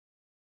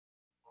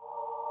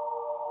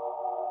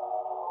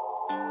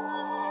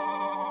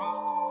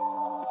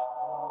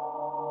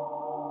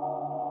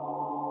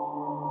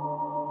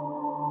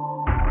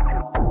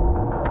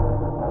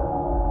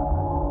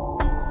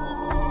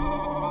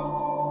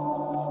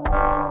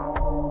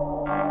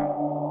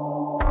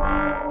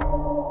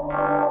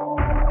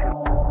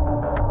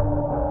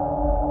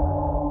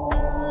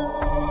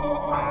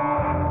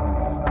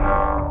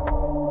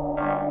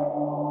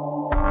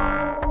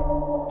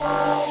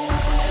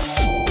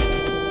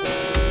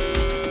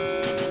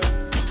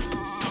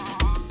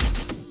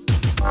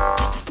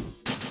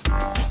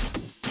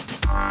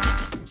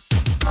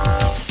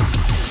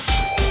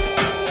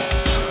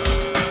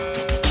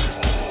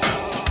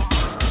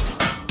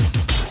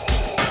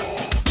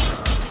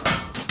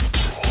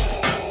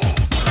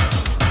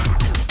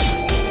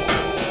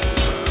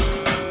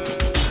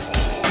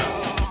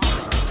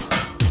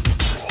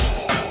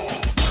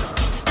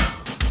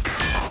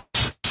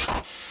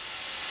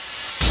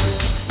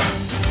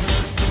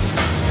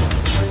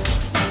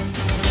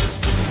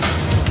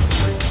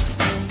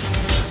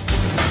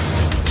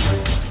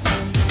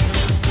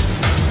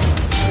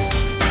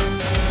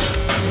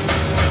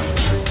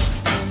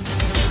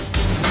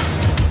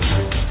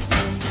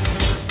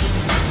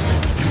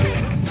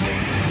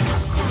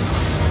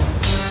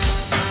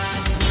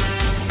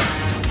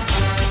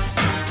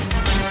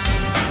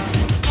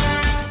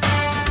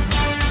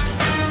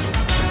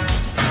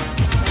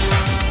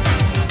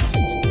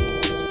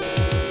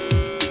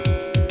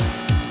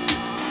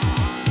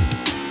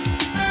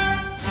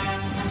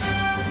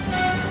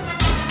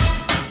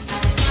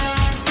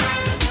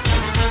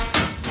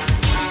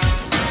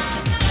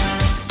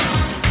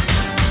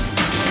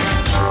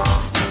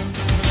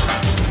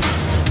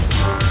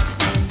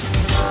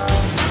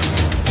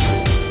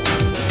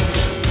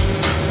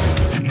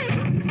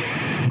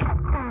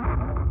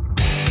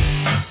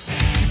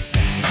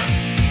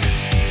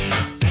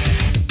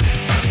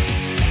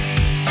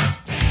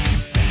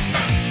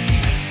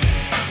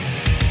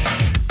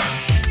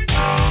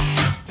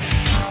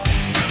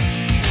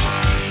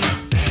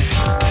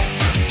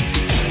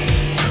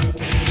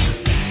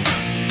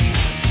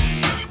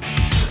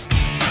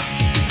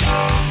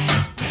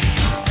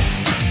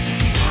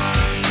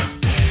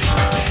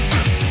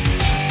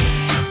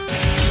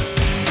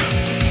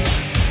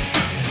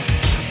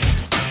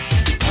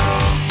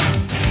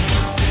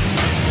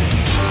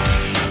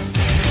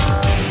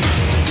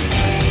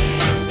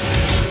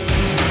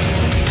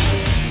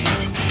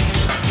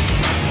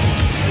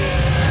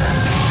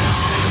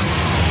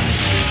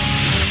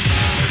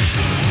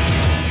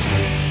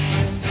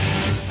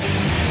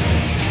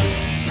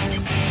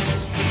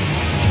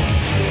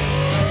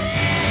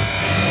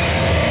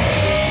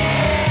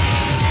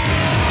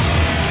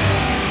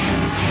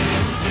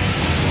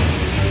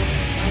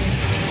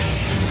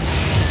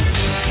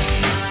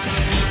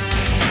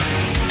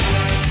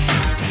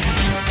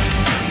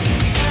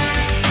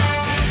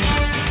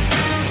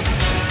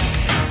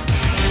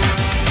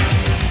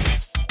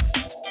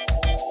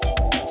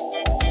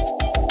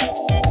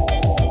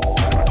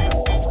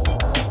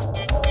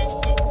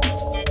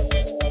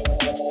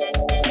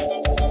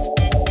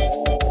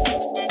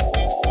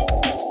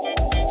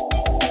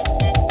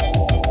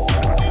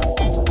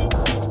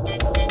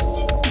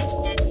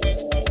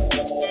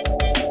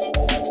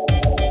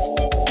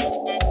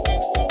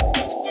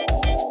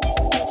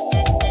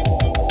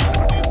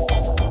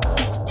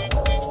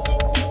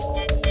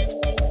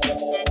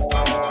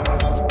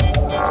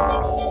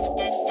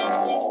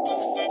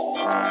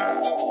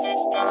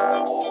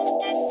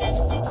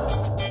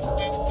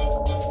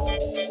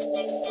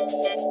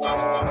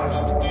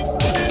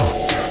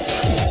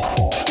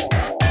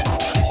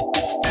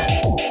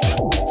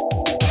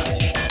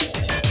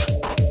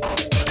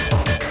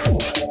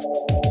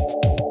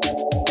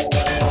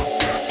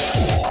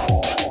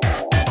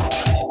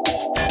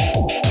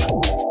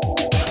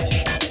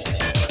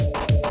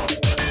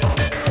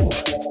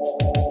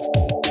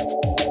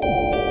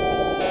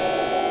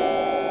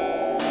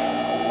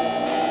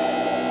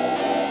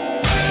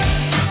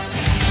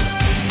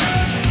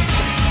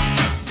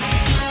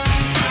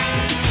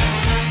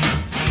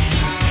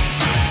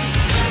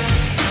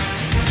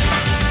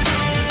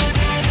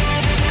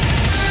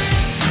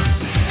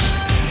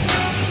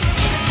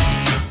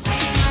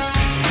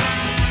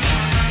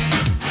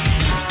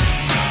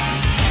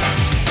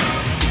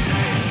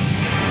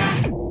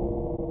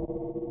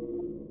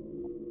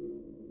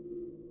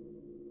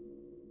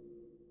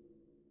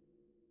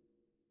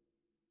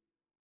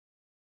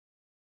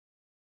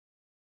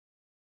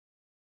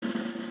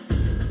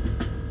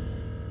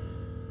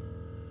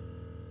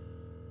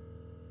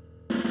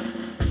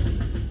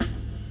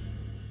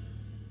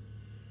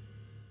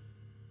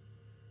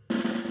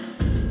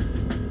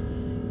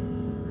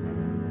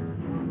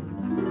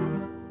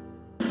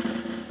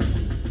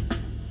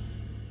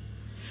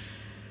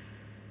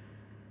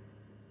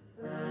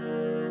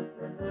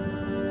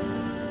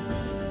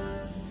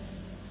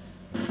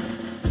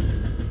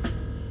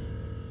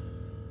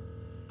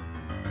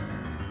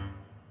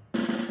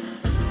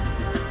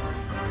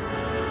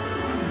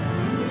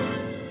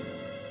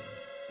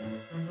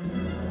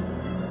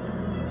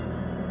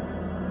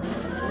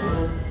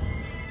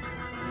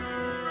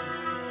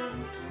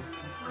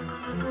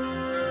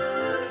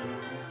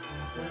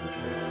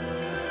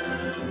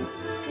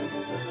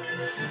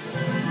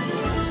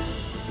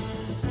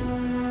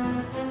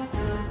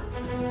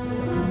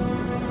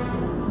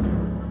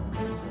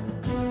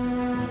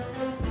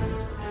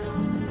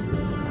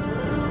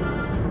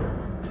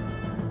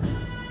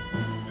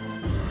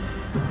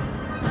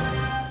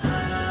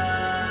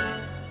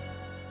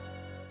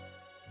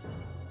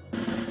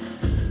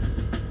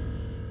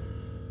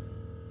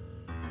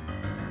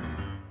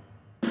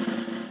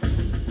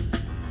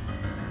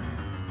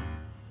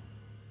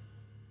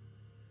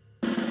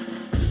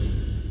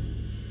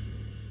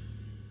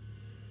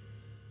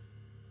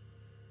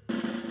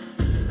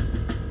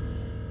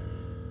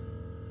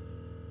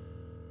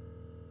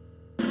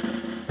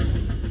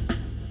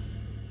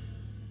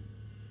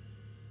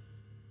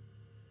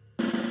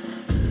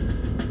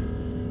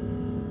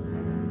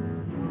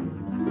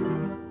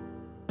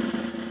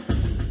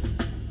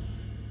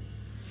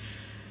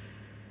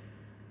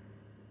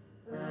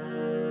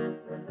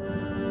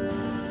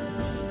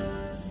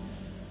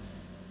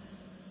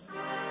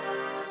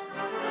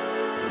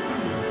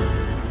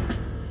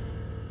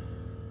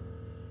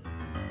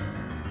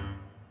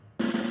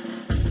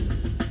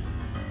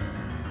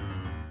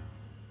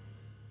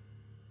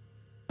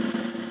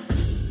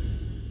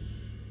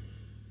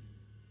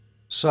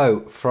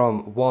 So,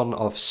 from one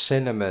of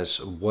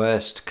cinema's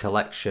worst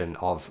collection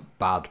of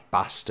bad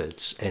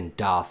bastards in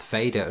Darth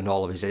Vader and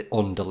all of his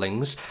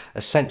underlings,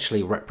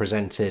 essentially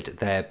represented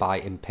there by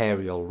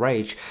Imperial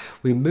Rage,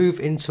 we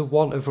move into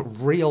one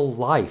of real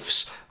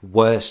life's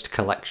worst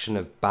collection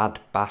of bad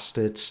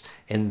bastards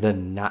in the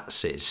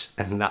Nazis,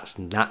 and that's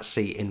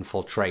Nazi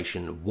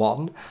Infiltration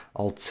 1,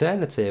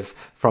 alternative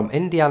from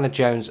Indiana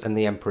Jones and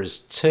the Emperor's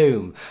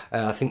Tomb.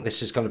 I think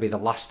this is going to be the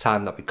last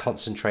time that we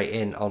concentrate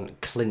in on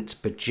Clint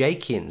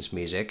Bajakian's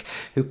music,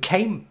 who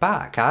came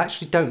back. I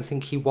actually don't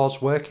think he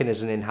was working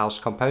as an in-house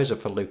composer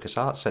for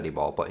LucasArts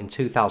anymore, but in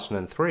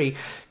 2003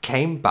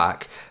 came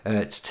back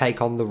to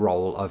take on the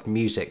role of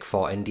music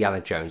for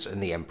Indiana Jones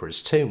and the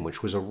Emperor's Tomb,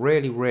 which was a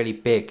really, really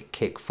big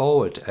kick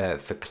forward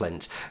for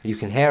Clint. You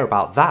can hear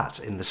about that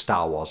in the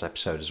Star Wars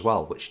episode as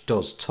well, which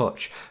does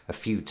touch a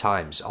few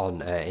times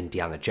on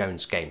Indiana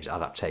Jones games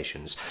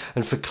adaptations.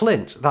 And for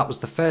Clint, that was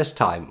the first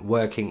time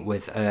working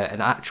with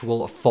an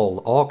actual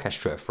full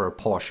orchestra for a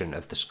portion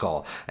of the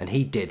score, and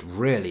he did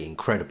really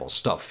incredible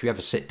stuff. If you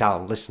ever sit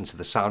down and listen to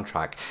the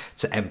soundtrack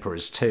to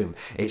Emperor's Tomb,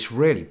 it's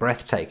really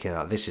breathtaking.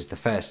 This is the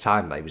first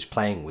time that he was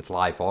playing with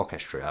live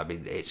orchestra. I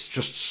mean, it's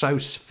just so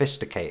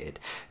sophisticated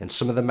and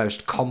some of the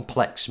most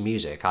complex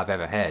music I've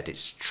ever heard.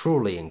 It's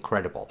truly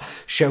incredible,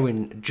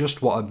 showing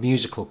just what a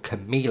musical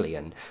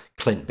chameleon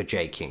Clint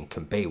Bajakian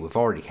can be. We've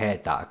already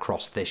heard that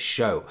across this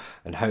show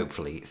and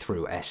hopefully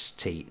through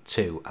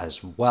ST2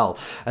 as well.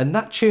 And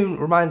that tune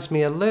reminds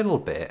me a little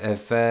bit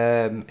of,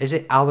 is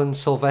it Alan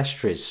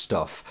Silvestri's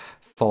stuff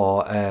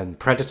for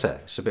Predator?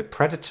 It's a bit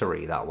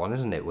predatory, that one,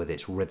 isn't it, with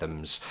its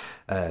rhythms.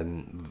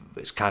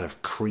 It's kind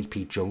of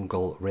creepy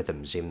jungle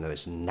rhythms, even though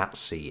it's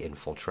Nazi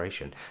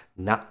infiltration.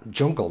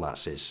 Jungle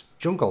Nazis,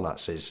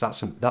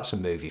 that's a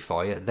movie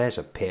for you. There's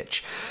a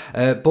pitch.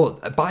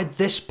 But by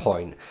this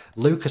point,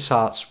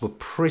 LucasArts were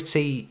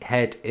pretty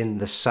head in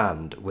the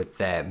sand with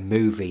their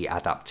movie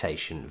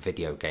adaptation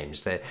video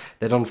games. They'd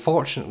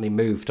unfortunately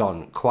moved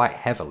on quite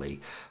heavily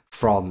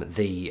from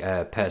the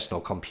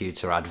personal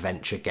computer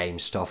adventure game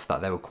stuff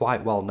that they were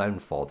quite well known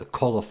for, the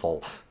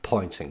colourful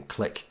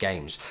point-and-click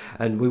games.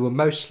 And we were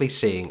mostly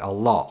seeing a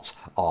lot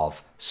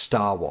of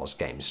Star Wars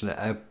games. And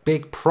a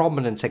big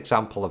prominent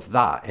example of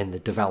that in the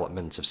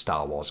development of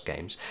Star Wars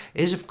games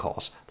is, of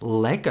course,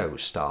 Lego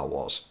Star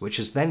Wars, which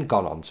has then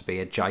gone on to be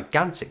a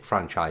gigantic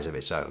franchise of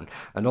its own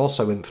and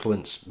also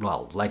influenced,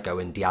 well, Lego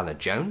Indiana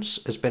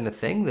Jones has been a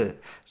thing. There's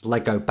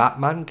Lego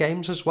Batman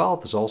games as well.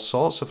 There's all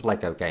sorts of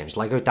Lego games.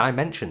 Lego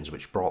Dimensions,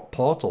 which brought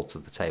Portal to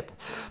the table.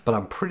 But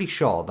I'm pretty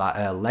sure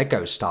that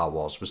Lego Star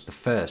Wars was the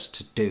first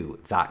to do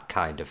that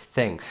kind of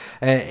thing.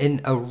 In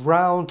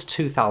around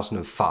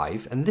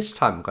 2005, and this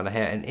time I'm going to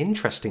hear an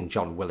interesting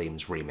John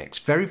Williams remix,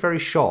 very, very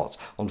short,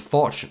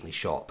 unfortunately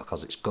short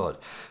because it's good,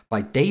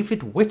 by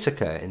David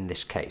Whittaker in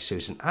this case,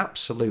 who's an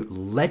absolute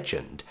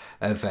legend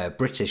of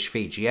British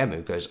VGM,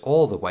 who goes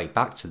all the way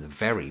back to the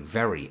very,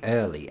 very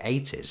early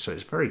 80s. So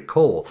it's very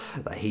cool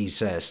that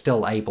he's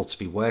still able to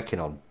be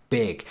working on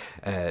big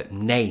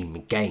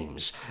name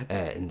games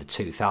in the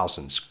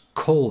 2000s.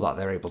 Cool that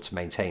they're able to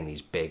maintain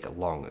these big,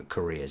 long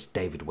careers.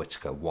 David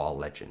Whittaker, war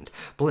legend.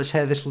 But let's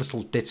hear this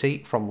little ditty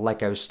from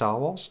Lego Star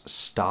Wars,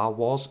 Star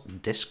Wars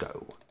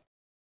Disco.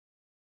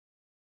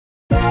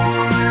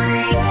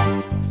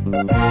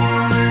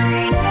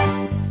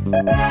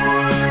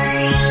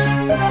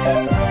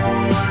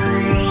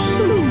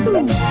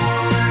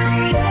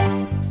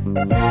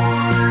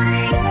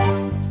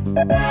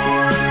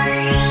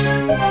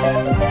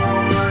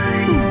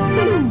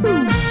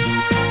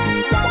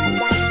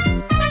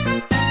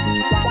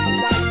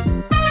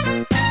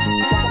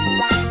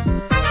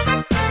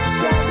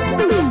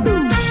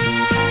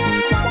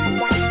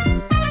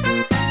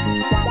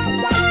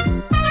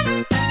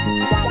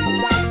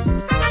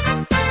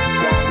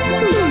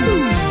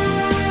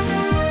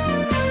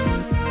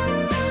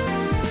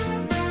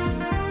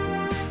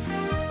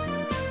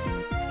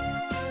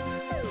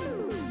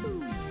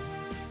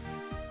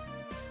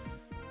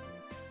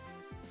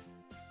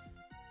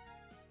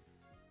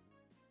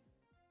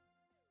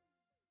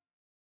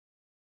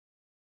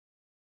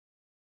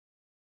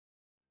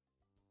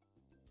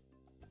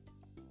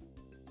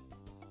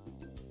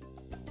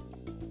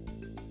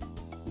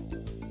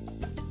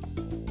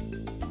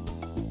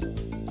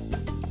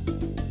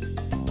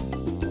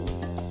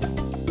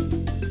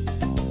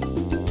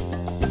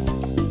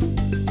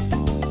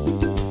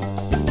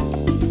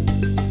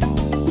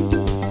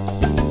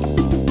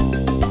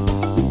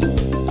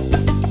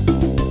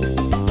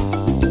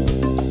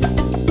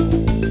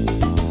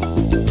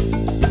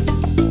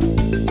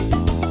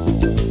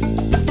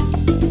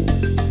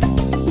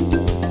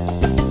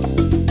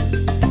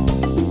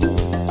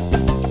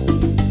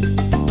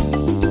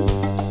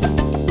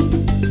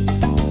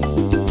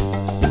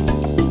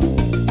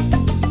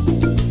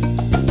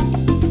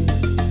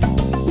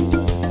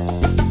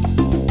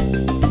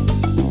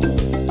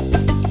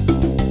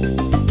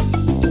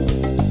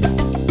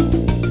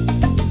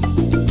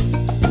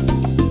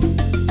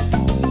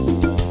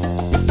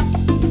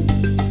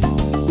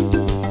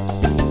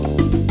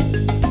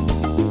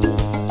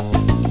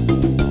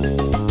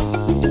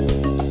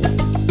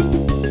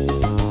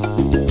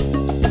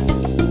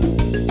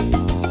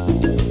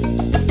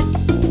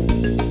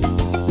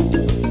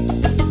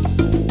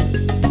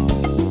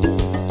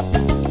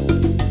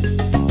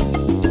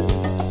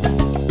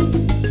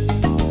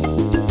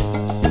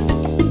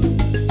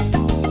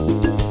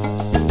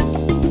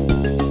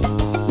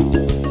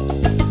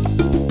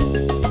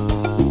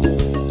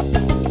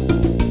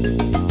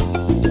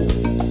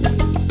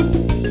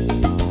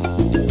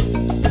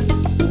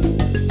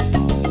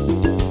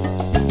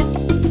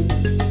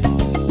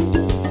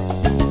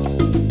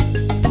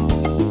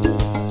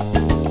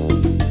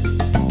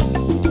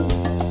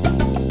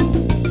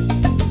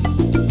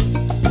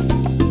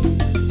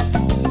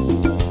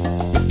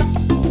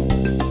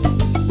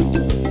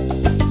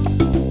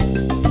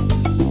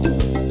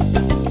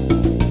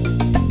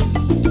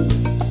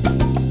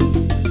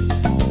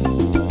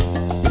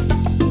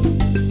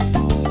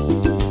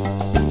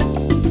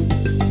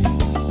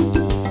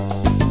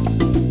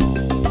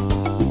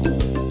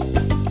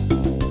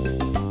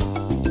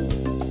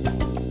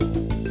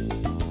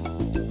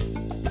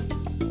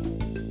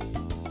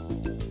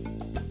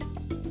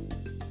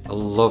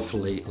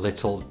 lovely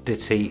little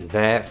ditty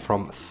there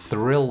from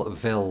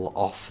Thrillville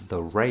Off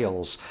the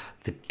Rails,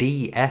 the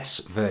DS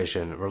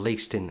version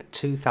released in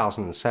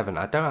 2007.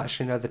 I don't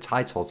actually know the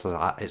title to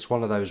that. It's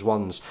one of those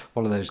ones,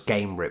 one of those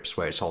game rips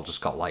where it's all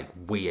just got like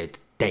weird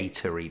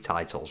data-y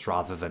titles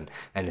rather than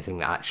anything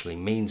that actually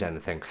means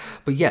anything.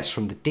 But yes,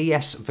 from the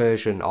DS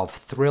version of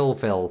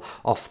Thrillville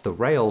Off the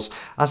Rails,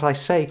 as I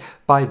say,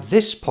 by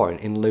this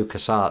point in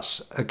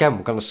LucasArts, again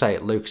we're going to say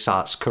it,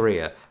 LucasArts'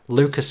 career,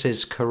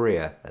 Lucas's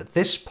career, at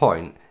this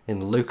point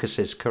in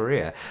Lucas's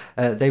career,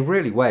 they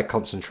really were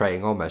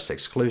concentrating almost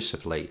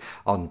exclusively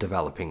on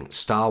developing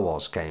Star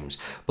Wars games,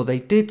 but they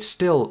did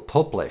still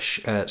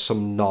publish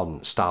some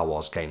non-Star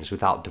Wars games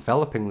without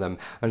developing them,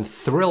 and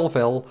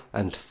Thrillville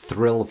and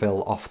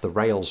Thrillville Off the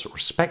Rails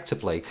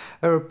respectively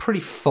are a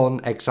pretty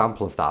fun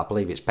example of that. I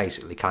believe it's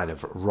basically kind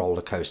of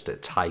roller coaster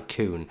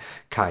tycoon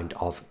kind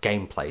of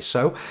gameplay,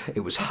 so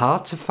it was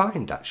hard to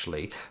find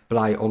actually, but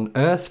I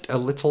unearthed a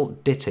little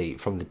ditty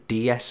from the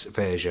DS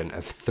version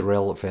of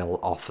Thrillville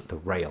Off the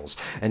Rails,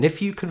 and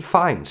if you can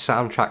find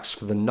soundtracks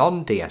for the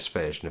non-DS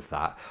version of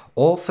that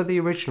or for the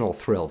original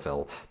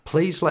Thrillville,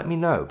 please let me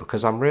know,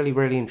 because I'm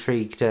really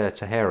intrigued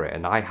to hear it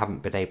and I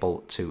haven't been able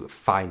to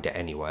find it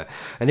anywhere.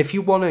 And if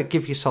you want to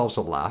give yourselves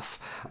a laugh,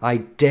 I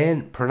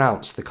daren't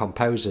pronounce the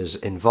composers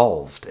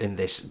involved in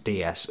this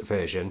DS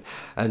version,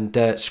 and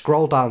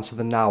scroll down to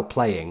the now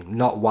playing,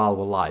 not while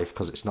we're live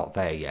because it's not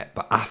there yet,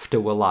 but after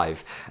we're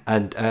live,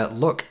 and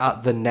look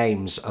at the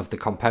names of the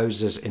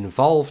composers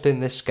involved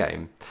in this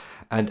game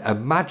and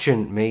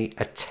imagine me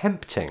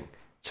attempting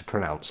to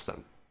pronounce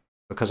them,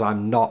 because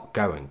I'm not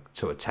going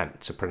to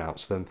attempt to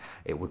pronounce them.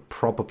 It would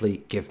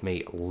probably give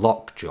me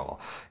lockjaw.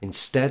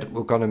 Instead,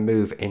 we're going to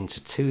move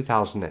into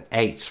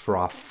 2008 for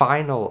our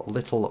final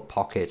little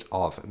pocket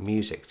of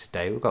music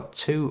today. We've got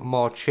 2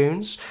 more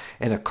tunes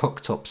in a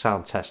cooked up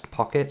sound test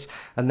pocket,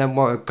 and then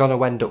we're going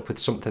to end up with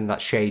something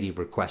that Shady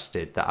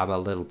requested that I'm a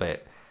little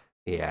bit...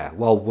 yeah,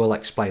 well, we'll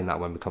explain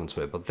that when we come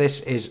to it. But this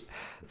is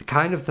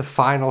kind of the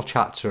final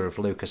chapter of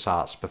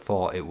LucasArts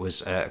before it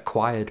was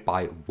acquired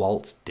by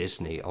Walt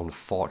Disney,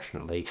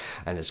 unfortunately,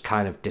 and has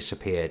kind of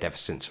disappeared ever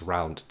since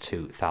around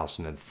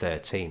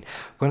 2013.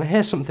 We're going to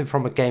hear something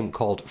from a game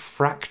called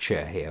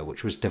Fracture here,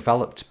 which was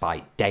developed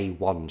by Day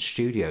One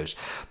Studios,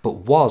 but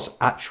was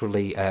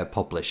actually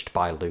published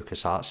by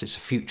LucasArts. It's a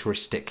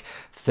futuristic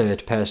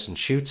third-person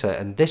shooter,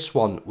 and this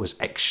one was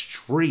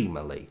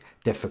extremely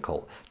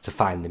difficult to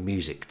find the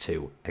music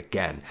to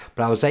again,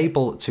 but I was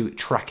able to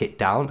track it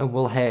down, and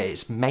we'll hear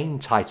its main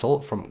title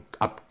from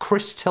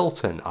Chris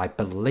Tilton, I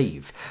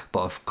believe,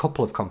 but a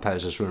couple of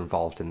composers were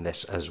involved in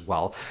this as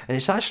well, and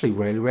it's actually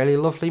really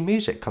lovely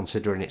music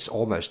considering it's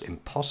almost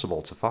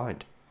impossible to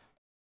find.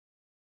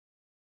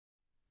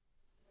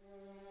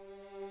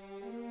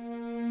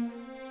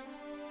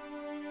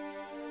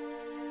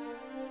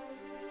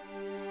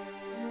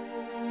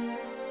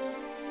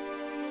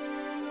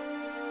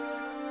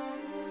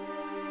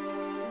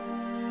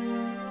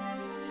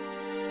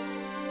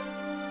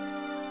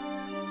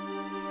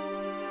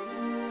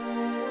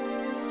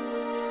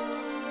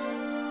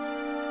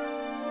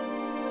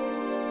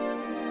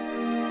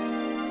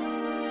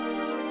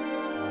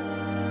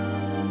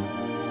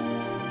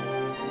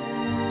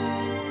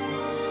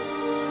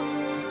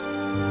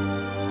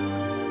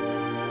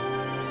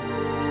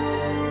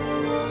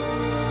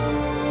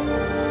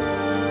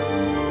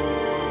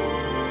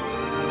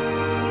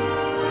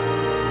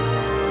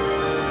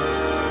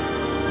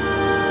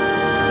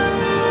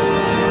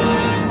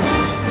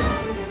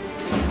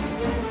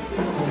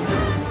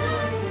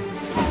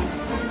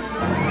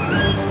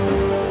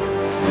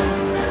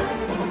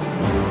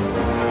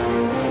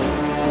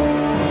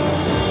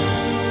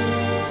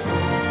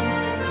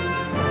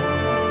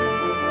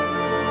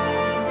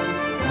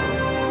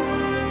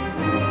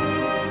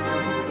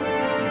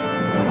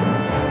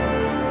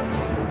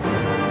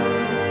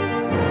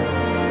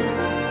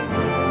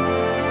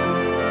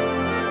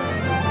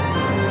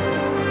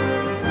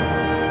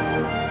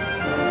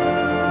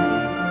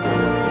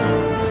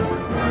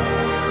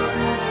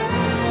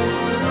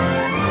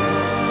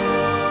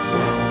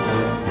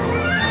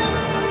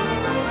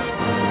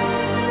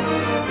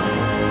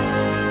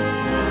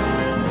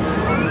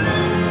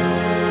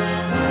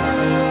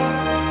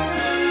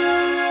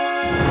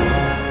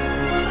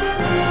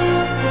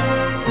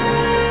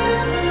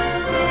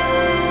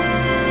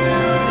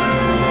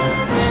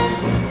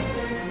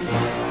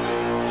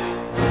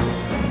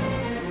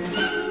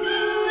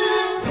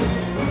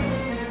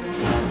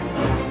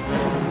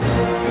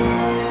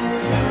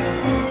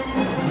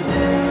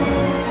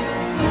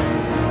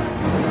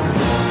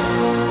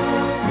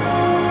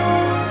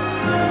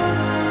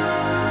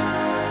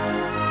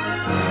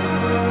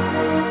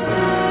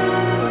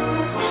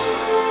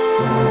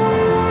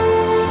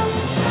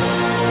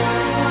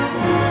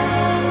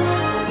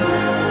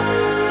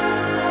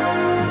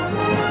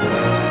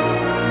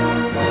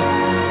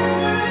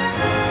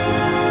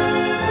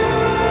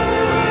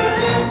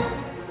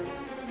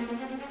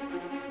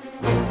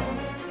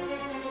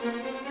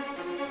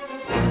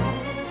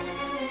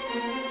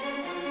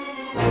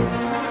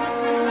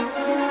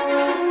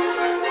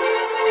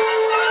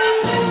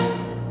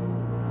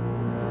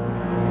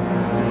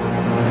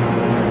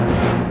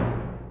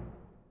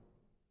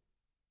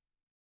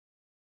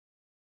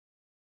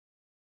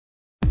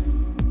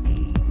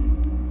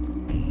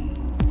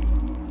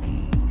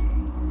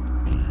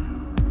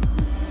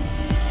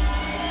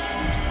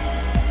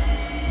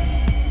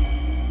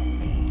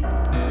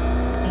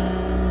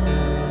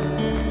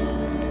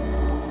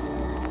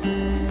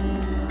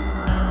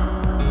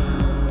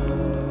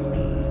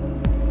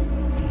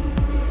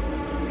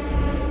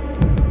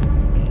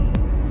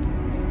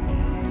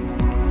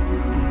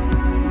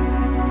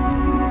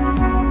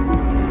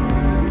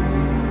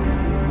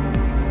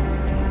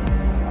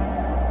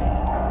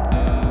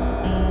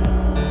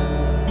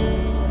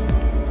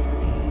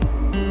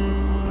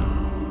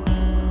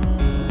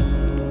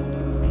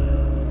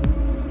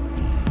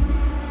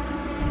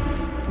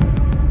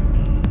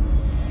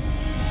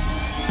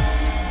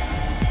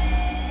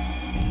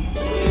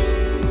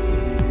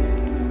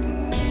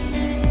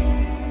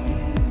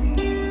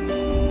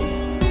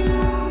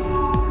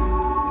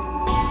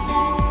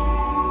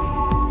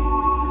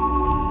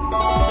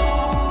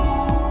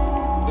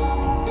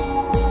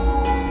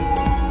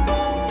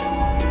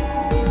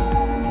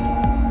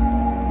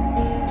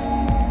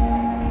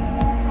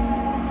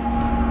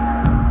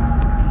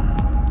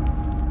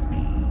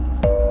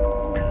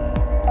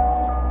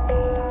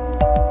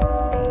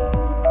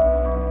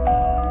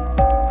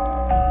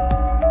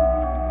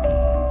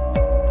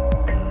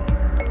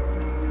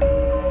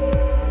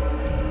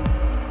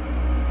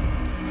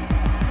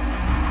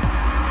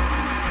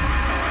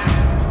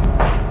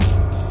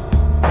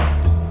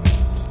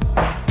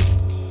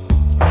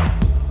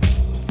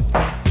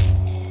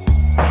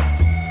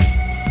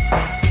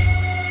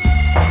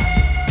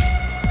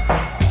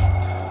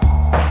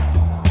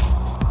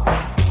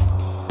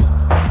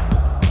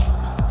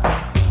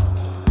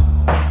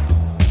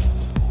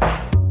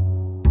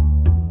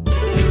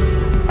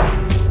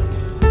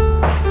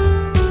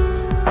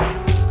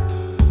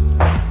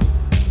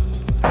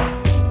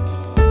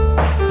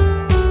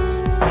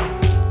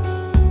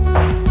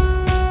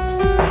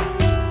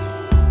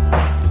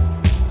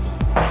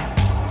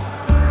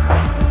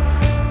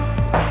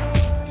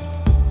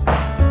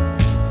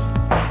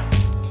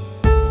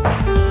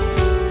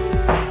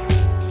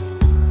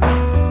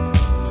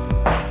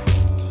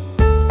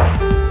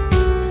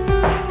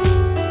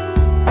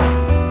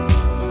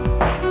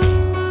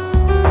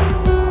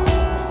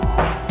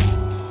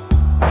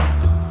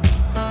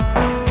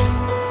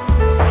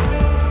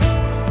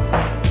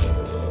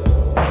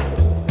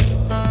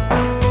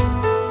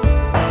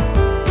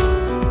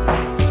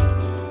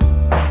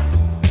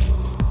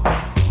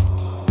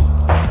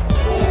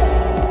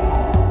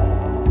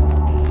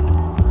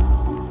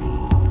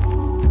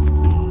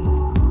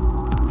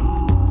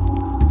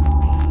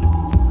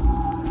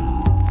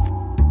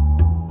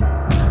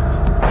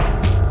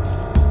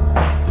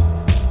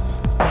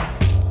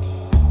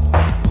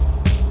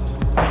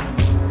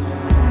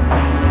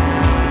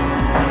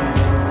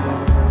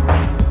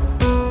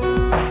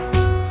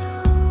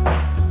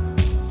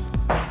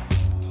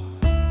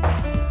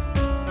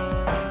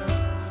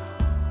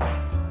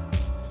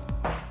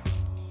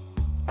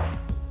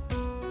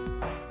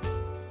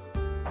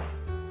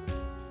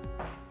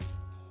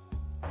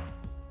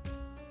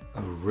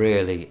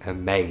 really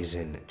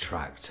amazing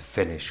track to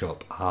finish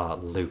up our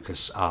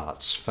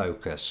LucasArts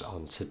focus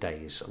on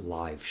today's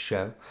live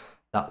show.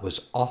 That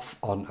was Off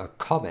on a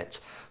Comet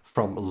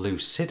from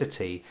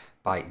Lucidity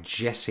by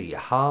Jesse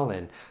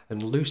Harlin.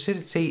 And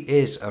Lucidity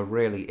is a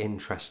really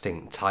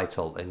interesting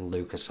title in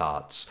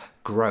LucasArts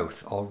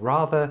growth, or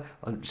rather,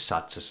 I'm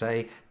sad to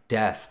say,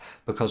 death,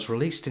 because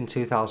released in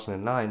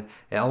 2009,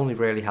 it only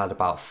really had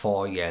about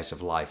 4 years of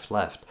life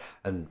left,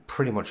 and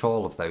pretty much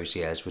all of those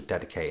years were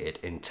dedicated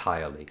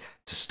entirely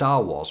to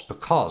Star Wars,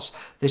 because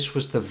this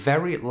was the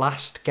very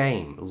last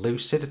game,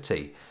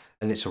 Lucidity,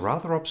 and it's a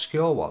rather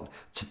obscure one,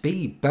 to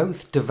be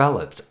both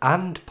developed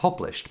and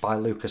published by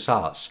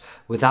LucasArts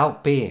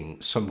without being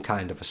some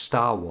kind of a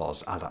Star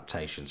Wars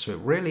adaptation. So it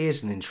really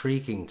is an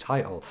intriguing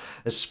title,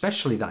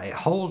 especially that it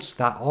holds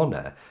that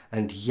honour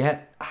and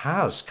yet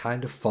has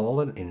kind of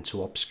fallen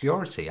into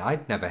obscurity.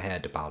 I'd never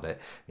heard about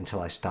it until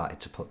I started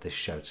to put this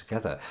show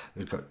together.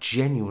 We've got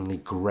genuinely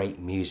great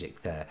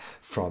music there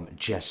from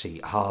Jesse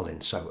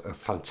Harlin, so a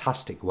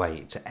fantastic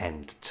way to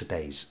end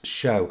today's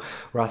show,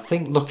 where I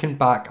think, looking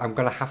back, I'm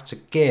going to have to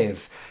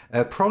give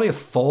probably a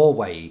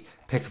 4-way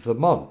pick of the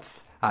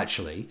month.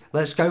 Actually,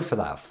 let's go for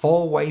that.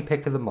 4-way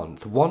pick of the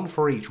month, one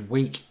for each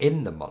week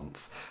in the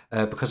month,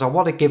 because I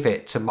want to give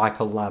it to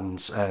Michael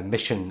Land's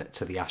Mission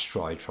to the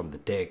Asteroid from The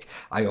Dig.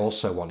 I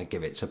also want to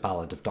give it to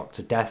Ballad of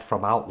Dr. Death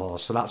from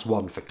Outlaws, so that's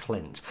one for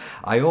Clint.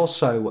 I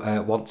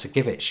also want to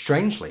give it,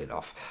 strangely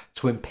enough,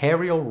 to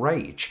Imperial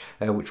Rage,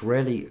 which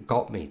really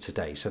got me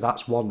today, so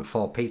that's one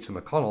for Peter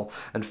McConnell.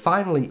 And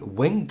finally,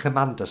 Wing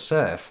Commander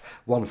Surf,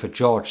 one for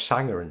George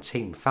Sanger and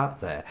Team Fat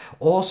there,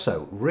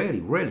 also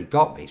really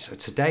got me. So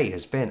today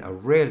has been a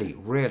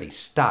really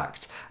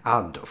stacked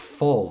and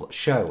full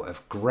show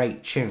of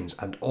great tunes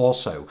and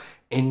also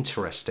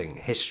interesting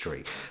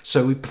history.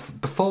 So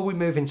before we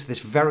move into this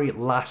very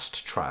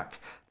last track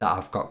that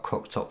I've got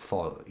cooked up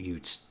for you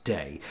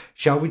today,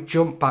 shall we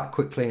jump back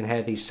quickly and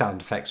hear these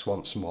sound effects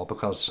once more,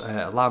 because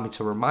allow me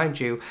to remind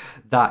you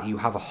that you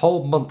have a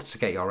whole month to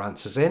get your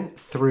answers in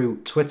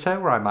through Twitter,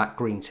 where I'm at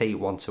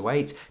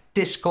GreenT128,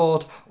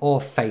 Discord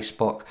or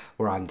Facebook,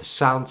 where I'm the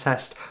sound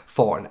test,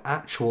 for an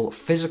actual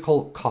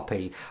physical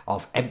copy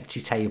of Empty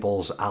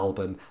Table's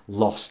album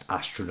Lost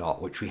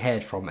Astronaut, which we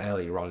heard from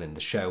earlier on in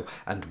the show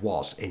and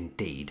was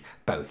indeed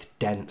both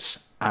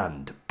dense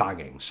and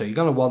banging. So you're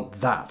going to want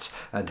that,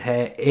 and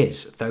here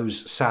is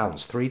those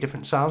sounds, 3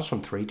 different sounds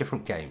from 3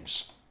 different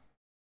games.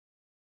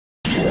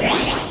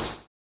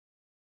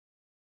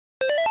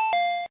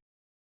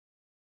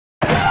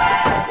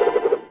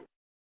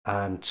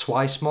 And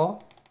twice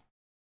more.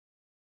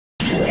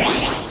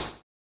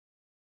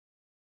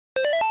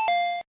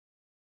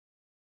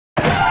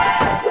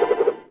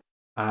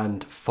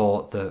 And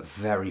for the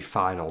very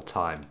final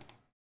time.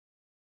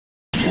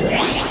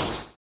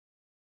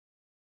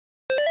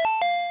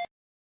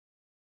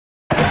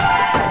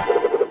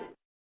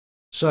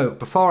 So,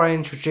 before I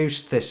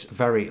introduce this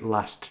very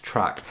last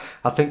track,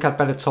 I think I'd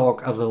better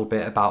talk a little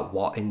bit about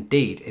what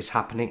indeed is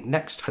happening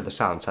next for the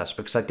sound test,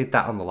 because I did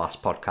that on the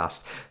last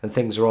podcast, and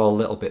things are all a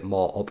little bit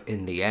more up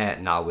in the air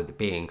now, with it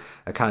being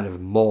a kind of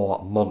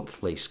more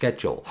monthly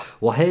schedule.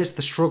 Well, here's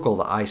the struggle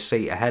that I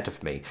see ahead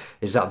of me,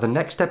 is that the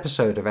next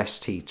episode of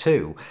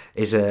ST2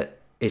 is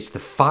the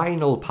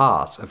final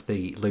part of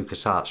the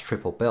LucasArts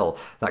triple bill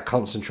that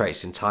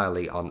concentrates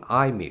entirely on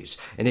iMuse,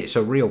 and it's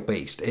a real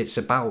beast. It's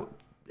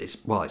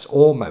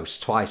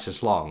almost twice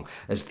as long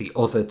as the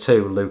other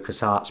 2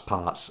 LucasArts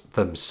parts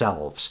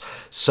themselves.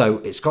 So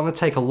it's going to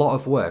take a lot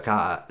of work.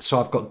 So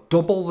I've got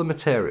double the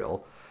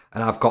material,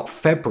 and I've got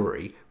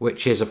February,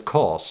 which is, of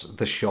course,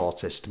 the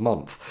shortest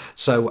month.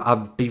 So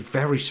I'd be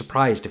very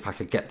surprised if I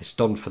could get this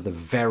done for the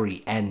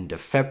very end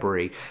of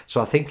February.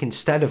 So I think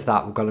instead of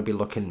that, we're going to be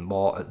looking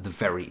more at the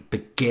very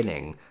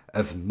beginning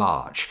of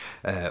March,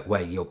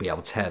 where you'll be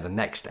able to hear the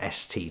next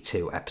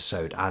ST2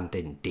 episode and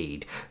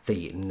indeed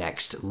the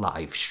next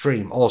live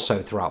stream. Also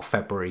throughout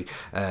February,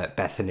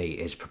 Bethany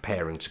is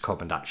preparing to come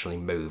and actually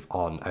move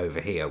on over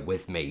here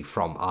with me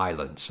from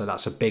Ireland, so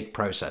that's a big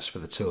process for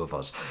the 2 of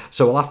us.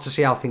 So we'll have to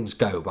see how things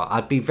go, but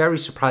I'd be very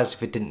surprised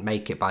if it didn't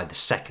make it by the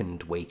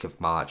 2nd week of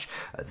March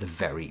at the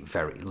very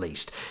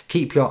least.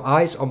 Keep your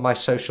eyes on my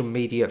social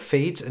media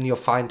feeds and you'll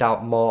find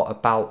out more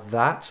about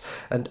that.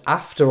 And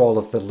after all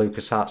of the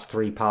LucasArts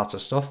 3-part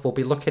stuff, we'll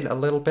be looking a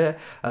little bit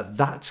at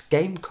That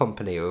Game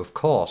Company, who of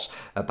course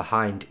are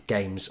behind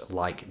games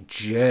like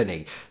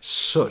Journey.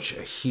 Such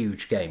a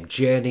huge game.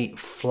 Journey,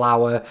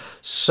 Flower,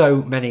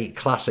 so many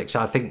classics.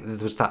 I think there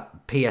was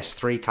that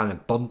PS3 kind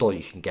of bundle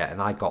you can get,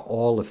 and I got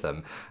all of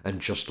them and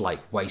just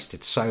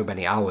wasted so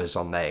many hours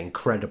on their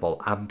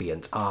incredible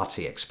ambient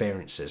arty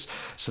experiences.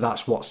 So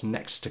that's what's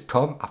next to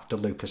come after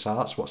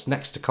LucasArts. What's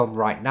next to come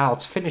right now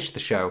to finish the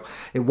show,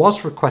 it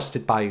was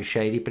requested by you,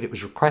 Shady, but it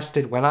was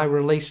requested when I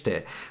released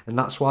it and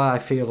that's why I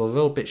feel a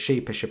little bit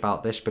sheepish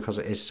about this, because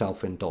it is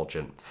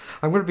self-indulgent.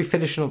 I'm going to be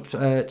finishing up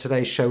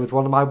today's show with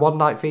one of my one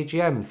night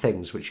VGM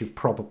things, which you've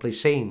probably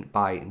seen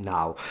by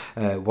now.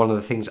 One of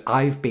the things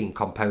I've been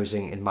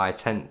composing in my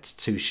attempt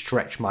to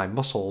stretch my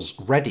muscles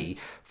ready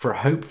for a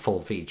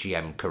hopeful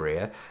VGM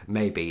career,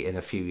 maybe in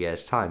a few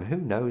years' time. Who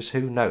knows,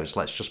 who knows?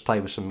 Let's just play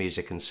with some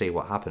music and see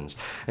what happens.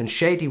 And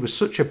Shady was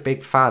such a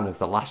big fan of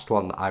the last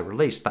one that I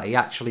released that he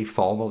actually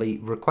formally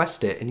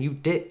requested it, and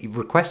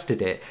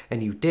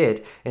you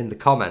did in the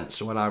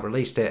comments when I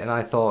released it, and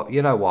I thought,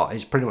 you know what,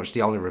 it's pretty much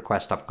the only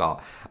request I've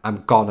got. I'm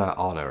gonna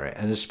honour it,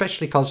 and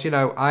especially because, you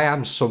know, I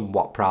am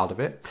somewhat proud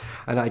of it,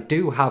 and I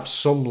do have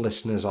some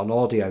listeners on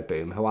Audio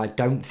Boom who I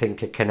don't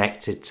think are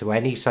connected to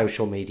any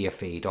social media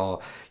feed or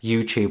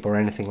YouTube or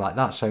anything like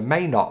that, so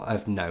may not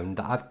have known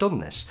that I've done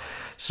this.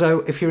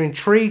 So if you're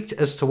intrigued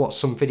as to what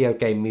some video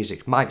game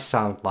music might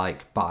sound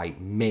like by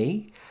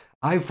me,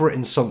 I've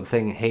written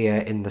something here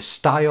in the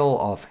style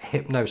of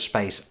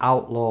Hypnospace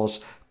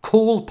Outlaws'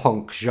 cool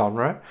punk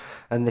genre,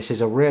 and this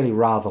is a really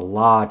rather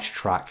large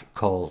track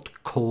called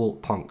Cool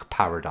Punk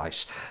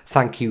Paradise.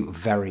 Thank you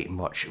very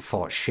much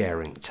for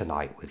sharing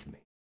tonight with me.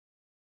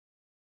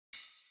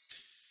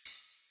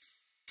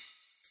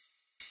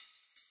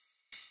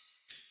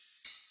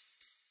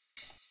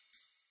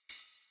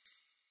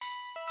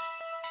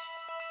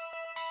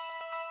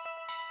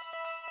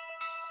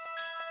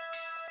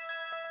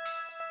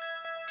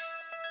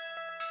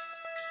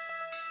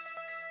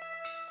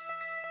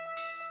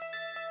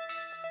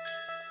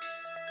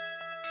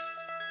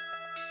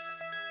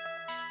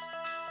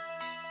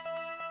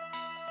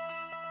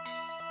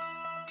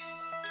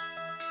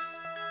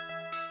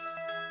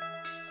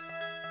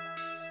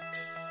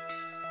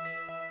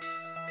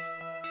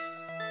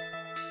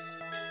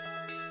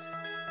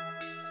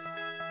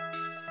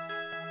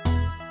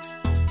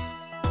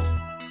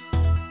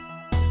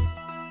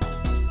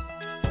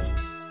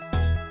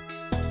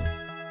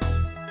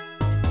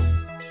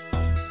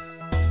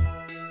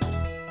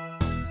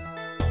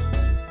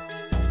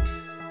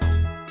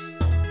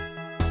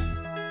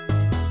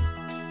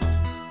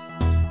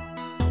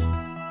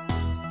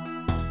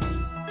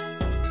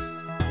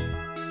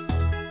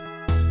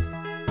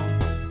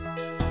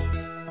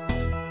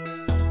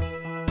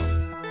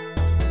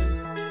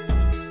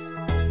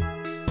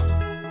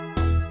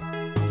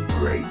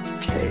 Great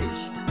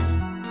taste.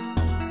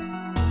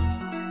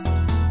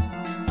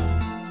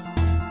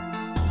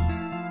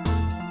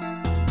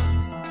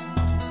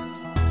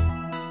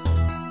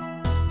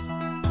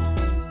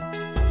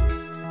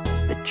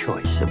 The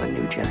choice of a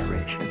new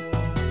generation.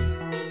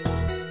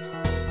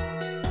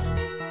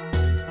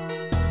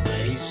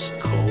 Ice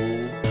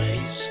cold,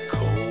 ice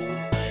cold,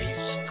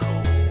 ice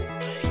cold,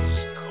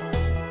 ice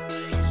cold,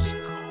 ice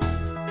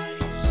cold,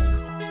 ice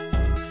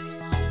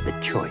cold. The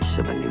choice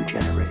of a new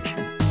generation.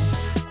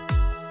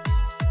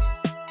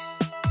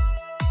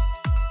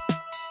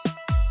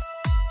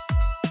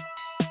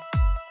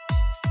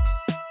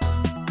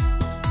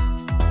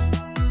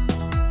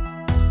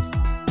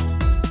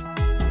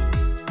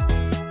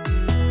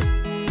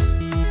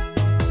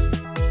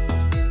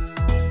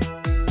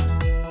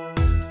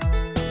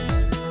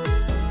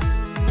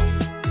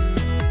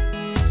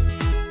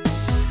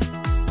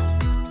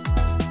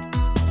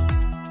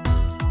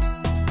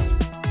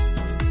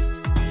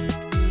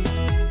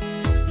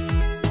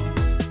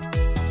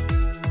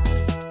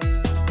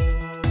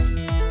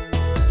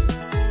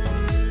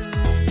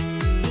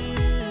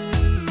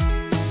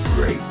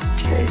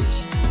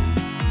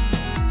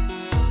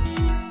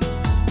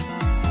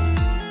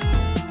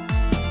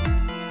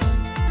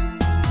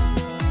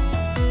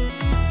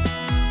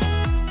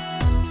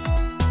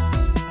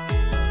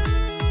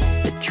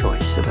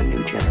 Of a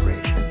new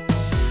generation.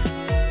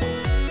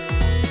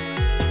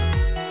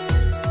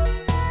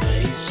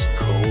 Ice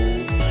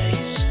cold,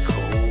 ice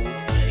cold,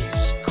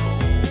 ice cold, ice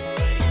cold,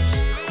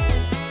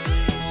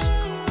 ice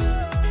cold.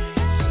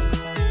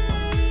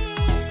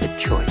 The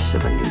choice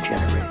of a new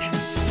generation.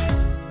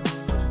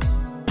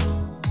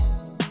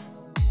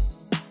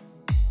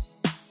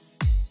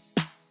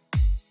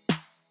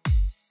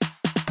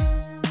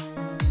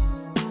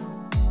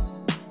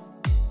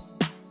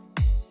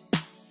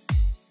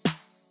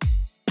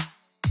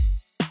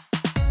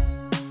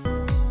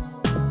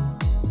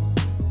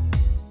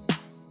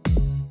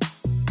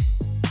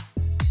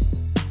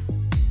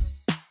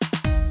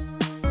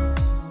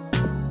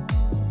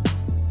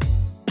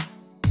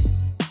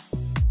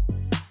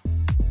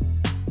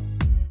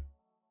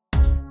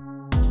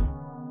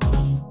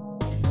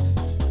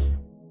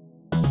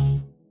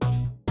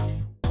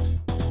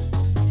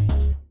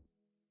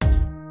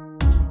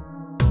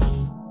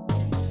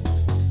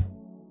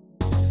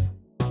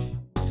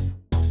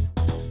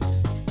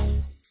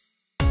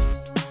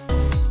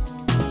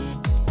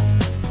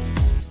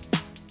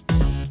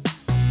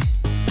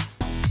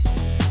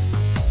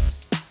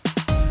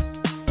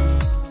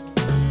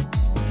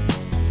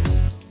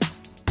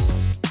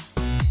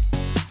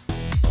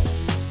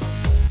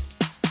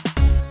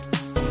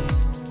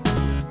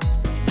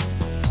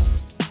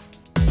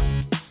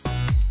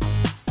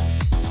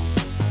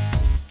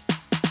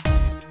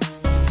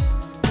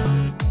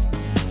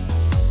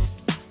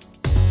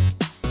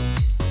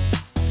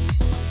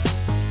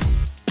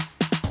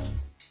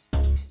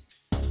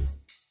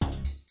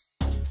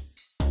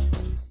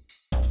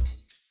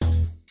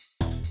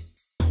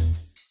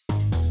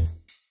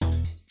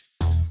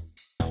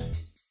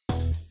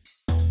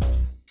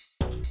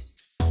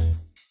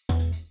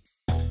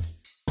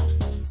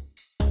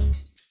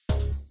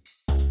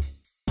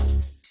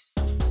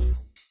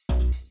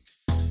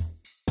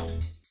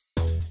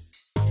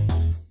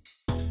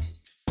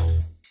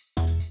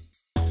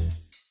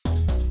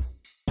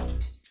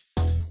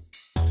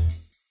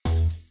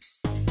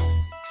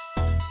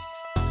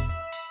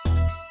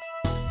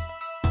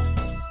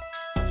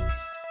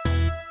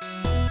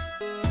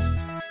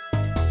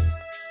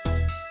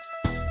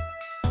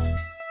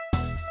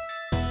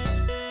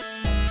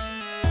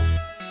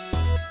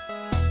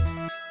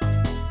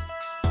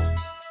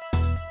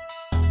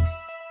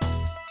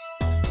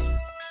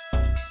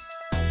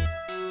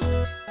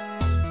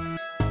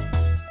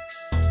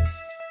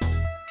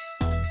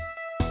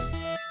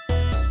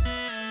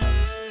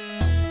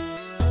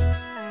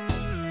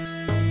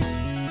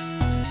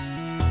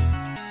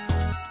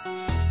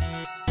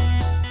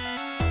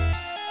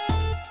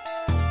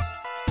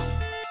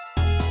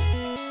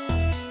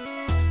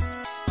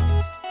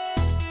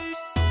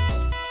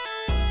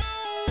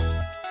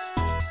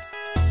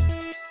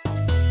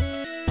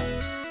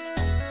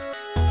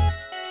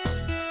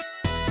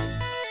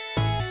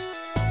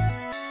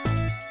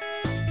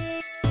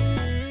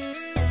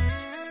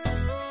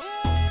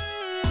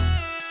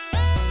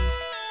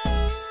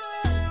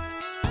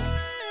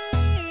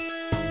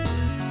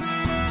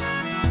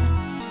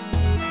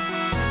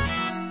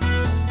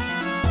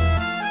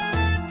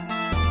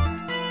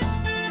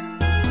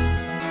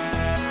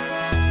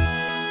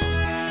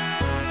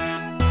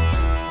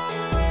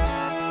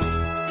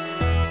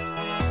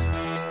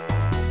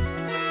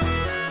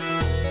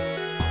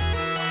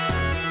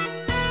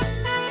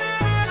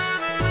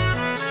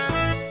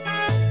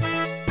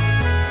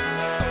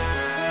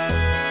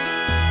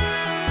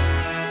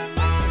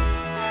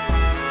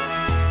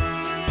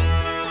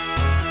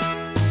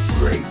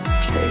 great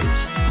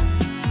taste.